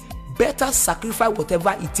beauty, better sacrifice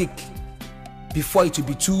whatever it takes before it will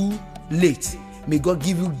be too late. May God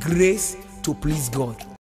give you grace to please God.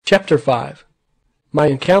 Chapter 5. My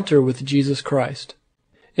Encounter with Jesus Christ.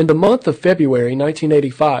 In the month of February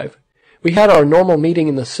 1985, we had our normal meeting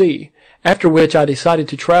in the sea, after which I decided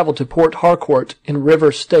to travel to Port Harcourt in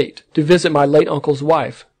River State to visit my late uncle's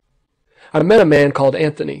wife. I met a man called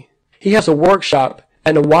Anthony. He has a workshop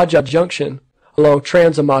at Nawaja Junction along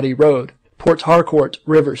Trans-Amadi Road, Port Harcourt,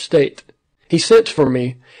 River State. He sent for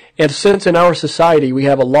me, and since in our society we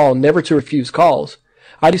have a law never to refuse calls,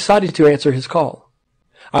 I decided to answer his call.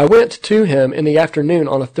 I went to him in the afternoon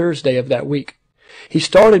on a Thursday of that week. He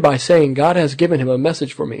started by saying God has given him a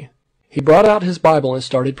message for me. He brought out his Bible and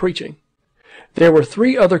started preaching. There were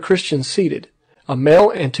 3 other Christians seated, a male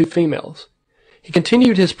and 2 females. He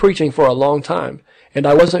continued his preaching for a long time, and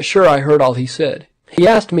I wasn't sure I heard all he said. He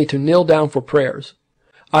asked me to kneel down for prayers.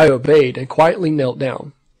 I obeyed and quietly knelt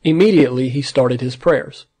down. Immediately he started his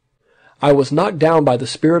prayers. I was knocked down by the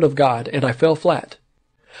Spirit of God, and I fell flat.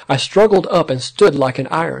 I struggled up and stood like an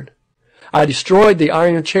iron. I destroyed the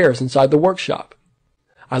iron chairs inside the workshop.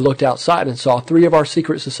 I looked outside and saw 3 of our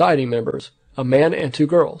secret society members, a man and 2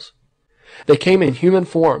 girls. They came in human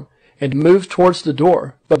form and moved towards the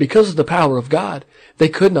door, but because of the power of God, they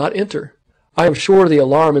could not enter. I am sure the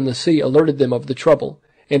alarm in the sea alerted them of the trouble,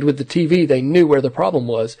 and with the TV they knew where the problem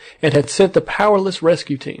was and had sent the powerless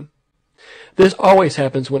rescue team. This always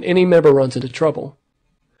happens when any member runs into trouble.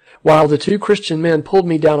 While the 2 Christian men pulled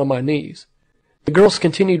me down on my knees, the girls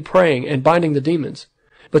continued praying and binding the demons,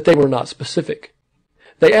 but they were not specific.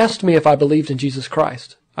 They asked me if I believed in Jesus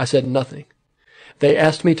Christ. I said nothing. They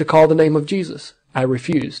asked me to call the name of Jesus. I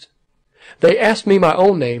refused. They asked me my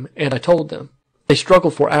own name, and I told them. They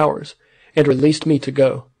struggled for hours, and released me to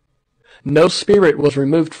go. No spirit was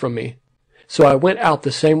removed from me, so I went out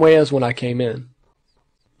the same way as when I came in.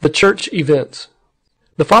 The church events.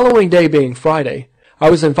 The following day being Friday, I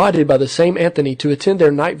was invited by the same Anthony to attend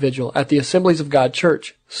their night vigil at the Assemblies of God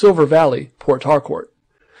Church, Silver Valley, Port Harcourt.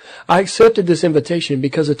 I accepted this invitation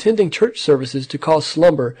because attending church services to cause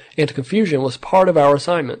slumber and confusion was part of our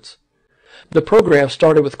assignments. The program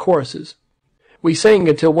started with choruses. We sang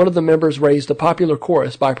until one of the members raised a popular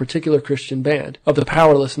chorus by a particular Christian band of the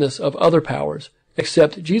powerlessness of other powers,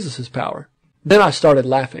 except Jesus' power. Then I started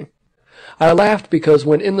laughing. I laughed because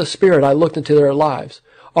when in the Spirit I looked into their lives,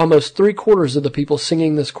 almost 3/4 of the people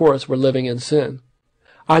singing this chorus were living in sin.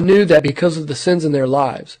 I knew that because of the sins in their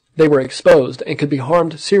lives, they were exposed and could be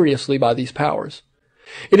harmed seriously by these powers.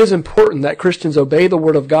 It is important that Christians obey the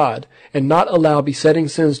Word of God and not allow besetting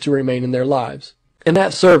sins to remain in their lives. In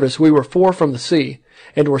that service, we were 4 from the sea,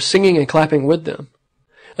 and were singing and clapping with them.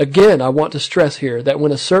 Again, I want to stress here that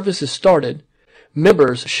when a service is started,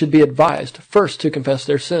 members should be advised first to confess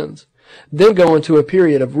their sins, then go into a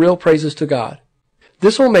period of real praises to God.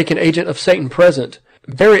 This will make an agent of Satan present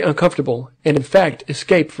very uncomfortable and in fact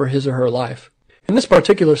escape for his or her life. In this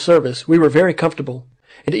particular service, we were very comfortable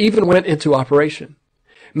and even went into operation.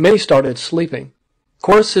 Many started sleeping.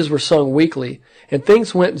 Choruses were sung weekly and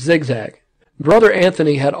things went zigzag. Brother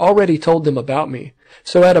Anthony had already told them about me,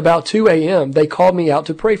 so at about 2 a.m. they called me out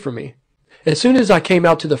to pray for me. As soon as I came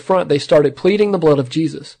out to the front, they started pleading the blood of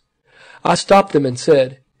Jesus. I stopped them and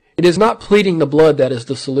said, "It is not pleading the blood that is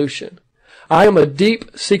the solution. I am a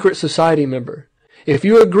deep secret society member. If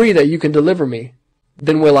you agree that you can deliver me,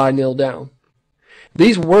 then will I kneel down."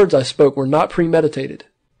 These words I spoke were not premeditated.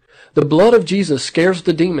 The blood of Jesus scares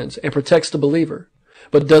the demons and protects the believer,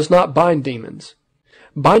 but does not bind demons.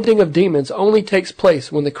 Binding of demons only takes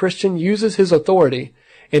place when the Christian uses his authority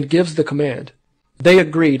and gives the command. They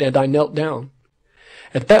agreed, and I knelt down.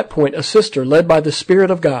 At that point, a sister, led by the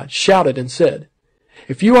Spirit of God, shouted and said,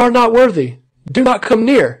 "If you are not worthy, do not come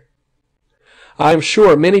near." I am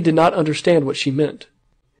sure many did not understand what she meant.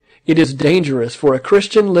 It is dangerous for a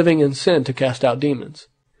Christian living in sin to cast out demons.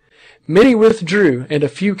 Many withdrew, and a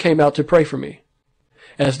few came out to pray for me.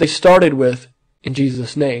 As they started with, "In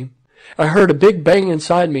Jesus' name," I heard a big bang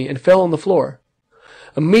inside me and fell on the floor.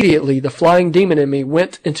 Immediately, the flying demon in me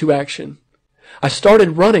went into action. I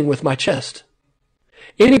started running with my chest.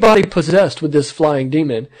 Anybody possessed with this flying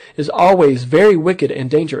demon is always very wicked and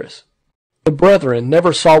dangerous. The brethren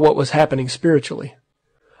never saw what was happening spiritually.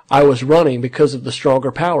 I was running because of the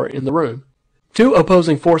stronger power in the room. 2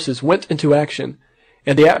 opposing forces went into action,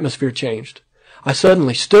 and the atmosphere changed. I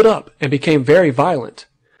suddenly stood up and became very violent.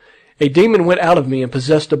 A demon went out of me and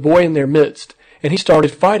possessed a boy in their midst, and he started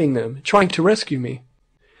fighting them, trying to rescue me.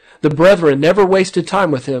 The brethren never wasted time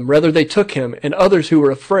with him. Rather, they took him and others who were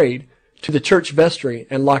afraid to the church vestry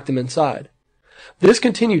and locked them inside. This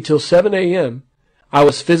continued till 7 a.m. I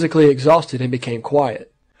was physically exhausted and became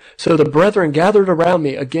quiet. So the brethren gathered around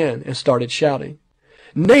me again and started shouting,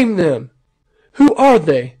 "Name them! Who are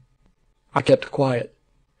they?" I kept quiet.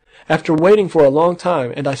 After waiting for a long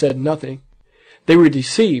time and I said nothing, they were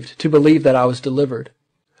deceived to believe that I was delivered.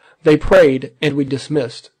 They prayed and we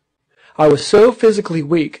dismissed. I was so physically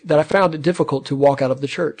weak that I found it difficult to walk out of the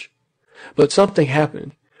church. But something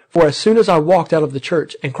happened, for as soon as I walked out of the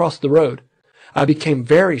church and crossed the road, I became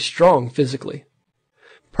very strong physically.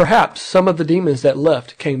 Perhaps some of the demons that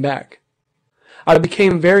left came back. I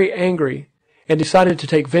became very angry and decided to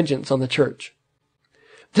take vengeance on the church.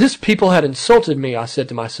 This people had insulted me, I said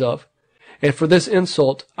to myself, and for this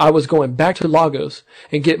insult I was going back to Lagos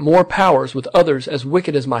and get more powers with others as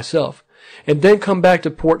wicked as myself, and then come back to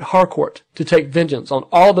Port Harcourt to take vengeance on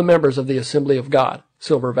all the members of the Assembly of God,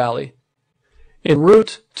 Silver Valley. En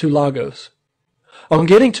route to Lagos. On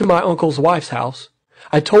getting to my uncle's wife's house,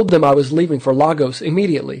 I told them I was leaving for Lagos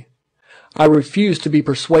immediately. I refused to be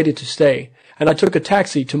persuaded to stay, and I took a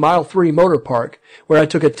taxi to Mile 3 Motor Park, where I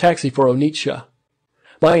took a taxi for Onitsha.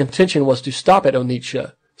 My intention was to stop at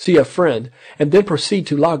Onitsha, see a friend, and then proceed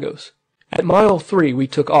to Lagos. At Mile 3 we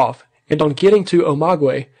took off, and on getting to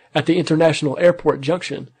Omagwe at the International Airport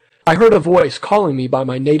Junction, I heard a voice calling me by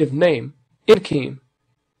my native name, Nkim.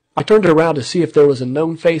 I turned around to see if there was a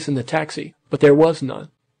known face in the taxi, but there was none.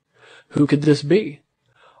 Who could this be?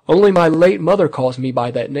 Only my late mother calls me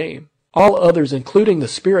by that name. All others, including the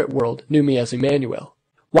spirit world, knew me as Emmanuel.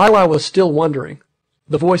 While I was still wondering,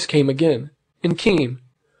 the voice came again. Nkim,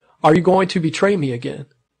 are you going to betray me again?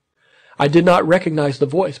 I did not recognize the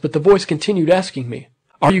voice, but the voice continued asking me,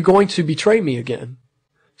 "Are you going to betray me again?"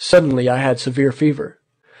 Suddenly I had severe fever.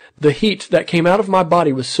 The heat that came out of my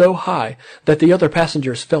body was so high that the other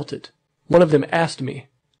passengers felt it. One of them asked me,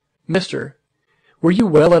 "Mister, were you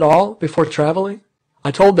well at all before traveling?" I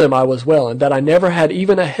told them I was well and that I never had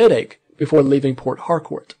even a headache before leaving Port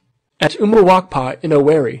Harcourt. At Umuwakpa in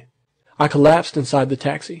Owerri, I collapsed inside the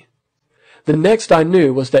taxi. The next I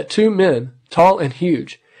knew was that 2 men, tall and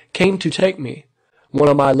huge, came to take me. one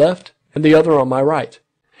on my left and the other on my right,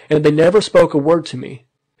 and they never spoke a word to me.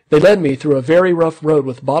 They led me through a very rough road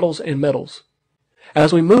with bottles and metals.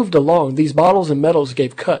 As we moved along, these bottles and metals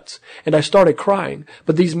gave cuts, and I started crying,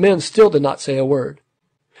 but these men still did not say a word.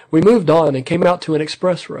 We moved on and came out to an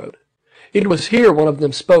express road. It was here one of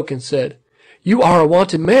them spoke and said, "You are a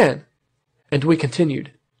wanted man." And we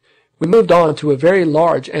continued. We moved on to a very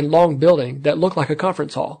large and long building that looked like a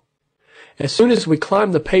conference hall. As soon as we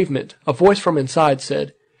climbed the pavement, a voice from inside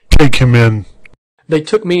said, "Take him in." They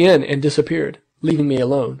took me in and disappeared, leaving me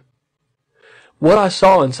alone. What I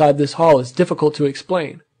saw inside this hall is difficult to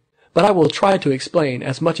explain, but I will try to explain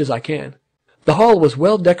as much as I can. The hall was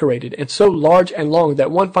well decorated and so large and long that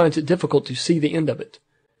one finds it difficult to see the end of it.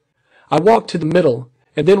 I walked to the middle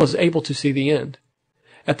and then was able to see the end.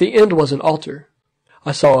 At the end was an altar.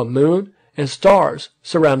 I saw a moon and stars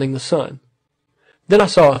surrounding the sun. Then I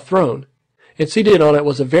saw a throne, and seated on it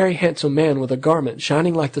was a very handsome man with a garment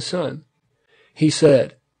shining like the sun. He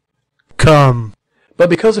said, "Come." But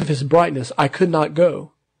because of his brightness I could not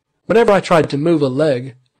go. Whenever I tried to move a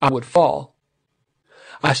leg, I would fall.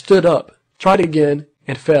 I stood up, tried again,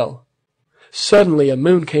 and fell. Suddenly a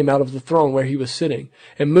moon came out of the throne where he was sitting,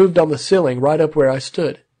 and moved on the ceiling right up where I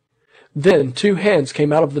stood. Then 2 hands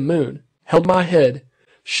came out of the moon, held my head,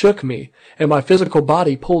 shook me, and my physical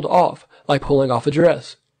body pulled off like pulling off a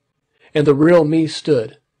dress. And the real me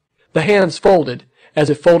stood. The hands folded, as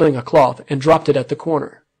if folding a cloth, and dropped it at the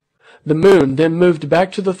corner. The moon then moved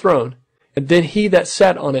back to the throne, and then he that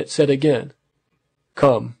sat on it said again,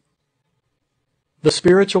 "Come." The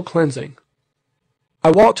spiritual cleansing.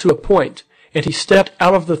 I walked to a point, and he stepped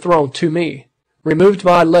out of the throne to me, removed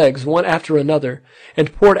my legs one after another,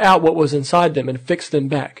 and poured out what was inside them and fixed them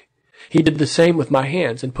back. He did the same with my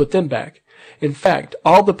hands and put them back. In fact,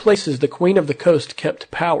 all the places the Queen of the Coast kept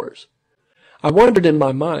powers. I wondered in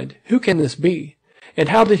my mind, who can this be, and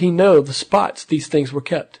how did he know the spots these things were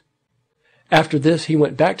kept? After this he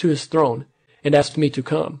went back to his throne and asked me to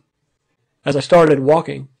come. As I started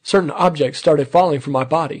walking, certain objects started falling from my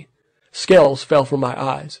body. Scales fell from my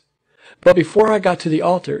eyes. But before I got to the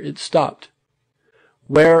altar, it stopped.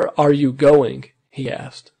 "Where are you going?" he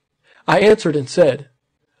asked. I answered and said,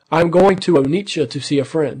 "I am going to Onitsha to see a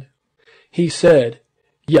friend." He said,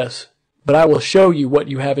 "Yes, but I will show you what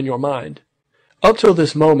you have in your mind." Up till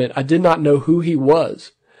this moment I did not know who he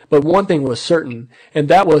was, but one thing was certain, and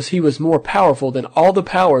that was he was more powerful than all the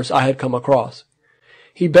powers I had come across.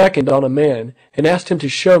 He beckoned on a man and asked him to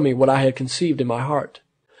show me what I had conceived in my heart.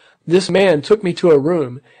 This man took me to a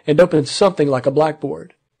room and opened something like a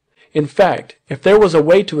blackboard. In fact, if there was a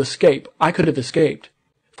way to escape, I could have escaped.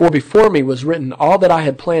 For before me was written all that I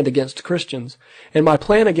had planned against Christians, and my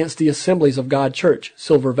plan against the Assemblies of God Church,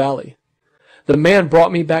 Silver Valley. The man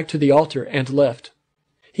brought me back to the altar and left.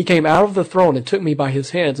 He came out of the throne and took me by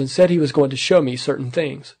his hands and said he was going to show me certain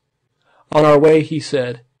things. On our way he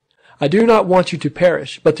said, "I do not want you to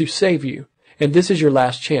perish, but to save you, and this is your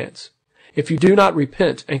last chance. If you do not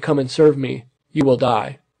repent and come and serve me, you will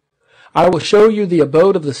die. I will show you the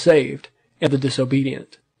abode of the saved and the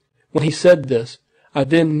disobedient." When he said this, I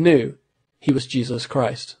then knew he was Jesus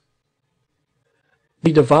Christ.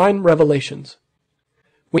 The Divine Revelations.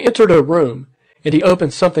 We entered a room, and he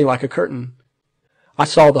opened something like a curtain. I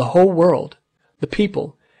saw the whole world, the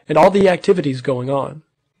people, and all the activities going on.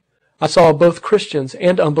 I saw both Christians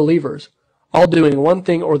and unbelievers, all doing one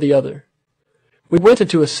thing or the other. We went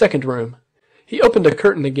into a second room. He opened a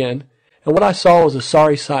curtain again, and what I saw was a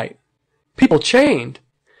sorry sight. People chained!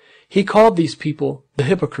 He called these people the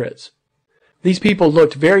hypocrites. These people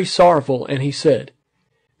looked very sorrowful, and he said,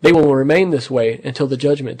 "They will remain this way until the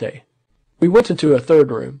judgment day." We went into a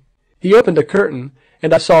third room. He opened a curtain,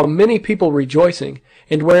 and I saw many people rejoicing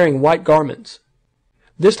and wearing white garments.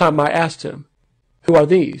 This time I asked him, "Who are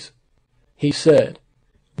these?" He said,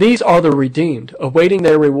 "These are the redeemed, awaiting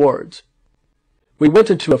their rewards." We went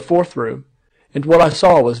into a fourth room, and what I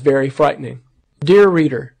saw was very frightening. Dear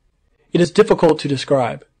reader, it is difficult to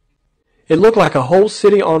describe. It looked like a whole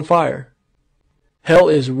city on fire. Hell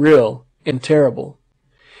is real and terrible.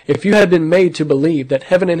 If you had been made to believe that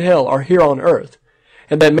heaven and hell are here on earth,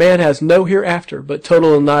 and that man has no hereafter but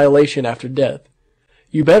total annihilation after death,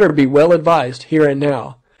 you better be well advised here and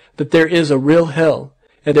now that there is a real hell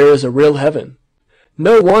and there is a real heaven.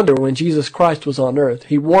 No wonder when Jesus Christ was on earth,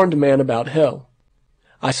 he warned man about hell.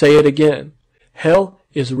 I say it again, hell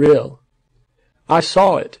is real. I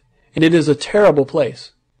saw it, and it is a terrible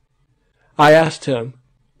place. I asked him,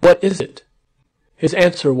 "What is it?" His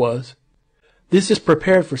answer was, "This is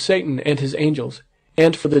prepared for Satan and his angels,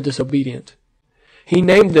 and for the disobedient." He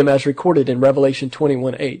named them as recorded in Revelation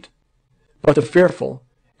 21:8. But the fearful,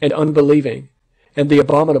 and unbelieving, and the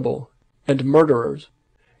abominable, and murderers,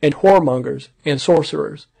 and whoremongers, and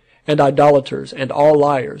sorcerers, and idolaters, and all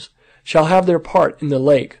liars, shall have their part in the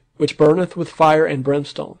lake, which burneth with fire and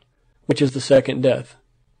brimstone, which is the second death.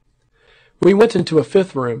 We went into a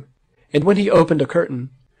fifth room, and when he opened a curtain,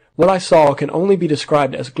 what I saw can only be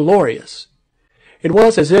described as glorious. It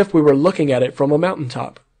was as if we were looking at it from a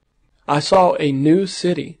mountaintop. I saw a new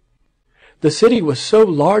city. The city was so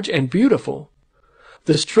large and beautiful.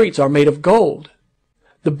 The streets are made of gold.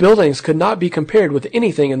 The buildings could not be compared with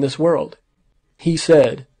anything in this world. He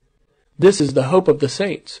said, "This is the hope of the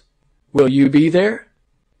saints. Will you be there?"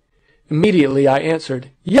 Immediately I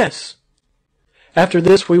answered, "Yes." After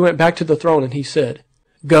this we went back to the throne, and he said,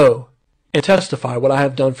 "Go and testify what I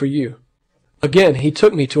have done for you." Again he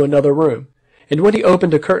took me to another room, and when he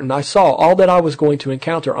opened a curtain I saw all that I was going to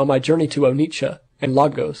encounter on my journey to Onitsha and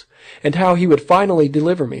Lagos, and how he would finally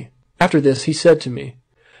deliver me. After this he said to me,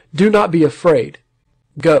 "Do not be afraid.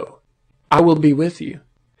 Go. I will be with you."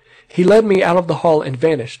 He led me out of the hall and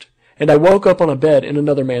vanished, and I woke up on a bed in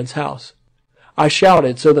another man's house. I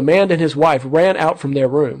shouted, so the man and his wife ran out from their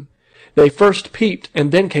room. They first peeped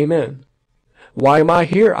and then came in. "Why am I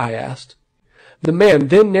here?" I asked. The man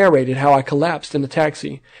then narrated how I collapsed in the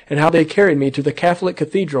taxi, and how they carried me to the Catholic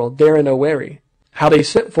cathedral there in Owerri, how they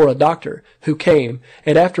sent for a doctor, who came,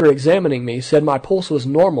 and after examining me said my pulse was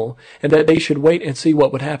normal and that they should wait and see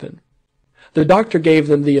what would happen. The doctor gave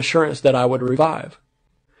them the assurance that I would revive.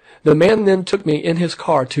 The man then took me in his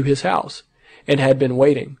car to his house, and had been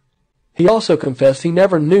waiting. He also confessed he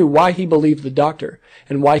never knew why he believed the doctor,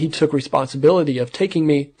 and why he took responsibility of taking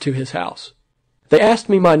me to his house. They asked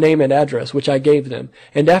me my name and address, which I gave them,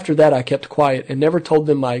 and after that I kept quiet and never told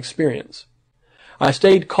them my experience. I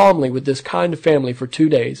stayed calmly with this kind family for 2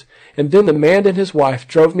 days, and then the man and his wife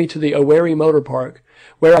drove me to the Owerri Motor Park,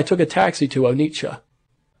 where I took a taxi to Onitsha.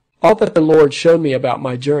 All that the Lord showed me about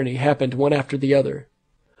my journey happened one after the other.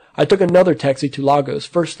 I took another taxi to Lagos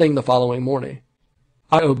first thing the following morning.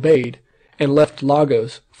 I obeyed, and left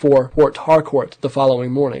Lagos for Port Harcourt the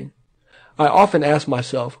following morning. I often ask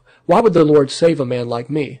myself, why would the Lord save a man like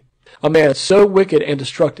me, a man so wicked and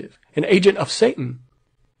destructive, an agent of Satan?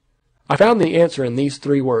 I found the answer in these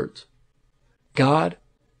 3 words. God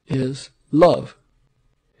is love.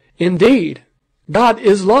 Indeed, God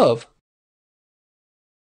is love.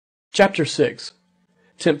 Chapter 6.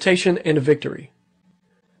 Temptation and Victory.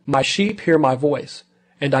 My sheep hear my voice,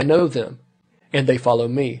 and I know them, and they follow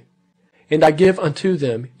me. And I give unto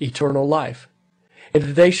them eternal life,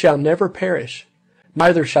 and they shall never perish,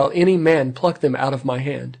 neither shall any man pluck them out of my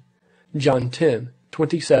hand. John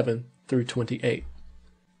 10:27-28.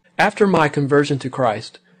 After my conversion to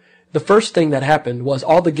Christ, the first thing that happened was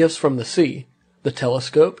all the gifts from the sea, the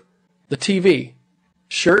telescope, the TV,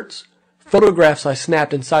 shirts, photographs I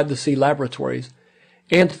snapped inside the sea laboratories,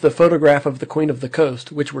 and the photograph of the Queen of the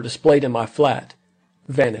Coast, which were displayed in my flat,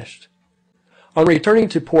 vanished. On returning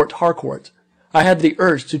to Port Harcourt, I had the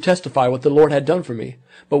urge to testify what the Lord had done for me,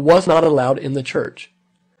 but was not allowed in the church.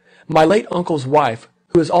 My late uncle's wife,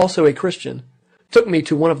 who is also a Christian, took me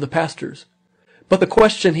to one of the pastors, but the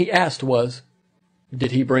question he asked was,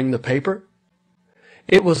 "Did he bring the paper?"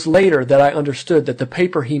 It was later that I understood that the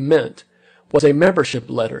paper he meant was a membership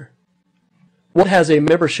letter. What has a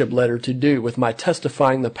membership letter to do with my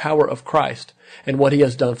testifying the power of Christ and what he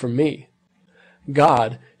has done for me?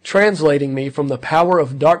 God, translating me from the power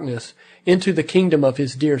of darkness into the kingdom of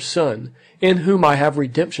his dear Son, in whom I have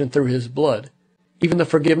redemption through his blood, even the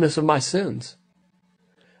forgiveness of my sins.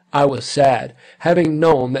 I was sad, having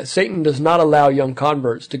known that Satan does not allow young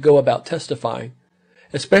converts to go about testifying,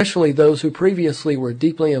 especially those who previously were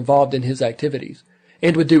deeply involved in his activities,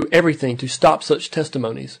 and would do everything to stop such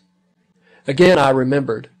testimonies. Again I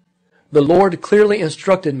remembered, the Lord clearly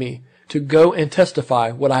instructed me to go and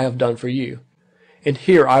testify what I have done for you, and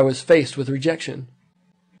here I was faced with rejection.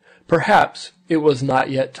 Perhaps it was not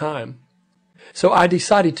yet time. So I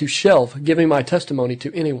decided to shelve giving my testimony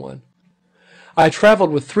to anyone. I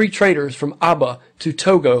traveled with 3 traders from Aba to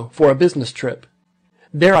Togo for a business trip.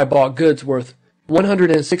 There I bought goods worth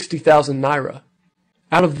 160,000 naira.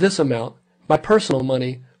 Out of this amount, my personal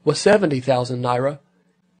money was 70,000 naira,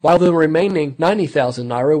 while the remaining 90,000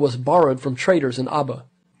 naira was borrowed from traders in Aba.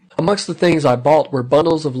 Amongst the things I bought were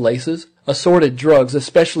bundles of laces, assorted drugs,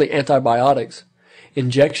 especially antibiotics,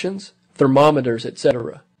 injections, thermometers,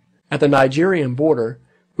 etc. At the Nigerian border,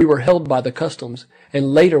 we were held by the customs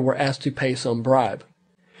and later were asked to pay some bribe.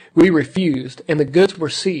 We refused, and the goods were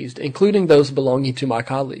seized, including those belonging to my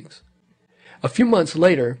colleagues. A few months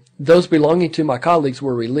later, those belonging to my colleagues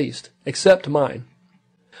were released, except mine.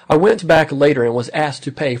 I went back later and was asked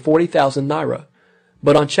to pay 40,000 naira,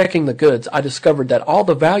 But on checking the goods, I discovered that all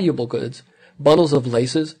the valuable goods, bundles of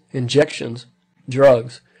laces, injections,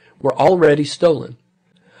 drugs, were already stolen.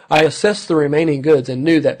 I assessed the remaining goods and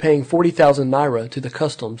knew that paying 40,000 naira to the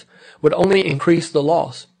customs would only increase the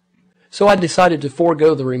loss. So I decided to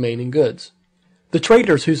forego the remaining goods. The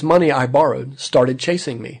traders whose money I borrowed started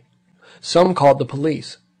chasing me. Some called the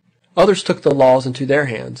police. Others took the laws into their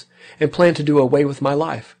hands and planned to do away with my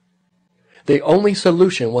life. The only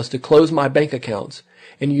solution was to close my bank accounts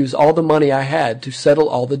and use all the money I had to settle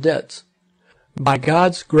all the debts. By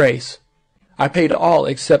God's grace, I paid all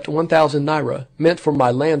except 1,000 naira meant for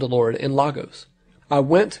my landlord in Lagos. I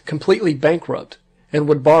went completely bankrupt and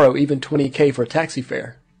would borrow even 20K for taxi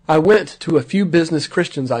fare. I went to a few business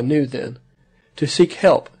Christians I knew then to seek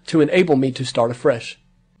help to enable me to start afresh.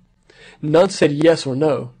 None said yes or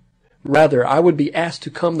no. Rather, I would be asked to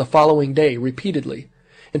come the following day repeatedly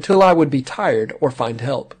until I would be tired or find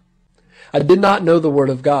help. I did not know the Word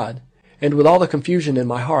of God, and with all the confusion in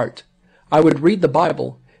my heart, I would read the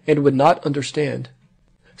Bible and would not understand.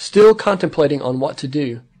 Still contemplating on what to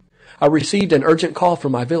do, I received an urgent call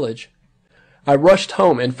from my village. I rushed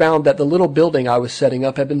home and found that the little building I was setting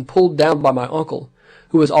up had been pulled down by my uncle,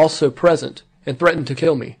 who was also present and threatened to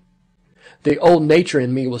kill me. The old nature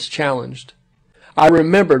in me was challenged. I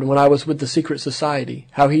remembered when I was with the secret society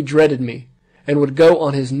how he dreaded me and would go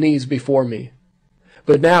on his knees before me.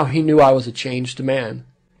 But now he knew I was a changed man.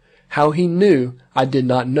 How he knew I did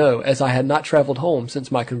not know, as I had not traveled home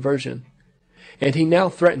since my conversion. And he now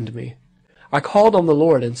threatened me. I called on the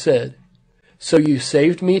Lord and said, "So you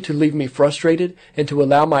saved me to leave me frustrated and to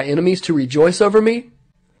allow my enemies to rejoice over me?"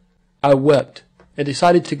 I wept and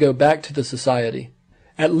decided to go back to the society.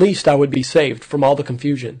 At least I would be saved from all the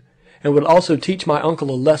confusion, and would also teach my uncle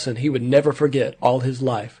a lesson he would never forget all his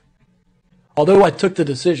life. Although I took the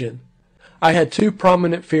decision, I had two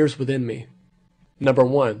prominent fears within me. Number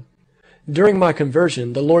one, during my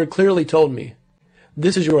conversion, the Lord clearly told me,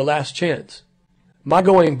 "This is your last chance." My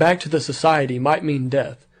going back to the society might mean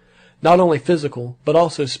death, not only physical, but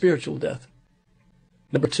also spiritual death.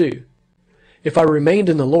 Number two, if I remained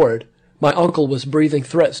in the Lord, my uncle was breathing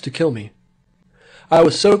threats to kill me. I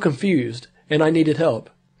was so confused, and I needed help.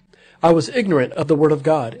 I was ignorant of the Word of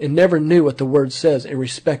God, and never knew what the Word says in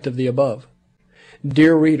respect of the above.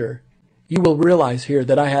 Dear reader, you will realize here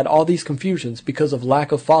that I had all these confusions because of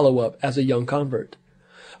lack of follow-up as a young convert.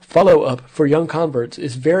 Follow-up for young converts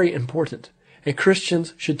is very important, and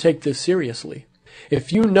Christians should take this seriously.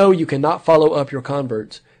 If you know you cannot follow up your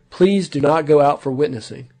converts, please do not go out for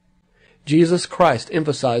witnessing. Jesus Christ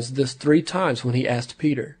emphasized this 3 times when he asked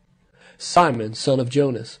Peter, "Simon, son of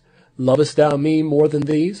Jonas, lovest thou me more than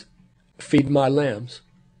these? Feed my lambs."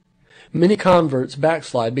 Many converts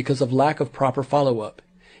backslide because of lack of proper follow-up.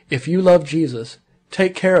 If you love Jesus,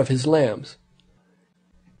 take care of his lambs.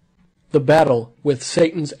 The battle with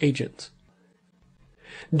Satan's agents.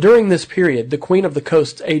 During this period, the Queen of the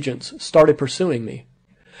Coast's agents started pursuing me.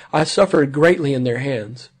 I suffered greatly in their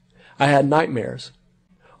hands. I had nightmares.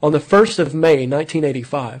 On the 1st of May,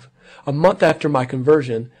 1985, a month after my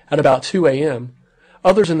conversion, at about 2 a.m.,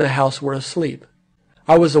 others in the house were asleep.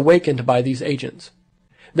 I was awakened by these agents.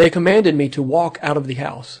 They commanded me to walk out of the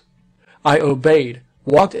house. I obeyed,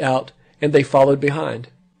 walked out, and they followed behind.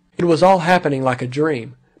 It was all happening like a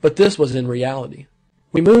dream, but this was in reality.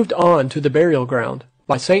 We moved on to the burial ground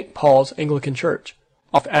by St. Paul's Anglican Church,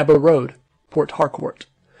 off Abba Road, Port Harcourt.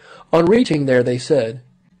 On reaching there, they said,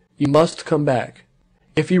 "You must come back.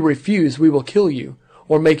 If you refuse, we will kill you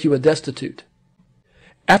or make you a destitute."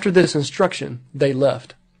 After this instruction, they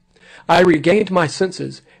left. I regained my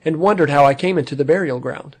senses and wondered how I came into the burial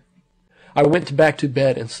ground. I went back to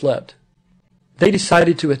bed and slept. They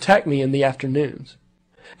decided to attack me in the afternoons.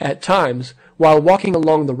 At times, while walking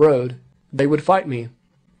along the road, they would fight me.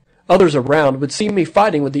 Others around would see me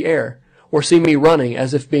fighting with the air, or see me running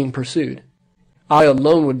as if being pursued. I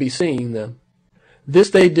alone would be seeing them. This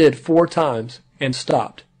they did 4 times, and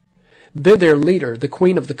stopped. Then their leader, the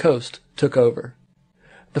Queen of the Coast, took over.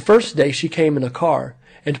 The first day she came in a car,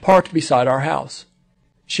 and parked beside our house.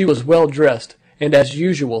 She was well dressed, and as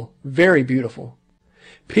usual, very beautiful.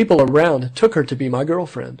 People around took her to be my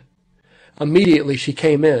girlfriend. Immediately she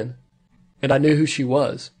came in, and I knew who she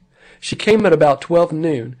was. She came at about 12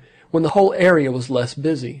 noon, when the whole area was less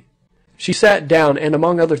busy. She sat down and,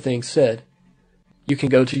 among other things, said, "You can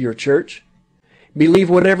go to your church. Believe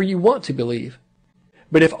whatever you want to believe.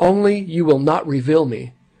 But if only you will not reveal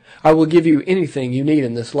me, I will give you anything you need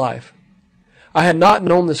in this life." I had not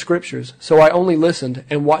known the Scriptures, so I only listened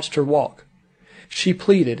and watched her walk. She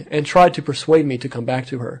pleaded and tried to persuade me to come back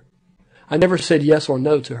to her. I never said yes or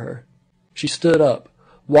no to her. She stood up,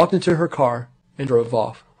 walked into her car, and drove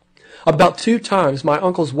off. About 2 times my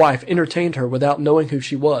uncle's wife entertained her without knowing who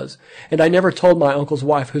she was, and I never told my uncle's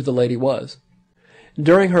wife who the lady was.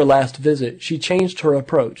 During her last visit, she changed her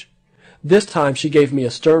approach. This time she gave me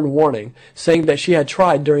a stern warning, saying that she had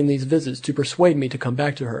tried during these visits to persuade me to come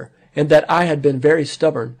back to her, and that I had been very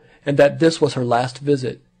stubborn, and that this was her last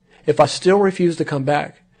visit. If I still refused to come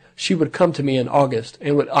back, she would come to me in August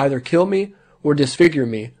and would either kill me or disfigure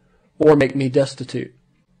me or make me destitute.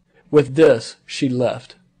 With this, she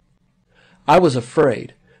left. I was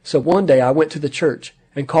afraid, so one day I went to the church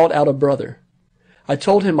and called out a brother. I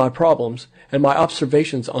told him my problems and my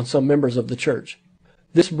observations on some members of the church.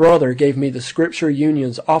 This brother gave me the Scripture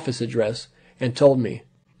Union's office address and told me,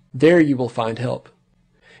 "There you will find help."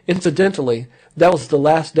 Incidentally, that was the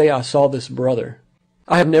last day I saw this brother.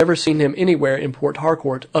 I have never seen him anywhere in Port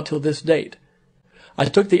Harcourt up till this date. I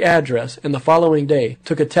took the address and the following day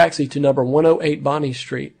took a taxi to number 108 Bonnie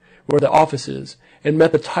Street, where the office is, and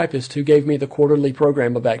met the typist who gave me the quarterly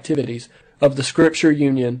program of activities of the Scripture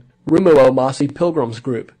Union Rumuo Masi Pilgrims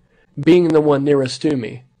Group, being the one nearest to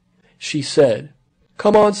me. She said,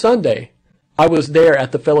 "Come on Sunday." I was there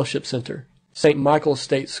at the Fellowship Center, St. Michael's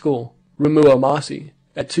State School, Rumuo Masi,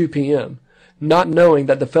 at 2 p.m., not knowing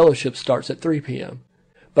that the fellowship starts at 3 p.m.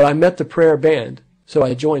 But I met the prayer band, so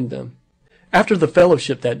I joined them. After the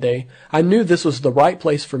fellowship that day, I knew this was the right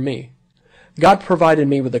place for me. God provided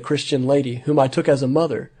me with a Christian lady whom I took as a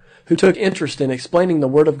mother, who took interest in explaining the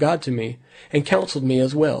Word of God to me and counseled me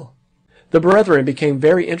as well. The brethren became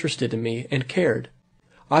very interested in me and cared.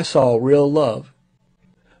 I saw real love.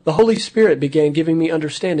 The Holy Spirit began giving me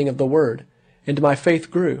understanding of the Word, and my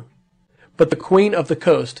faith grew. But the Queen of the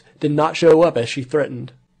Coast did not show up as she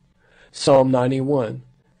threatened. Psalm 91.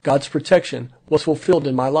 God's protection was fulfilled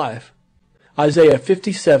in my life. Isaiah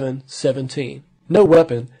 57:17. No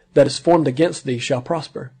weapon that is formed against thee shall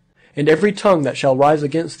prosper, and every tongue that shall rise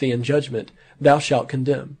against thee in judgment thou shalt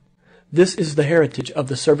condemn. This is the heritage of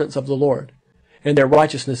the servants of the Lord, and their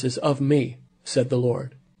righteousness is of me, said the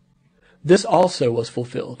Lord. This also was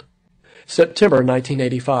fulfilled. September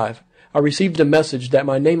 1985. I received a message that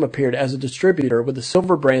my name appeared as a distributor with the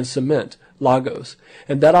Silver Brand Cement, Lagos,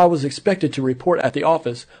 and that I was expected to report at the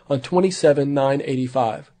office on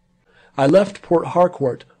 27/9/85. I left Port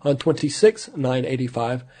Harcourt on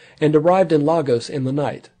 26/9/85 and arrived in Lagos in the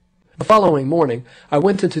night. The following morning, I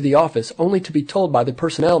went into the office only to be told by the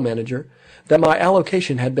personnel manager that my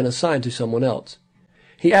allocation had been assigned to someone else.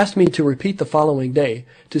 He asked me to repeat the following day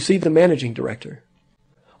to see the managing director.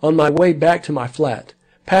 On my way back to my flat,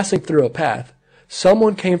 passing through a path,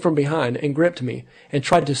 someone came from behind and gripped me and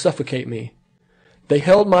tried to suffocate me. They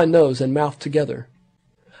held my nose and mouth together.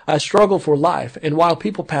 I struggled for life, and while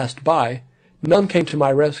people passed by, none came to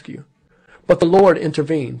my rescue. But the Lord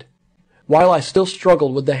intervened. While I still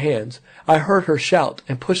struggled with the hands, I heard her shout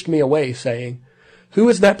and pushed me away, saying, "Who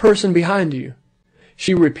is that person behind you?"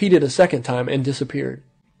 She repeated a second time and disappeared.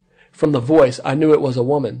 From the voice, I knew it was a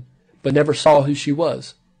woman, but never saw who she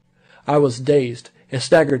was. I was dazed and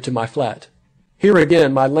staggered to my flat. Here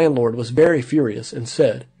again my landlord was very furious and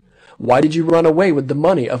said, "Why did you run away with the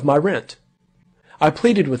money of my rent?" I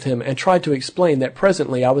pleaded with him and tried to explain that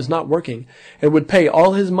presently I was not working and would pay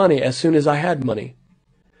all his money as soon as I had money.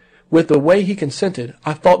 With the way he consented,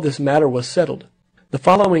 I thought this matter was settled. The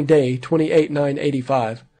following day,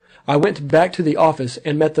 28/9/85, I went back to the office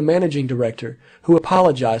and met the managing director, who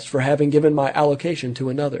apologized for having given my allocation to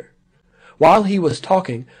another. While he was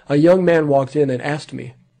talking, a young man walked in and asked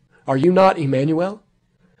me, "Are you not Emmanuel?"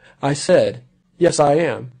 I said, "Yes, I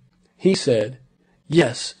am." He said,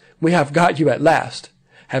 "Yes, we have got you at last.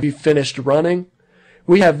 Have you finished running?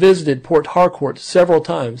 We have visited Port Harcourt several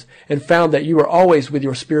times and found that you were always with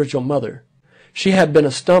your spiritual mother. She had been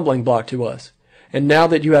a stumbling block to us, and now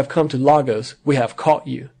that you have come to Lagos, we have caught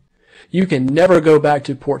you. You can never go back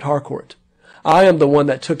to Port Harcourt. I am the one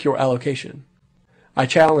that took your allocation." I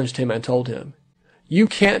challenged him and told him, "You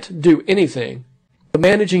can't do anything." The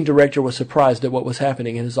managing director was surprised at what was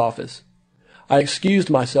happening in his office. I excused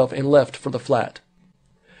myself and left for the flat.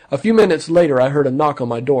 A few minutes later I heard a knock on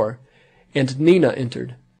my door, and Nina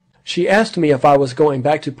entered. She asked me if I was going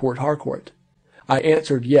back to Port Harcourt. I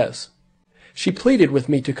answered yes. She pleaded with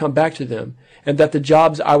me to come back to them, and that the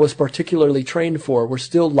jobs I was particularly trained for were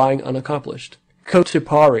still lying unaccomplished.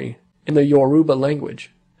 Kotipari, in the Yoruba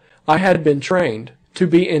language. I had been trained to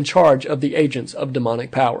be in charge of the agents of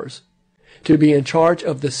demonic powers, to be in charge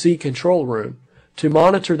of the sea control room, to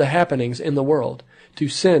monitor the happenings in the world, to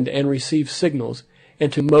send and receive signals,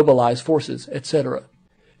 and to mobilize forces, etc.,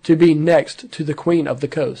 to be next to the Queen of the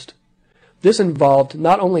Coast. This involved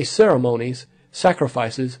not only ceremonies,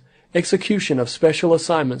 sacrifices, execution of special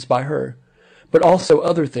assignments by her, but also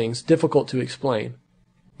other things difficult to explain.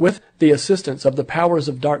 With the assistance of the powers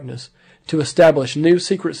of darkness, to establish new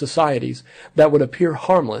secret societies that would appear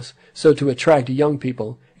harmless, so to attract young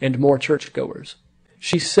people and more churchgoers.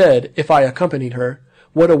 She said if I accompanied her,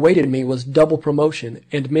 what awaited me was double promotion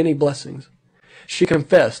and many blessings. She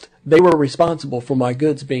confessed they were responsible for my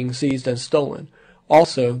goods being seized and stolen,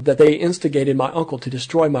 also that they instigated my uncle to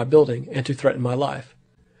destroy my building and to threaten my life.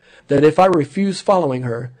 That if I refused following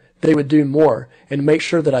her, they would do more and make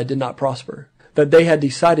sure that I did not prosper. That they had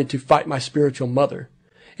decided to fight my spiritual mother.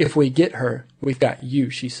 If we get her, we've got you,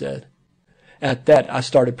 she said. At that, I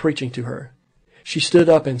started preaching to her. She stood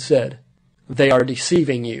up and said, "They are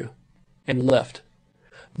deceiving you," and left.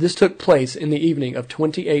 This took place in the evening of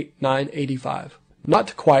 28/9/85.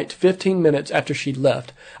 Not quite 15 minutes after she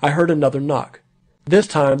left, I heard another knock. This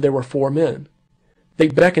time there were 4 men. They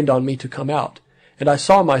beckoned on me to come out, and I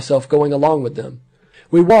saw myself going along with them.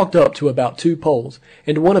 We walked up to about 2 poles,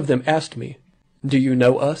 and one of them asked me, "Do you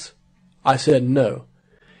know us?" I said no.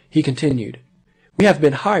 He continued, "We have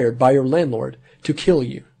been hired by your landlord to kill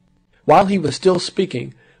you." While he was still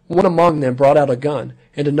speaking, one among them brought out a gun,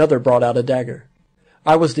 and another brought out a dagger.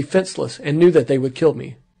 I was defenseless and knew that they would kill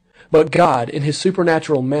me. But God, in his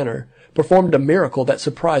supernatural manner, performed a miracle that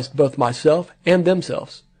surprised both myself and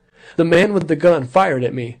themselves. The man with the gun fired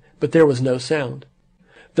at me, but there was no sound.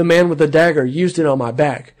 The man with the dagger used it on my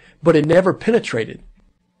back, but it never penetrated.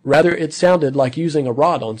 Rather, it sounded like using a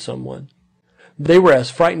rod on someone. They were as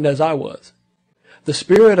frightened as I was. The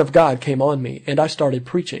Spirit of God came on me, and I started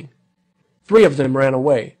preaching. 3 of them ran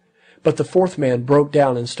away, but the 4th man broke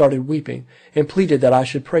down and started weeping, and pleaded that I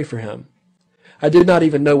should pray for him. I did not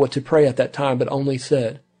even know what to pray at that time, but only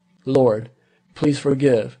said, "Lord, please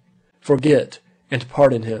forgive, forget, and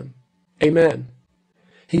pardon him. Amen."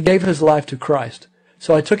 He gave his life to Christ,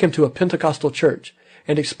 so I took him to a Pentecostal church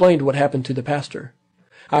and explained what happened to the pastor.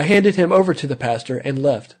 I handed him over to the pastor and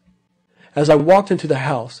left. As I walked into the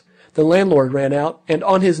house, the landlord ran out and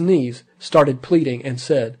on his knees started pleading and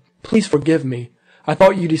said, "Please forgive me. I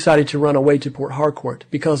thought you decided to run away to Port Harcourt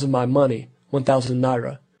because of my money, 1,000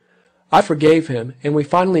 naira. I forgave him, and we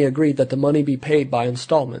finally agreed that the money be paid by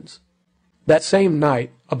installments. That same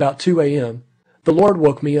night, about 2 a.m., the Lord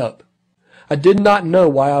woke me up. I did not know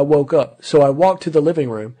why I woke up, so I walked to the living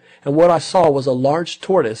room, and what I saw was a large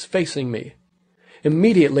tortoise facing me.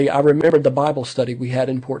 Immediately I remembered the Bible study we had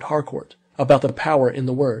in Port Harcourt about the power in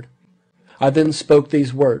the Word. I then spoke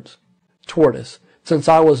these words, "Tortoise, since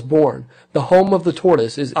I was born, the home of the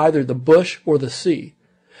tortoise is either the bush or the sea.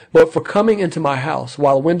 But for coming into my house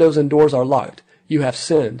while windows and doors are locked, you have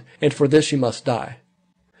sinned, and for this you must die."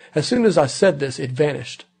 As soon as I said this, it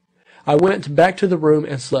vanished. I went back to the room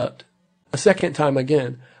and slept. A second time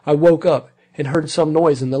again, I woke up and heard some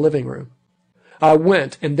noise in the living room. I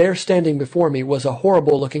went, and there standing before me was a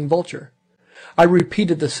horrible-looking vulture. I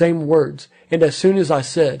repeated the same words, and as soon as I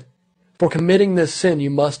said, "For committing this sin you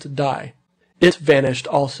must die," it vanished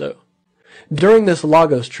also. During this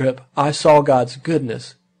Lagos trip, I saw God's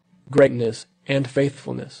goodness, greatness, and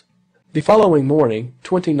faithfulness. The following morning,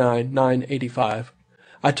 29/9/85,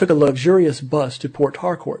 I took a luxurious bus to Port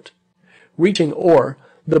Harcourt. Reaching Ore,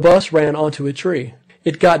 the bus ran onto a tree.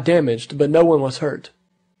 It got damaged, but no one was hurt.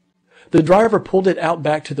 The driver pulled it out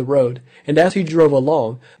back to the road, and as he drove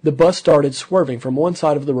along, the bus started swerving from one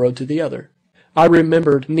side of the road to the other. I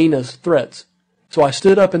remembered Nina's threats, so I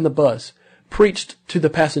stood up in the bus, preached to the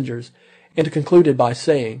passengers, and concluded by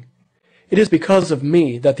saying, "It is because of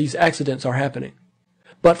me that these accidents are happening.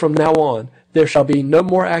 But from now on, there shall be no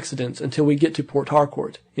more accidents until we get to Port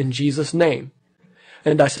Harcourt, in Jesus' name."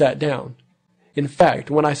 And I sat down. In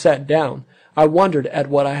fact, when I sat down, I wondered at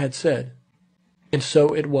what I had said. And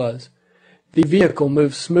so it was. The vehicle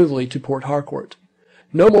moved smoothly to Port Harcourt.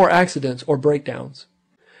 No more accidents or breakdowns.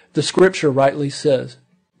 The scripture rightly says,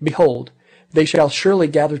 "Behold, they shall surely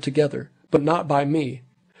gather together, but not by me.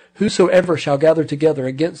 Whosoever shall gather together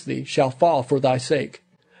against thee shall fall for thy sake."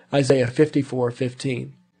 Isaiah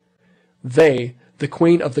 54:15. They, the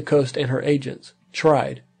queen of the coast and her agents,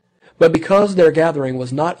 tried. But because their gathering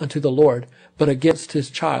was not unto the Lord, but against his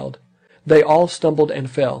child, they all stumbled and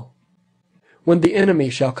fell. When the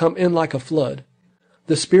enemy shall come in like a flood,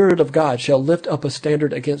 the Spirit of God shall lift up a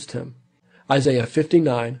standard against him. Isaiah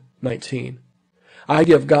 59:19. I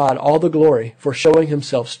give God all the glory for showing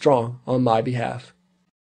himself strong on my behalf.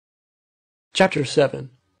 Chapter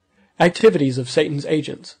 7. Activities of Satan's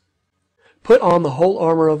agents. Put on the whole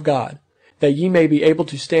armor of God, that ye may be able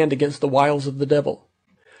to stand against the wiles of the devil.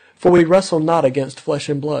 For we wrestle not against flesh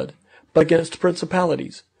and blood, but against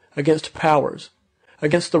principalities, against powers,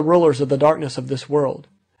 against the rulers of the darkness of this world,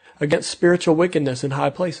 against spiritual wickedness in high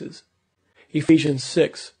places. Ephesians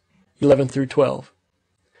 6:11 through 12.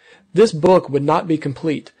 This book would not be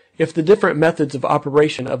complete if the different methods of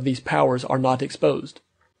operation of these powers are not exposed.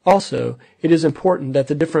 Also, it is important that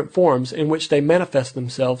the different forms in which they manifest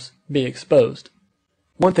themselves be exposed.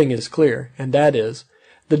 One thing is clear, and that is,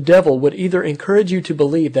 the devil would either encourage you to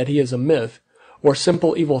believe that he is a myth, or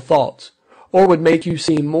simple evil thoughts, or would make you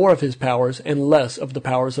see more of his powers and less of the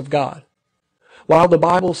powers of God. While the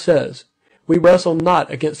Bible says, "We wrestle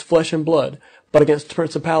not against flesh and blood, but against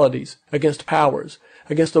principalities, against powers,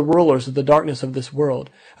 against the rulers of the darkness of this world,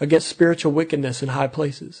 against spiritual wickedness in high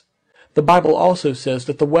places," the Bible also says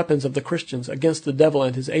that the weapons of the Christians against the devil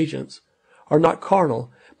and his agents are not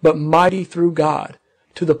carnal, but mighty through God,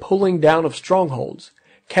 to the pulling down of strongholds,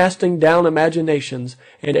 casting down imaginations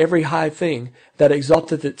and every high thing that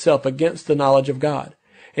exalteth itself against the knowledge of God,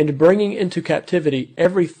 and bringing into captivity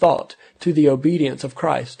every thought to the obedience of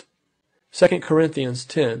Christ. 2 Corinthians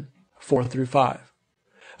 10:4 through 5.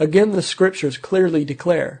 Again, the Scriptures clearly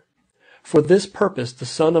declare, "For this purpose the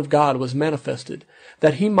Son of God was manifested,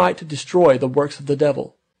 that he might destroy the works of the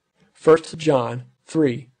devil." 1 John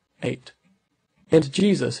 3:8. And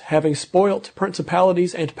Jesus, having spoilt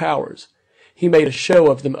principalities and powers, he made a show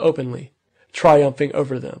of them openly, triumphing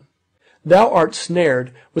over them. Thou art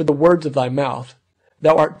snared with the words of thy mouth,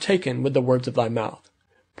 thou art taken with the words of thy mouth.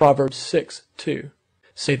 Proverbs 6:2,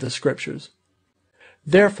 say the Scriptures.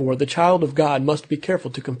 Therefore the child of God must be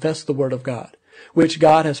careful to confess the word of God, which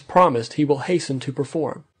God has promised he will hasten to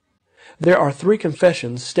perform. There are 3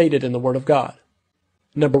 confessions stated in the word of God.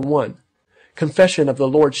 Number 1, confession of the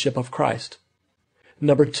lordship of Christ.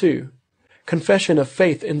 Number 2, confession of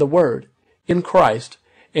faith in the word, in Christ,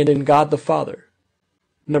 and in God the Father.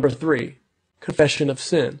 Number 3, confession of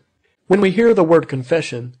sin. When we hear the word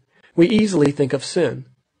confession, we easily think of sin.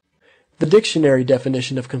 The dictionary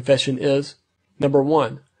definition of confession is, number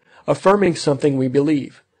 1, affirming something we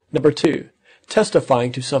believe. Number 2,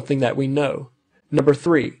 testifying to something that we know. Number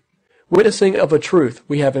 3, witnessing of a truth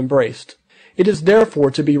we have embraced. It is therefore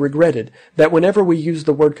to be regretted that whenever we use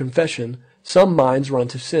the word confession, some minds run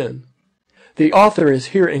to sin. The author is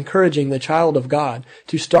here encouraging the child of God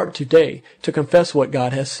to start today to confess what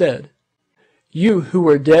God has said. You who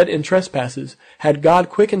were dead in trespasses had God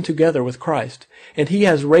quickened together with Christ, and he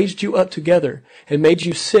has raised you up together and made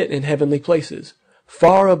you sit in heavenly places,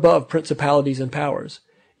 far above principalities and powers,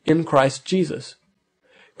 in Christ Jesus.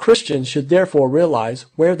 Christians should therefore realize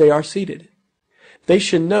where they are seated. They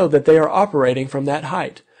should know that they are operating from that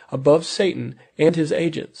height, above Satan and his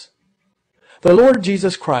agents. The Lord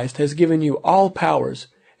Jesus Christ has given you all powers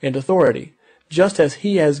and authority, just as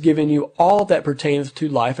he has given you all that pertains to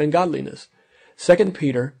life and godliness. 2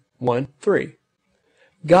 Peter 1:3.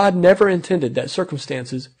 God never intended that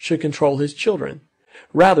circumstances should control his children,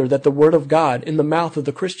 rather that the word of God in the mouth of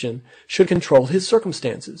the Christian should control his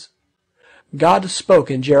circumstances. God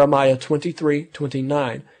spoke in Jeremiah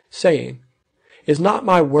 23:29, saying, "Is not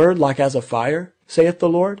my word like as a fire, saith the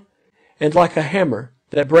Lord, and like a hammer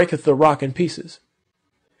that breaketh the rock in pieces?"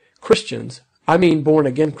 Christians, I mean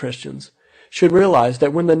born-again Christians, should realize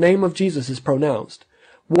that when the name of Jesus is pronounced,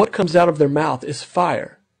 what comes out of their mouth is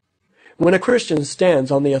fire. When a Christian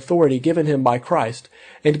stands on the authority given him by Christ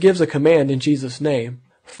and gives a command in Jesus' name,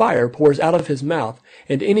 fire pours out of his mouth,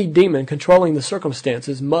 and any demon controlling the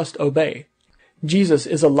circumstances must obey. Jesus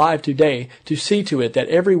is alive today to see to it that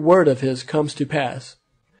every word of his comes to pass.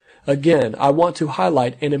 Again, I want to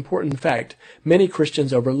highlight an important fact many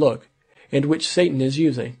Christians overlook, and which Satan is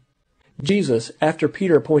using. Jesus, after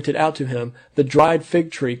Peter pointed out to him the dried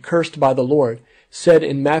fig tree cursed by the Lord, said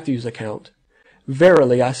in Matthew's account,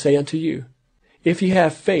 "Verily I say unto you, if ye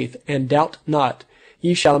have faith and doubt not,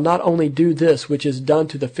 ye shall not only do this which is done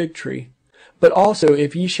to the fig tree, but also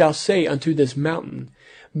if ye shall say unto this mountain,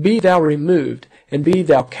 Be thou removed, and be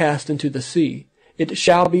thou cast into the sea, it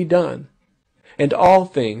shall be done. And all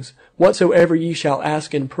things, whatsoever ye shall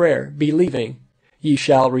ask in prayer, believing, ye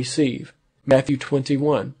shall receive." Matthew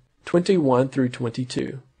 21:21 through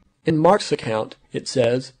 22. In Mark's account, it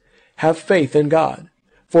says, "Have faith in God.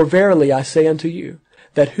 For verily I say unto you,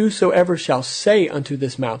 that whosoever shall say unto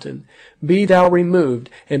this mountain, Be thou removed,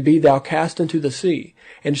 and be thou cast into the sea,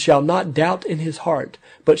 and shall not doubt in his heart,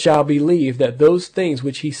 but shall believe that those things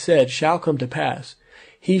which he said shall come to pass,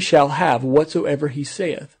 he shall have whatsoever he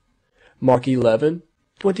saith." Mark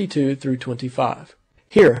 11:22 through 25.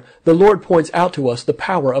 Here, the Lord points out to us the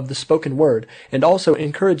power of the spoken word, and also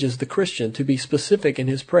encourages the Christian to be specific in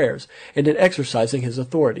his prayers and in exercising his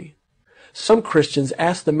authority. Some Christians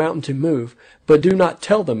ask the mountain to move, but do not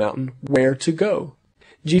tell the mountain where to go.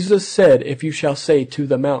 Jesus said, if you shall say to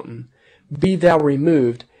the mountain, Be thou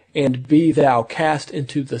removed, and be thou cast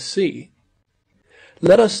into the sea,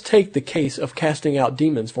 Let us take the case of casting out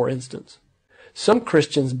demons, for instance. Some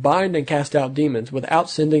Christians bind and cast out demons without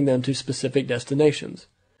sending them to specific destinations.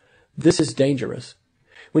 This is dangerous.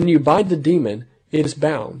 When you bind the demon, it is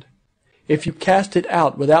bound. If you cast it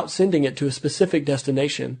out without sending it to a specific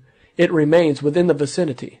destination, it remains within the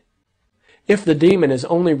vicinity. If the demon is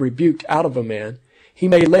only rebuked out of a man, he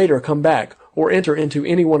may later come back or enter into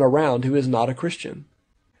anyone around who is not a Christian.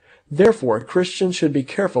 Therefore, Christians should be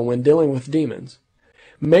careful when dealing with demons.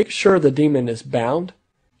 Make sure the demon is bound,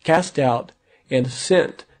 cast out, and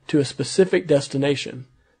sent to a specific destination.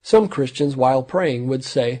 Some Christians, while praying, would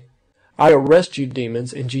say, "I arrest you,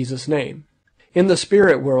 demons, in Jesus' name." In the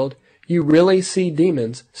spirit world, you really see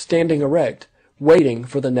demons standing erect, waiting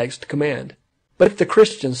for the next command. But if the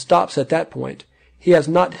Christian stops at that point, he has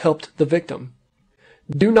not helped the victim.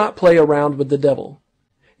 Do not play around with the devil.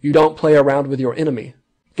 You don't play around with your enemy.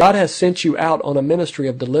 God has sent you out on a ministry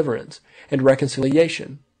of deliverance and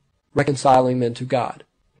reconciliation, reconciling men to God.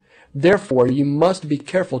 Therefore, you must be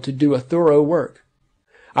careful to do a thorough work.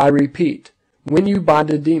 I repeat, when you bind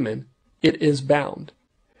a demon, it is bound.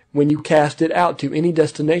 When you cast it out to any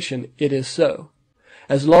destination, it is so.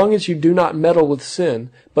 As long as you do not meddle with sin,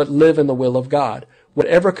 but live in the will of God,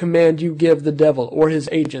 whatever command you give the devil or his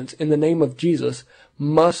agents in the name of Jesus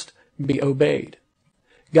must be obeyed.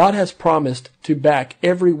 God has promised to back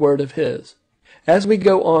every word of his. As we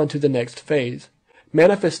go on to the next phase,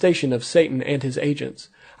 manifestation of Satan and his agents,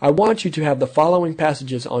 I want you to have the following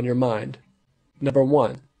passages on your mind. Number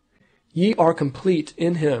 1. Ye are complete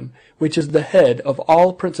in him, which is the head of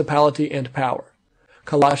all principality and power.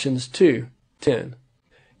 Colossians 2:10.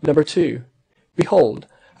 Number 2. Behold,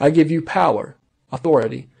 I give you power,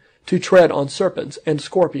 authority, to tread on serpents and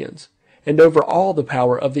scorpions, and over all the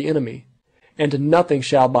power of the enemy, and nothing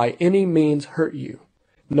shall by any means hurt you.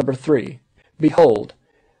 Number 3. Behold,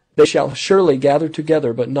 they shall surely gather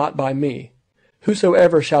together, but not by me.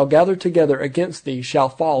 Whosoever shall gather together against thee shall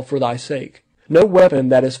fall for thy sake. No weapon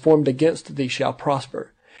that is formed against thee shall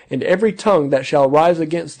prosper, and every tongue that shall rise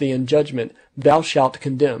against thee in judgment thou shalt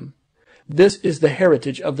condemn. This is the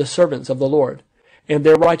heritage of the servants of the Lord, and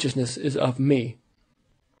their righteousness is of me.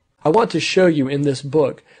 I want to show you in this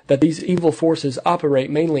book that these evil forces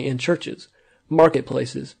operate mainly in churches,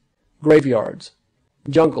 marketplaces, graveyards,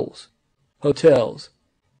 jungles, hotels,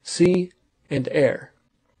 sea, and air.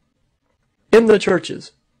 In the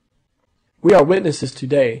churches, we are witnesses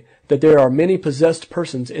today that there are many possessed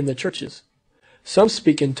persons in the churches. Some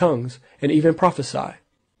speak in tongues and even prophesy.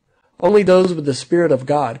 Only those with the Spirit of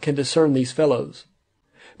God can discern these fellows.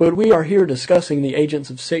 But we are here discussing the agents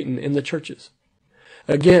of Satan in the churches.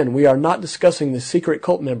 Again, we are not discussing the secret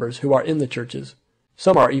cult members who are in the churches.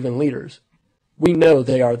 Some are even leaders. We know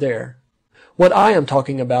they are there. What I am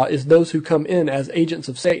talking about is those who come in as agents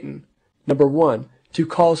of Satan. Number 1, to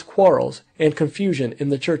cause quarrels and confusion in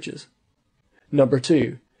the churches. Number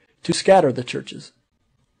 2, to scatter the churches.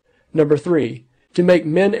 Number 3, to make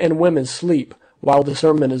men and women sleep while the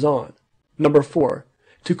sermon is on. Number 4,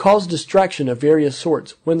 to cause distraction of various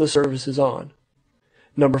sorts when the service is on.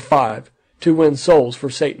 Number 5, to win souls for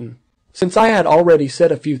Satan. Since I had already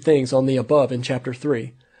said a few things on the above in chapter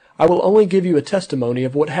 3, I will only give you a testimony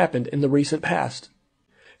of what happened in the recent past.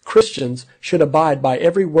 Christians should abide by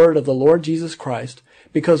every word of the Lord Jesus Christ,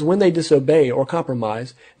 because when they disobey or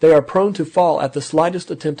compromise, they are prone to fall at the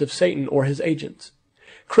slightest attempt of Satan or his agents.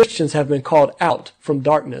 Christians have been called out from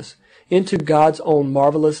darkness into God's own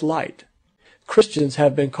marvelous light. Christians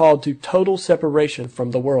have been called to total separation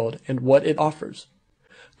from the world and what it offers.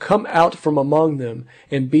 Come out from among them,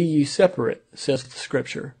 and be ye separate, says the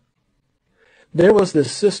Scripture. There was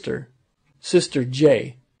this sister, Sister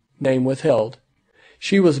J, name withheld.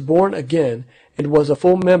 She was born again and was a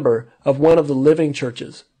full member of one of the living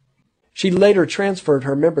churches. She later transferred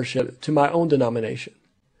her membership to my own denomination.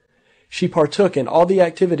 She partook in all the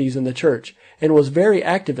activities in the church and was very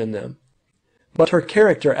active in them, but her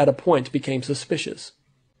character at a point became suspicious.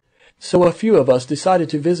 So a few of us decided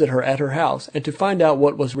to visit her at her house and to find out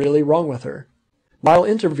what was really wrong with her. While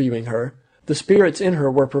interviewing her, the spirits in her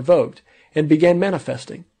were provoked and began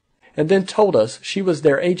manifesting, and then told us she was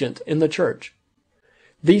their agent in the church.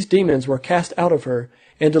 These demons were cast out of her,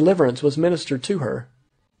 and deliverance was ministered to her.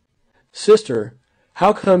 "Sister,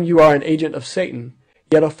 how come you are an agent of Satan,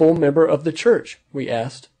 yet a full member of the church?" we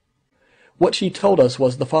asked. What she told us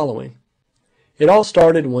was the following. It all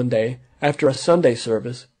started one day after a Sunday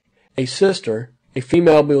service. A sister, a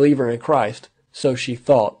female believer in Christ, so she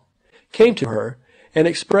thought, came to her and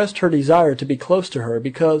expressed her desire to be close to her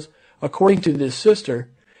because, according to this sister,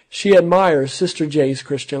 she admires Sister J's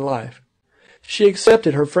Christian life. She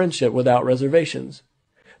accepted her friendship without reservations.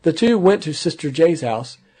 The two went to Sister J's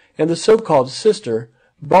house, and the so-called sister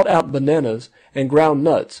brought out bananas and ground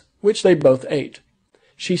nuts, which they both ate.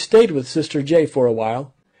 She stayed with Sister J for a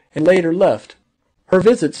while, and later left. Her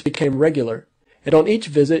visits became regular, and on each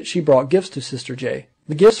visit she brought gifts to Sister J.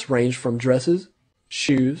 The gifts ranged from dresses,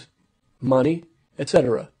 shoes, money,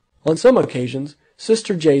 etc. On some occasions,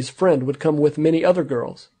 Sister J's friend would come with many other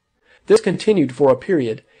girls. This continued for a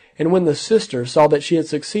period, and when the sister saw that she had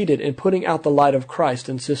succeeded in putting out the light of Christ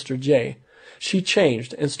in Sister J, she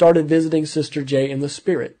changed and started visiting Sister J in the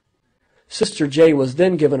spirit. Sister J was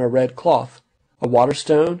then given a red cloth, a water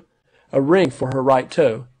stone, a ring for her right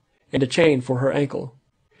toe, and a chain for her ankle.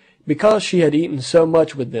 Because she had eaten so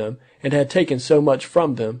much with them and had taken so much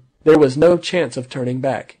from them, there was no chance of turning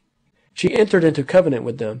back. She entered into covenant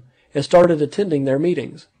with them and started attending their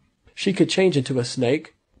meetings. She could change into a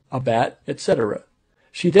snake, a bat, etc.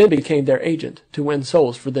 She then became their agent to win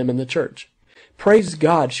souls for them in the church. Praise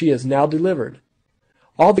God, she is now delivered.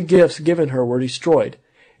 All the gifts given her were destroyed,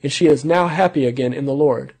 and she is now happy again in the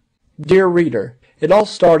Lord. Dear reader, it all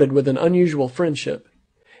started with an unusual friendship.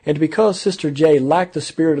 And because Sister J lacked the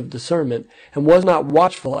spirit of discernment and was not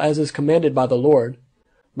watchful as is commanded by the Lord,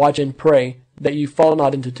 watch and pray that you fall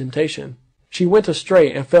not into temptation, she went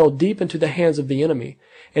astray and fell deep into the hands of the enemy,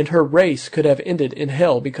 and her race could have ended in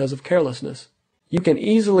hell because of carelessness. You can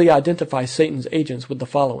easily identify Satan's agents with the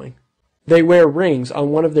following. They wear rings on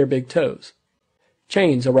one of their big toes,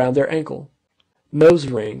 chains around their ankle, nose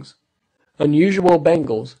rings, unusual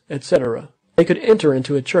bangles, etc. They could enter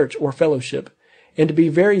into a church or fellowship and be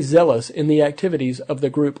very zealous in the activities of the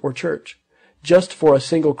group or church, just for a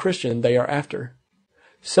single Christian they are after.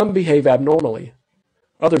 Some behave abnormally,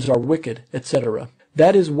 others are wicked, etc.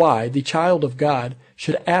 That is why the child of God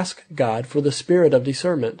should ask God for the spirit of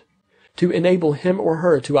discernment, to enable him or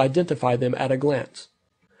her to identify them at a glance.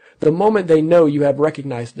 The moment they know you have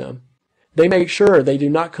recognized them, they make sure they do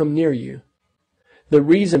not come near you. The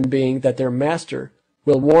reason being that their master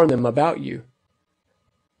will warn them about you.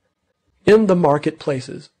 In the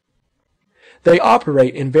marketplaces. They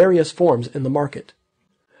operate in various forms in the market.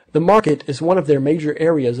 The market is one of their major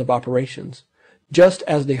areas of operations, just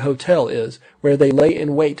as the hotel is, where they lay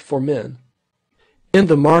in wait for men. In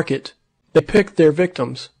the market, they pick their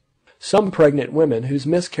victims, some pregnant women whose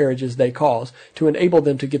miscarriages they cause to enable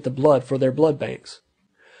them to get the blood for their blood banks.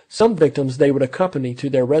 Some victims they would accompany to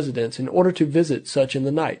their residence in order to visit such in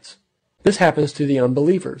the nights. This happens to the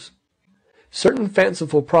unbelievers. Certain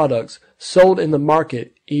fanciful products sold in the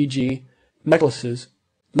market, e.g., necklaces,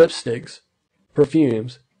 lipsticks,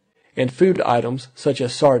 perfumes, and food items such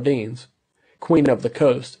as sardines, Queen of the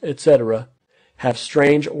Coast, etc., have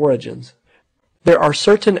strange origins. There are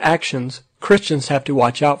certain actions Christians have to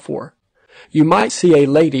watch out for. You might see a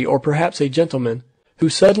lady or perhaps a gentleman who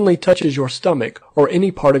suddenly touches your stomach or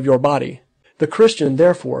any part of your body. The Christian,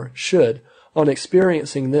 therefore, should, on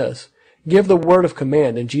experiencing this, give the word of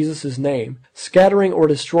command in Jesus' name, scattering or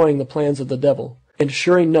destroying the plans of the devil. And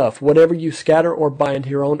sure enough, whatever you scatter or bind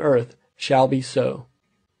here on earth shall be so.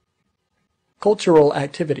 Cultural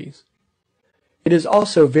activities. It is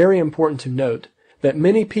also very important to note that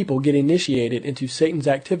many people get initiated into Satan's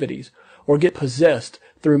activities or get possessed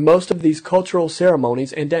through most of these cultural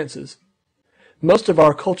ceremonies and dances. Most of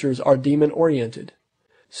our cultures are demon-oriented.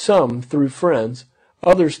 Some through friends,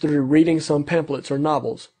 others through reading some pamphlets or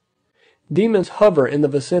novels. Demons hover in the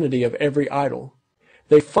vicinity of every idol.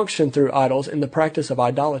 They function through idols in the practice of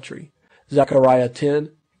idolatry. Zechariah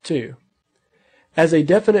 10:2. As a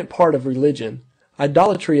definite part of religion,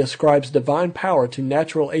 idolatry ascribes divine power to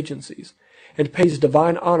natural agencies and pays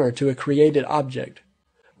divine honor to a created object.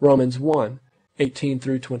 Romans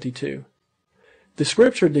 1:18-22. The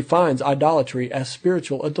Scripture defines idolatry as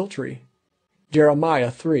spiritual adultery.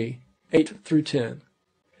 Jeremiah 3:8-10.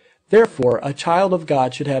 Therefore, a child of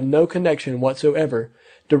God should have no connection whatsoever,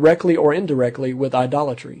 directly or indirectly, with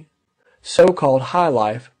idolatry. So-called high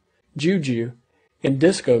life, juju, and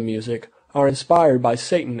disco music are inspired by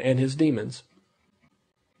Satan and his demons.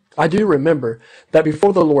 I do remember that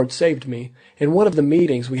before the Lord saved me, in one of the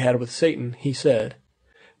meetings we had with Satan, he said,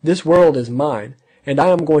 "This world is mine, and I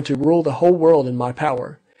am going to rule the whole world in my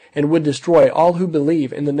power, and would destroy all who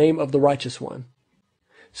believe in the name of the righteous one."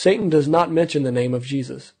 Satan does not mention the name of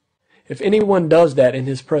Jesus. If anyone does that in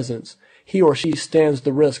his presence, he or she stands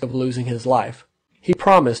the risk of losing his life. He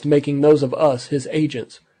promised making those of us his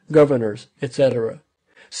agents, governors, etc.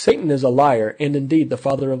 Satan is a liar and indeed the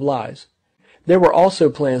father of lies. There were also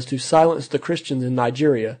plans to silence the Christians in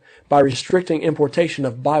Nigeria by restricting importation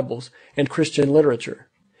of Bibles and Christian literature.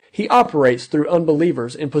 He operates through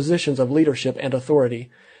unbelievers in positions of leadership and authority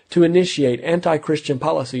to initiate anti-Christian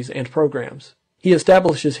policies and programs. He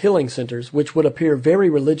establishes healing centers which would appear very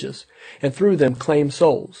religious and through them claim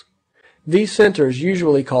souls. These centers,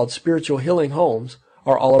 usually called spiritual healing homes,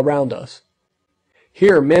 are all around us.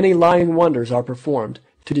 Here many lying wonders are performed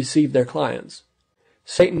to deceive their clients.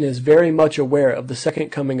 Satan is very much aware of the second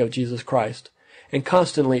coming of Jesus Christ and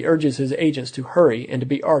constantly urges his agents to hurry and to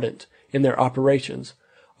be ardent in their operations,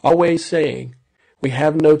 always saying, "We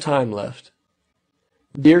have no time left."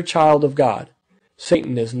 Dear child of God,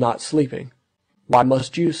 Satan is not sleeping. Why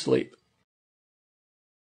must you sleep?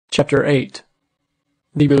 Chapter 8.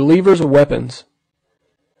 The believer's weapons.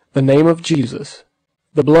 The name of Jesus,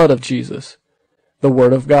 the blood of Jesus, the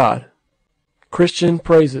Word of God. Christian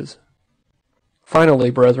praises. Finally,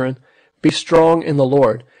 brethren, be strong in the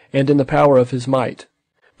Lord and in the power of his might.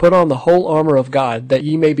 Put on the whole armor of God, that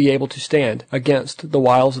ye may be able to stand against the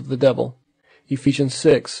wiles of the devil. Ephesians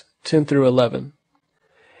 6:10-11.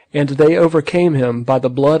 And they overcame him by the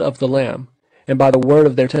blood of the Lamb, and by the word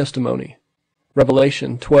of their testimony.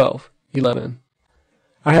 Revelation 12:11.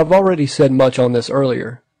 I have already said much on this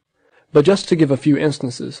earlier, but just to give a few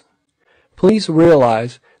instances. Please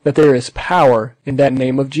realize that there is power in that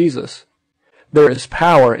name of Jesus. There is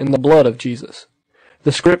power in the blood of Jesus.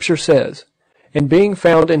 The Scripture says, "And being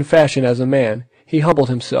found in fashion as a man, he humbled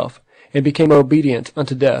himself, and became obedient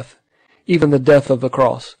unto death, even the death of the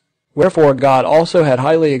cross. Wherefore God also had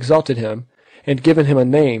highly exalted him, and given him a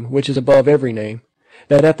name which is above every name,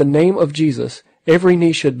 that at the name of Jesus every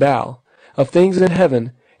knee should bow, of things in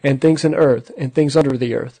heaven, and things in earth, and things under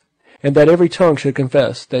the earth, and that every tongue should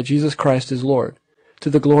confess that Jesus Christ is Lord, to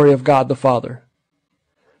the glory of God the Father."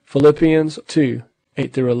 Philippians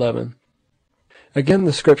 2:8-11. Again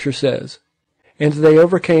the Scripture says, "And they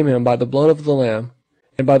overcame him by the blood of the Lamb,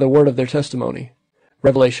 and by the word of their testimony."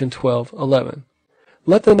 Revelation 12:11.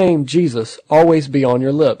 Let the name Jesus always be on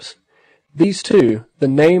your lips. These two, the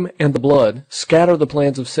name and the blood, scatter the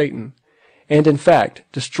plans of Satan, and in fact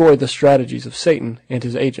destroy the strategies of Satan and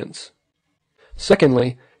his agents.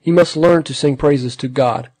 Secondly, you must learn to sing praises to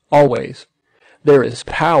God, always. There is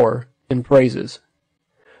power in praises.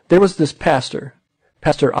 There was this pastor,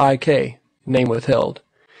 Pastor I.K., name withheld.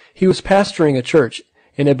 He was pastoring a church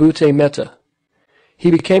in Ebute Metta. He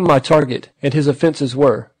became my target, and his offenses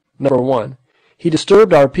were, number 1, he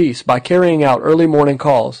disturbed our peace by carrying out early morning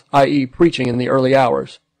calls, i.e. preaching in the early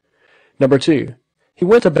hours. Number 2, he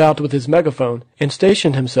went about with his megaphone and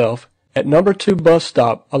stationed himself at number 2 bus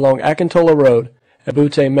stop along Akintola Road,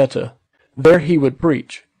 Ebute Metta. There he would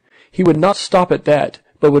preach. He would not stop at that,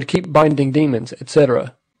 but would keep binding demons,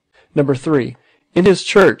 etc. Number 3, in his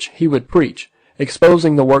church he would preach,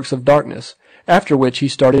 exposing the works of darkness, after which he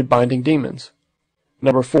started binding demons.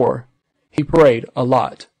 Number 4, he prayed a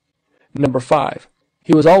lot. Number 5,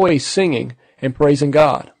 he was always singing and praising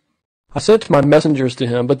God. I sent my messengers to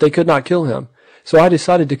him, but they could not kill him, so I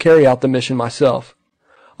decided to carry out the mission myself.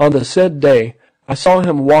 On the said day, I saw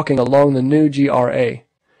him walking along the new GRA.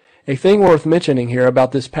 A thing worth mentioning here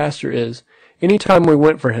about this pastor is, any time we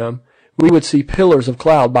went for him, we would see pillars of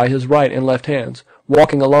cloud by his right and left hands,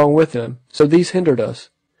 walking along with him, so these hindered us.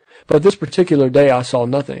 But this particular day I saw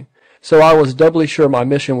nothing, so I was doubly sure my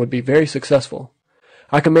mission would be very successful.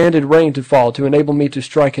 I commanded rain to fall to enable me to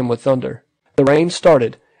strike him with thunder. The rain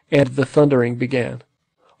started, and the thundering began.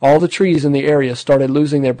 All the trees in the area started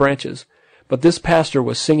losing their branches, but this pastor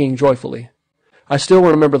was singing joyfully. I still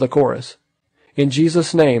remember the chorus, "In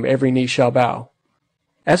Jesus' name every knee shall bow."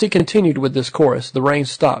 As he continued with this chorus, the rain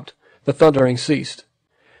stopped, the thundering ceased.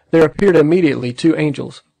 There appeared immediately 2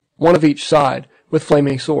 angels, one of each side, with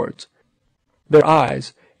flaming swords. Their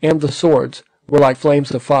eyes and the swords were like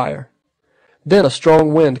flames of fire. Then a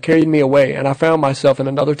strong wind carried me away, and I found myself in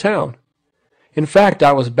another town. In fact,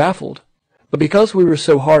 I was baffled, but because we were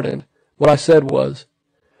so hardened, what I said was,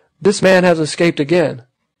 "This man has escaped again."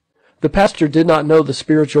 The pastor did not know the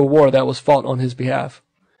spiritual war that was fought on his behalf.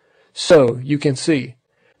 So, you can see,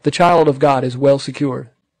 the child of God is well secured.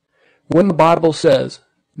 When the Bible says,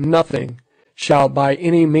 "Nothing shall by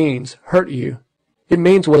any means hurt you," it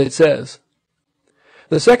means what it says.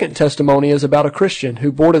 The second testimony is about a Christian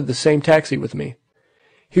who boarded the same taxi with me.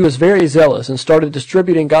 He was very zealous and started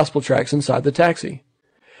distributing gospel tracts inside the taxi.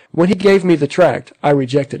 When he gave me the tract, I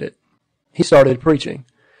rejected it. He started preaching.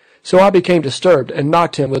 So I became disturbed and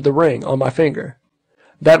knocked him with the ring on my finger.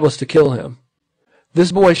 That was to kill him.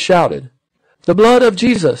 This boy shouted, "The blood of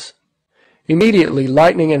Jesus!" Immediately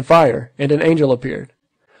lightning and fire, and an angel appeared.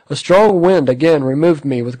 A strong wind again removed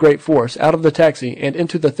me with great force out of the taxi and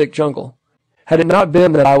into the thick jungle. Had it not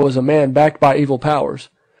been that I was a man backed by evil powers,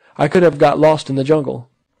 I could have got lost in the jungle.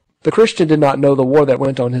 The Christian did not know the war that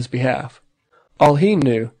went on his behalf. All he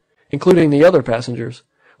knew, including the other passengers,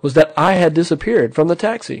 was that I had disappeared from the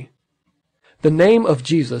taxi. The name of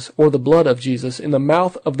Jesus, or the blood of Jesus, in the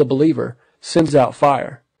mouth of the believer sends out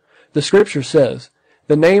fire. The scripture says,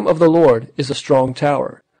 "The name of the Lord is a strong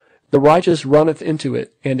tower. The righteous runneth into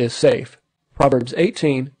it and is safe." Proverbs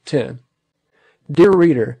 18:10. Dear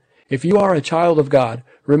reader, if you are a child of God,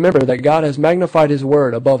 remember that God has magnified his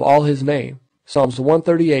word above all his name. Psalms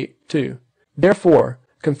 138:2. Therefore,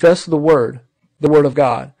 confess the word of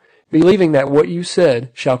God, believing that what you said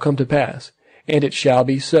shall come to pass, and it shall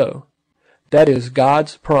be so. That is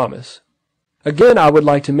God's promise. Again, I would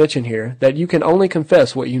like to mention here that you can only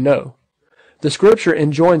confess what you know. The scripture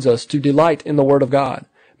enjoins us to delight in the word of God,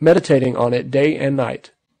 meditating on it day and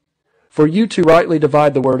night. For you to rightly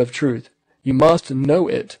divide the word of truth, you must know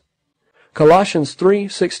it. Colossians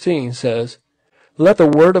 3:16 says, "Let the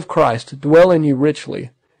word of Christ dwell in you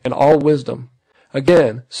richly, in all wisdom."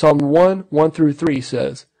 Again, Psalm 1:1-3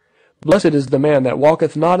 says, "Blessed is the man that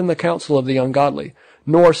walketh not in the counsel of the ungodly,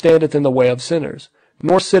 nor standeth in the way of sinners,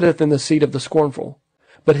 nor sitteth in the seat of the scornful.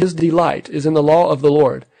 But his delight is in the law of the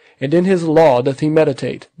Lord, and in his law doth he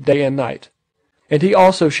meditate day and night. And he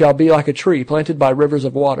also shall be like a tree planted by rivers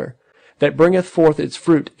of water, that bringeth forth its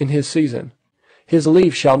fruit in his season. His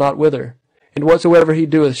leaf shall not wither, and whatsoever he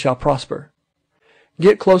doeth shall prosper."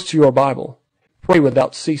 Get close to your Bible. Pray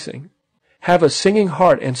without ceasing. Have a singing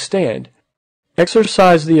heart and stand.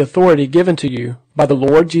 Exercise the authority given to you by the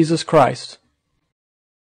Lord Jesus Christ.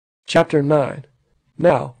 Chapter 9.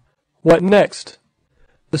 Now, what next?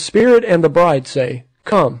 The Spirit and the bride say,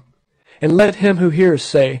 "Come." And let him who hears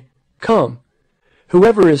say, "Come."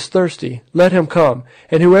 Whoever is thirsty, let him come,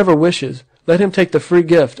 and whoever wishes, let him take the free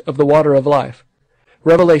gift of the water of life.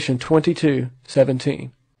 Revelation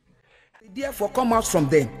 22:17. Therefore come out from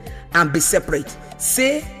them and be separate,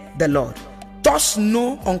 say the Lord. Touch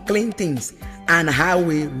no unclean things, and I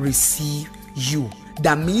will receive you.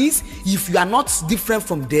 That means if you are not different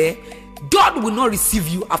from there, God will not receive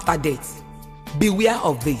you after death. Beware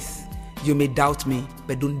of this. You may doubt me,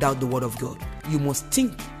 but don't doubt the word of God. You must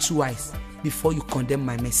think twice before you condemn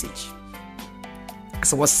my message.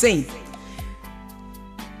 As I was saying,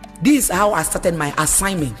 this is how I started my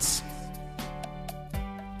assignments.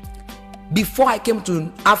 Before I came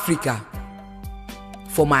to Africa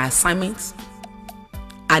for my assignments,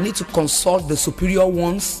 I need to consult the superior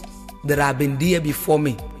ones that have been there before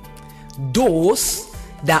me. Those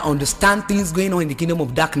that understand things going on in the kingdom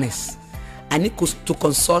of darkness. I need to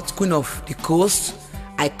consult Queen of the Coast.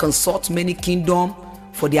 I consult many kingdoms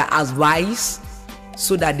for their advice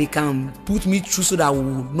so that they can put me through so that I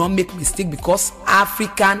will not make mistake, because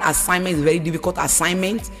African assignment is a very difficult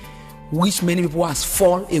assignment which many people has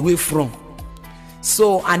fall away from.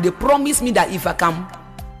 So, and they promise me that if I can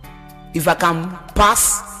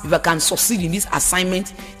pass, if I can succeed in this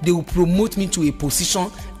assignment, they will promote me to a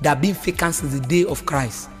position that been vacant since the day of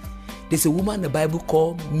Christ. There's a woman in the Bible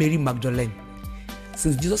called Mary Magdalene.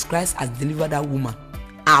 Since Jesus Christ has delivered that woman,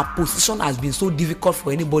 our position has been so difficult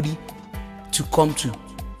for anybody to come to.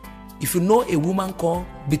 If you know a woman called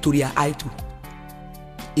Victoria Aito,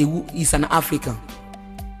 is an African.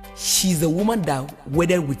 She's a woman that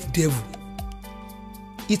wedded with devil.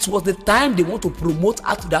 It was the time they want to promote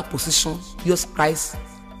her to that position, Jesus Christ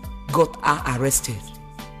got her arrested.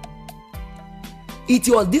 It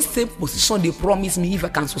was this same position they promised me if I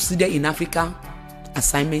can succeed in Africa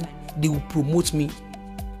assignment, they will promote me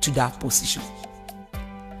to that position.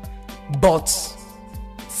 But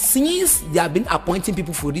since they have been appointing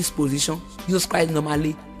people for this position, Jesus Christ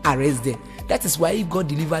normally arrests them. That is why if God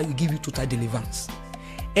delivers, He give you total deliverance.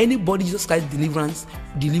 Anybody Jesus Christ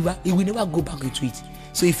deliver, He will never go back into it.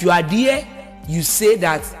 So if you are there, you say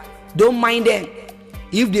that, don't mind them.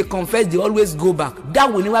 If they confess, they always go back.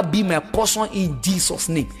 That will never be my portion in Jesus'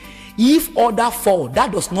 name. If others fall,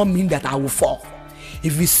 that does not mean that I will fall.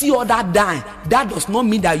 If you see others dying, that does not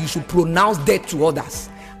mean that you should pronounce death to others.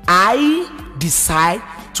 I decide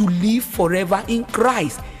to live forever in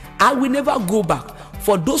Christ. I will never go back.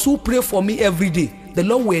 For those who pray for me every day, the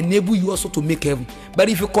Lord will enable you also to make heaven. But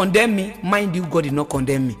if you condemn me, mind you, God did not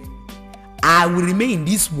condemn me. I will remain in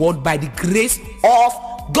this world by the grace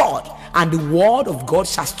of God, and the word of God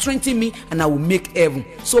shall strengthen me, and I will make heaven.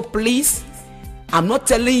 So please, I'm not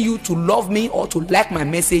telling you to love me or to like my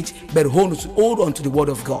message, but hold on to the word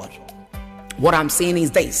of God. What I'm saying is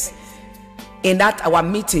this: in that our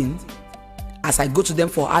meeting, as I go to them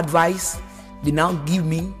for advice, they now give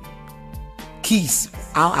me keys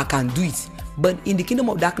how I can do it. But in the kingdom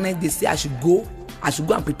of darkness, they say I should go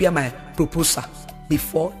and prepare my proposal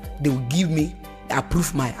before they will give me,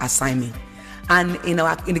 approve my assignment. And in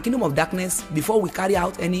the kingdom of darkness, before we carry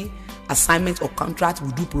out any assignment or contract,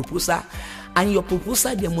 we do proposal, And in your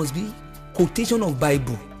proposal, there must be quotation of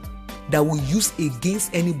Bible that will use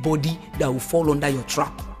against anybody that will fall under your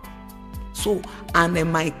trap. So, and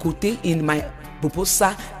in my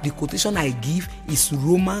proposal, the quotation I give is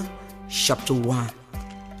Romans chapter 1.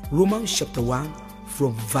 Romans chapter 1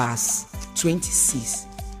 from verse 26.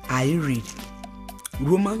 I read.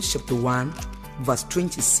 Romans chapter 1 verse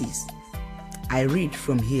 26. I read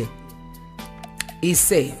from here. It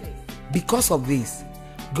says, because of this,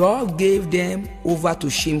 God gave them over to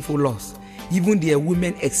shameful lusts. Even their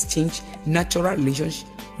women exchanged natural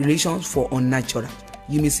relations for unnatural.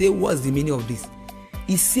 You may say, what's the meaning of this?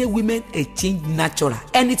 It says women exchange natural.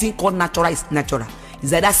 Anything called natural is natural.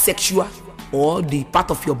 It's either sexual or the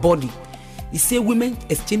part of your body. It says women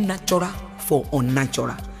exchange natural for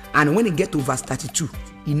unnatural. And when it gets to verse 32,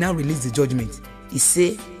 he now releases the judgment. He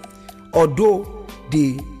says, although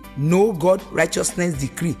they know God's righteousness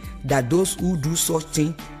decree that those who do such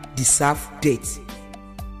things deserve death.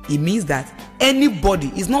 It means that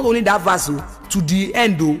anybody, it's not only that verse to the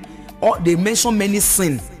end though, or they mention many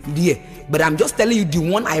sins there, but I'm just telling you the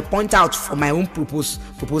one I point out for my own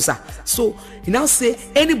proposal. So you now say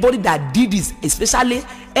anybody that did this, especially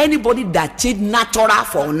anybody that changed natural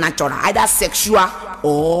for unnatural, either sexual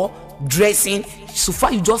or dressing, so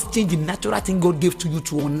far you just change the natural thing God gave to you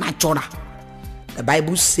to unnatural, the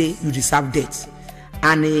Bible say you deserve death.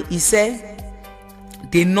 And he said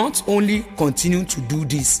they not only continue to do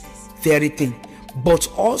this very thing, but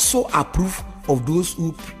also approve of those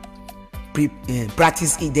who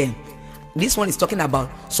practice it them. This one is talking about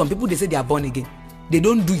some people, they say they are born again, they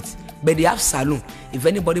don't do it, but they have saloon. If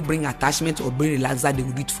anybody bring attachment or bring relaxer, they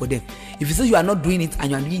will do it for them. If you say you are not doing it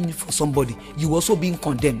and you are doing it for somebody, you also being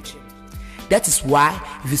condemned. That is why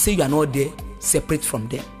if you say you are not there, separate from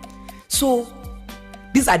them. So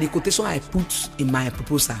these are the quotations I put in my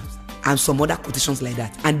proposal and some other quotations like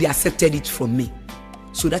that, and they accepted it from me.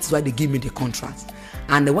 So that is why they gave me the contract.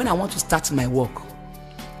 And when I want to start my work,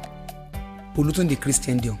 polluting the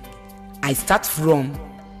Christendom, I start from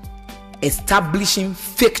establishing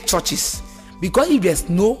fake churches, because if there's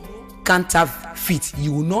no counterfeit,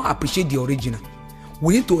 you will not appreciate the original.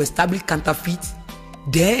 We need to establish counterfeit,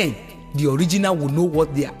 then the original will know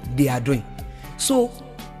what they are doing. So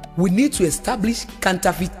we need to establish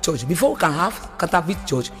counterfeit church. Before we can have counterfeit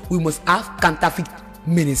church, we must have counterfeit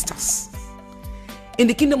ministers. In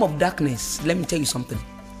the kingdom of darkness, let me tell you something.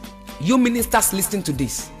 You ministers listening to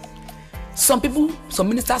this, some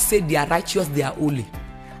ministers say they are righteous, they are holy,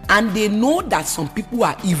 and they know that some people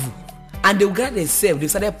are evil, and they will grant themselves, they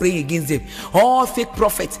started praying against them. All fake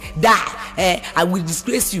prophets die, I will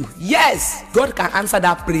disgrace you. Yes, God can answer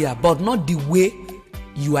that prayer, but not the way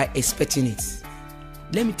you are expecting it.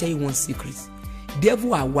 Let me tell you one secret.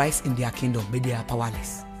 Devil are wise in their kingdom, but they are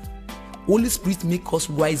powerless. Holy Spirit make us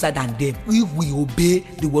wiser than them. If we obey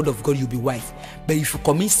the word of God, you'll be wise. But if you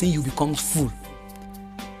commit sin, you become fool.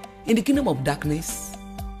 In the kingdom of darkness,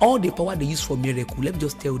 all the power they use for miracle, let me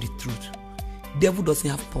just tell you the truth. Devil doesn't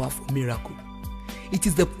have power for miracle. It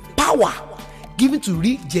is the power given to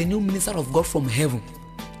real genuine minister of God from heaven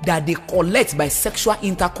that they collect by sexual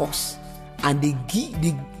intercourse, and they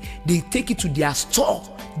take it to their store.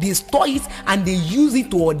 They store it and they use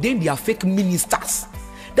it to ordain their fake ministers.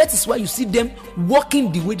 That is why you see them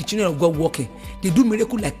walking the way the children of God walking. They do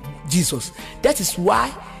miracle like Jesus. That is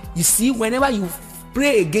why you see whenever you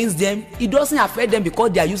pray against them, it doesn't affect them,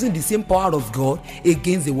 because they are using the same power of God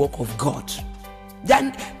against the work of God.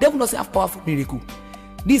 Then devil doesn't have power for miracle.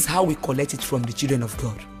 This is how we collect it from the children of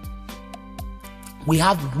God. We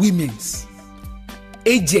have women's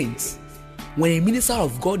agents. When a minister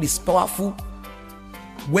of God is powerful,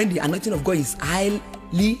 when the anointing of God is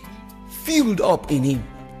highly filled up in him,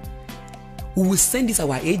 we will send this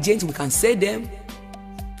our agents. We can send them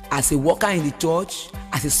as a worker in the church,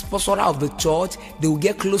 as a sponsor of the church. They will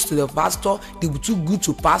get close to the pastor. They will be too good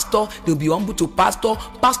to pastor. They will be humble to pastor.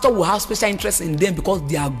 Pastor will have special interest in them because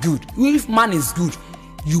they are good. If man is good,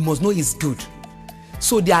 you must know he's good.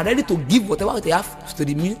 So they are ready to give whatever they have to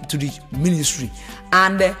the ministry,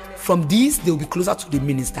 and from this they will be closer to the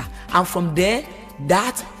minister. And from there,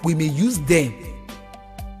 that we may use them.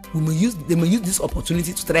 They may use this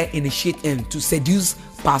opportunity to try initiate them to seduce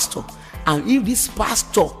pastor. And if this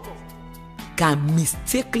pastor can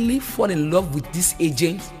mistakenly fall in love with this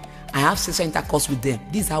agent and have sexual intercourse with them,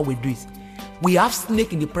 this is how we do it. We have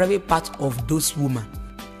snake in the private part of those women.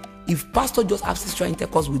 If pastor just have sexual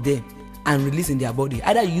intercourse with them and release in their body,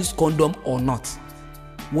 either you use condom or not,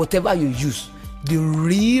 whatever you use, the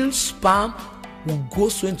real sperm will go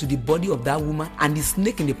straight into the body of that woman, and the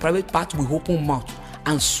snake in the private part will open mouth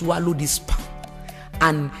and swallow this sperm.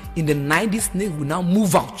 And in the night, this snake will now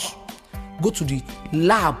move out. go to the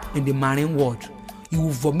lab in the marine world. You will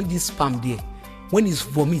vomit this sperm there. When it's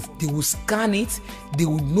vomit, they will scan it. They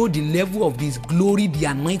will know the level of this glory, the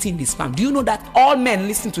anointing in the sperm. Do you know that all men,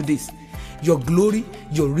 listen to this, your glory,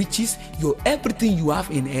 your riches, your everything you have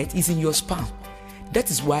in earth is in your sperm. That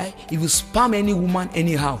is why if you spam any woman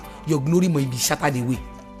anyhow, your glory may be shattered away.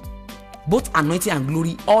 Both anointing and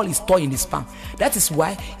glory, all is stored in the sperm. That is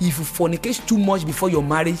why if you fornicate too much before your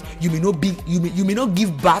marriage, you may not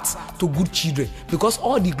give birth to good children, because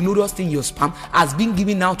all the glorious thing in your sperm has been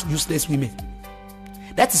given out to useless women.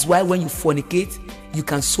 That is why when you fornicate, you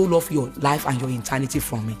can soul off your life and your eternity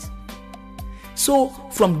from it. So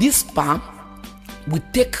from this sperm, we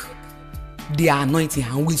take their anointing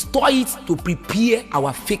and we store it to prepare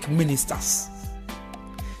our fake ministers.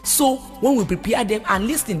 So when we prepare them, and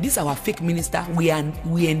listen, this our fake minister,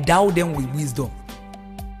 we endow them with wisdom.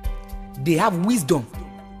 They have wisdom.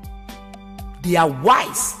 They are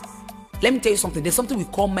wise. Let me tell you something. There's something we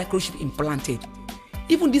call microchip implanted.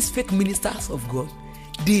 Even these fake ministers of God,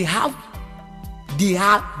 they have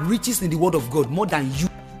riches in the word of God more than you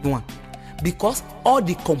one, because all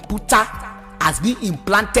the computer has been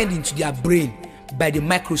implanted into their brain by the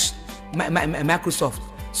Microsoft.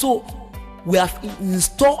 So we have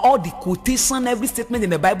installed all the quotation, every statement in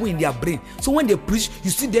the Bible in their brain. So when they preach,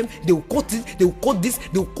 you see them, they will quote it, they will quote this,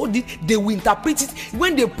 they will quote it, they will interpret it.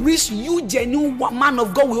 When they preach, you genuine man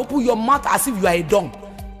of God will open your mouth as if you are a dumb,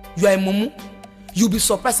 you are a mumu. You'll be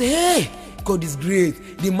surprised, say, hey, God is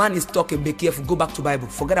great. The man is talking, be careful, go back to Bible.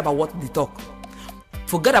 Forget about what they talk.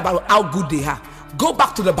 Forget about how good they are. Go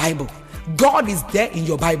back to the Bible. God is there in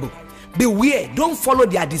your Bible. Beware, don't follow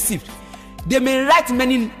their deceit. They may write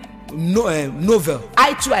many novel.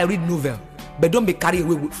 I too, I read novel, but don't be carried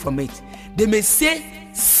away from it. They may say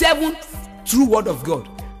 7 true word of God,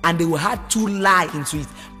 and they will add 2 lie into it.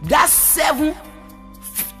 That 7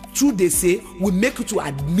 true they say will make you to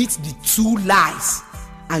admit the 2 lies,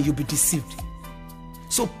 and you'll be deceived.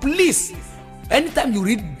 So please, anytime you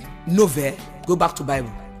read novel, go back to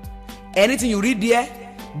Bible. Anything you read there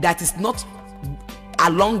that is not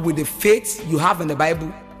along with the faith you have in the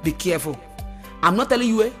Bible, be careful. I'm not telling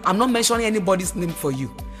you, I'm not mentioning anybody's name for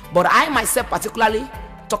you, but I myself, particularly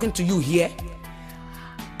talking to you here,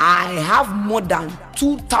 I have more than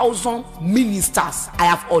 2,000 ministers I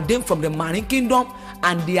have ordained from the marine kingdom,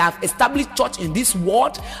 and they have established church in this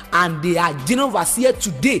world, and they are general overseer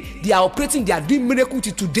today. They are operating, they are doing miracles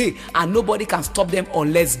today, and nobody can stop them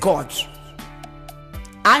unless God.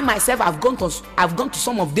 I myself have gone to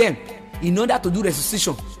some of them in order to do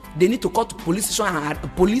resuscitation. They need to call to police station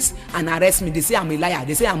and arrest me. They say I'm a liar.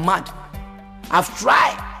 They say I'm mad. I've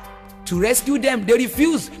tried to rescue them. They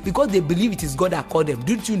refuse because they believe it is God that called them.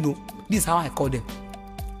 Don't you know? This is how I call them.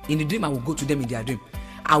 In the dream, I will go to them in their dream.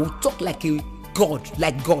 I will talk like a God,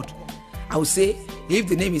 like God. I will say, if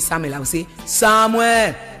the name is Samuel, I will say,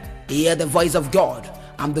 Samuel, hear the voice of God.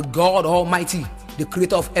 I'm the God Almighty, the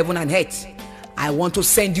creator of heaven and earth. I want to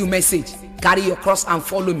send you a message. Carry your cross and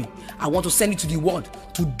follow me. I want to send you to the world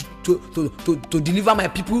to deliver my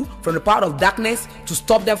people from the power of darkness, to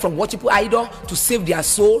stop them from worshiping idol, to save their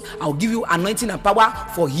soul. I'll give you anointing and power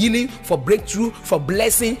for healing, for breakthrough, for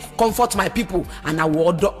blessing. Comfort my people, and I will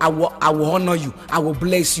honor you. I will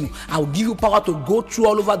bless you. I will give you power to go through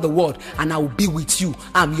all over the world, and I will be with you.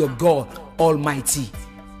 I'm your God Almighty.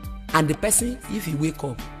 And the person, if he wake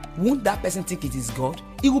up, won't that person think it is God?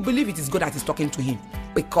 He will believe it is God that is talking to him,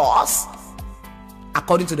 because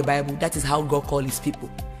according to the Bible, that is how God calls his people.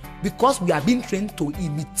 Because we are being trained to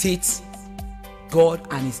imitate God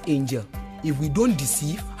and his angel. If we don't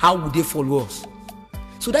deceive, how would they follow us?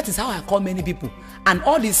 So that is how I call many people. And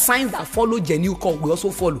all the signs that follow genuine call, we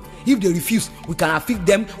also follow. If they refuse, we can afflict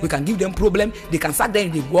them, we can give them problem, they can start there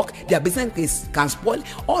in the work, their business can spoil.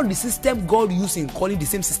 All the system God used in calling, the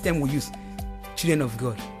same system we use. Children of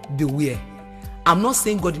God, beware. I'm not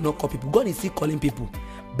saying God did not call people. God is still calling people.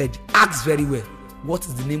 But ask very well, what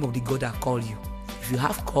is the name of the God that called you? If you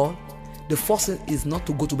have call, the first thing is not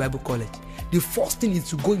to go to Bible college. The first thing is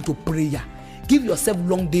to go into prayer. Give yourself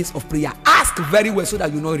long days of prayer. Ask very well so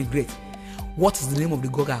that you not regret. What is the name of the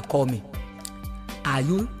God that called me? Are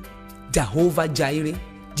you Jehovah Jireh?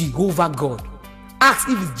 Jehovah God? Ask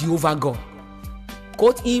if it's Jehovah God.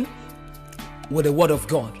 Quote him with the word of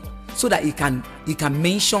God, so that he can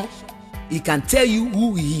mention, he can tell you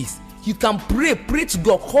who he is. You can pray to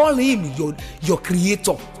God, call him your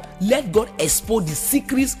creator. Let God expose the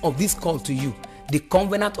secrets of this call to you. The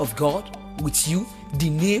covenant of God with you, the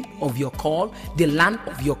name of your call, the land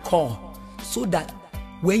of your call. So that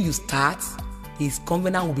when you start, his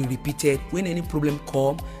covenant will be repeated. When any problem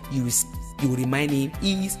comes, you will remind him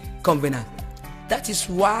his covenant. That is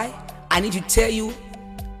why I need to tell you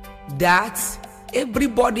that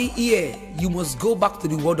everybody here, you must go back to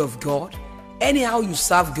the Word of God. Anyhow you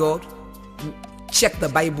serve God, check the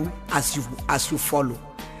Bible as you follow.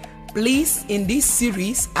 Please, in this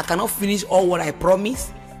series, I cannot finish all what I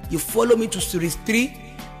promised. You follow me to series 3,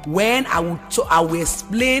 when I will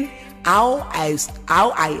explain how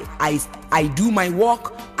I do my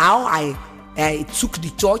work, how I took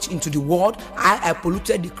the church into the world, how I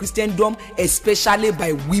polluted the Christendom, especially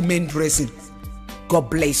by women dressing. God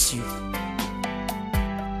bless you.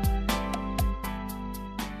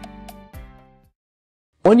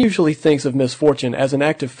 One usually thinks of misfortune as an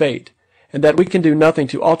act of fate, and that we can do nothing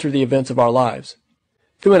to alter the events of our lives.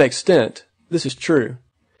 To an extent, this is true.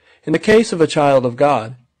 In the case of a child of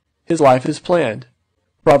God, his life is planned.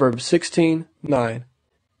 Proverbs 16:9.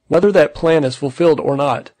 Whether that plan is fulfilled or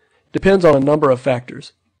not depends on a number of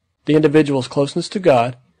factors: the individual's closeness to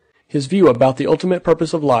God, his view about the ultimate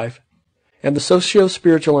purpose of life, and the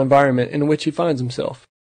socio-spiritual environment in which he finds himself.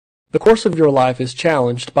 The course of your life is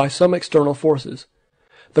challenged by some external forces.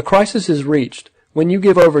 The crisis is reached when you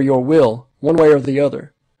give over your will one way or the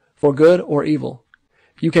other, for good or evil.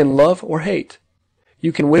 You can love or hate.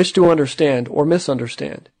 You can wish to understand or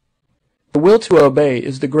misunderstand. The will to obey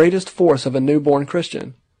is the greatest force of a newborn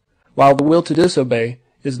Christian, while the will to disobey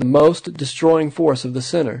is the most destroying force of the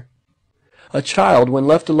sinner. A child, when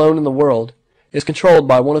left alone in the world, is controlled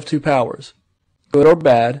by one of two powers: good or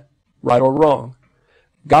bad, right or wrong,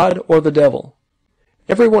 God or the devil.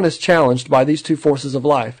 Everyone is challenged by these two forces of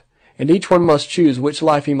life, and each one must choose which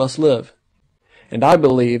life he must live. And I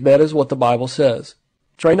believe that is what the Bible says.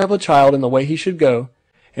 Train up a child in the way he should go,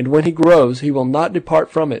 and when he grows he will not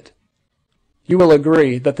depart from it. You will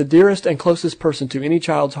agree that the dearest and closest person to any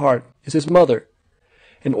child's heart is his mother.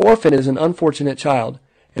 An orphan is an unfortunate child,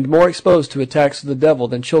 and more exposed to attacks of the devil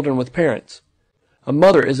than children with parents. A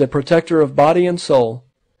mother is a protector of body and soul,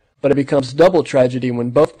 but it becomes double tragedy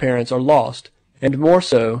when both parents are lost, and more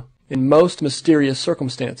so in most mysterious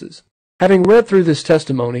circumstances. Having read through this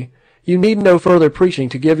testimony, you need no further preaching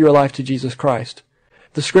to give your life to Jesus Christ.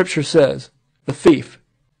 The Scripture says, "The thief,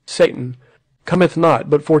 Satan, cometh not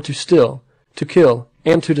but for to steal, to kill,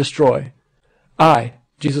 and to destroy. I,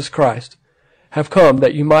 Jesus Christ, have come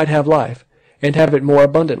that you might have life, and have it more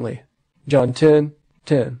abundantly." John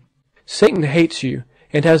 10:10. Satan hates you,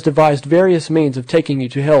 and has devised various means of taking you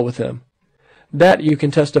to hell with him. That you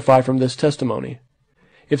can testify from this testimony.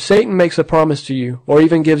 If Satan makes a promise to you, or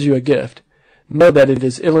even gives you a gift, know that it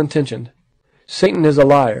is ill-intentioned. Satan is a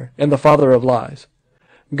liar, and the father of lies.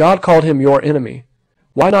 God called him your enemy.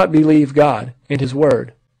 Why not believe God and His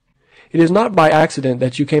Word? It is not by accident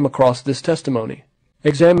that you came across this testimony.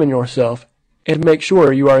 Examine yourself, and make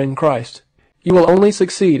sure you are in Christ. You will only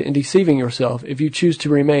succeed in deceiving yourself if you choose to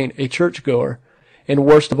remain a churchgoer, and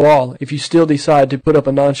worst of all, if you still decide to put up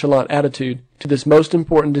a nonchalant attitude to this most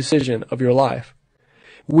important decision of your life.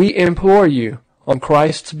 We implore you, on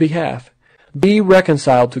Christ's behalf, be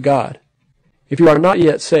reconciled to God. If you are not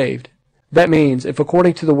yet saved, that means if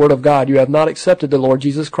according to the Word of God you have not accepted the Lord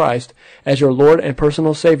Jesus Christ as your Lord and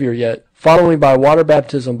personal Savior yet, following by water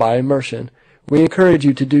baptism by immersion, we encourage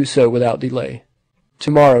you to do so without delay.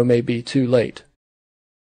 Tomorrow may be too late.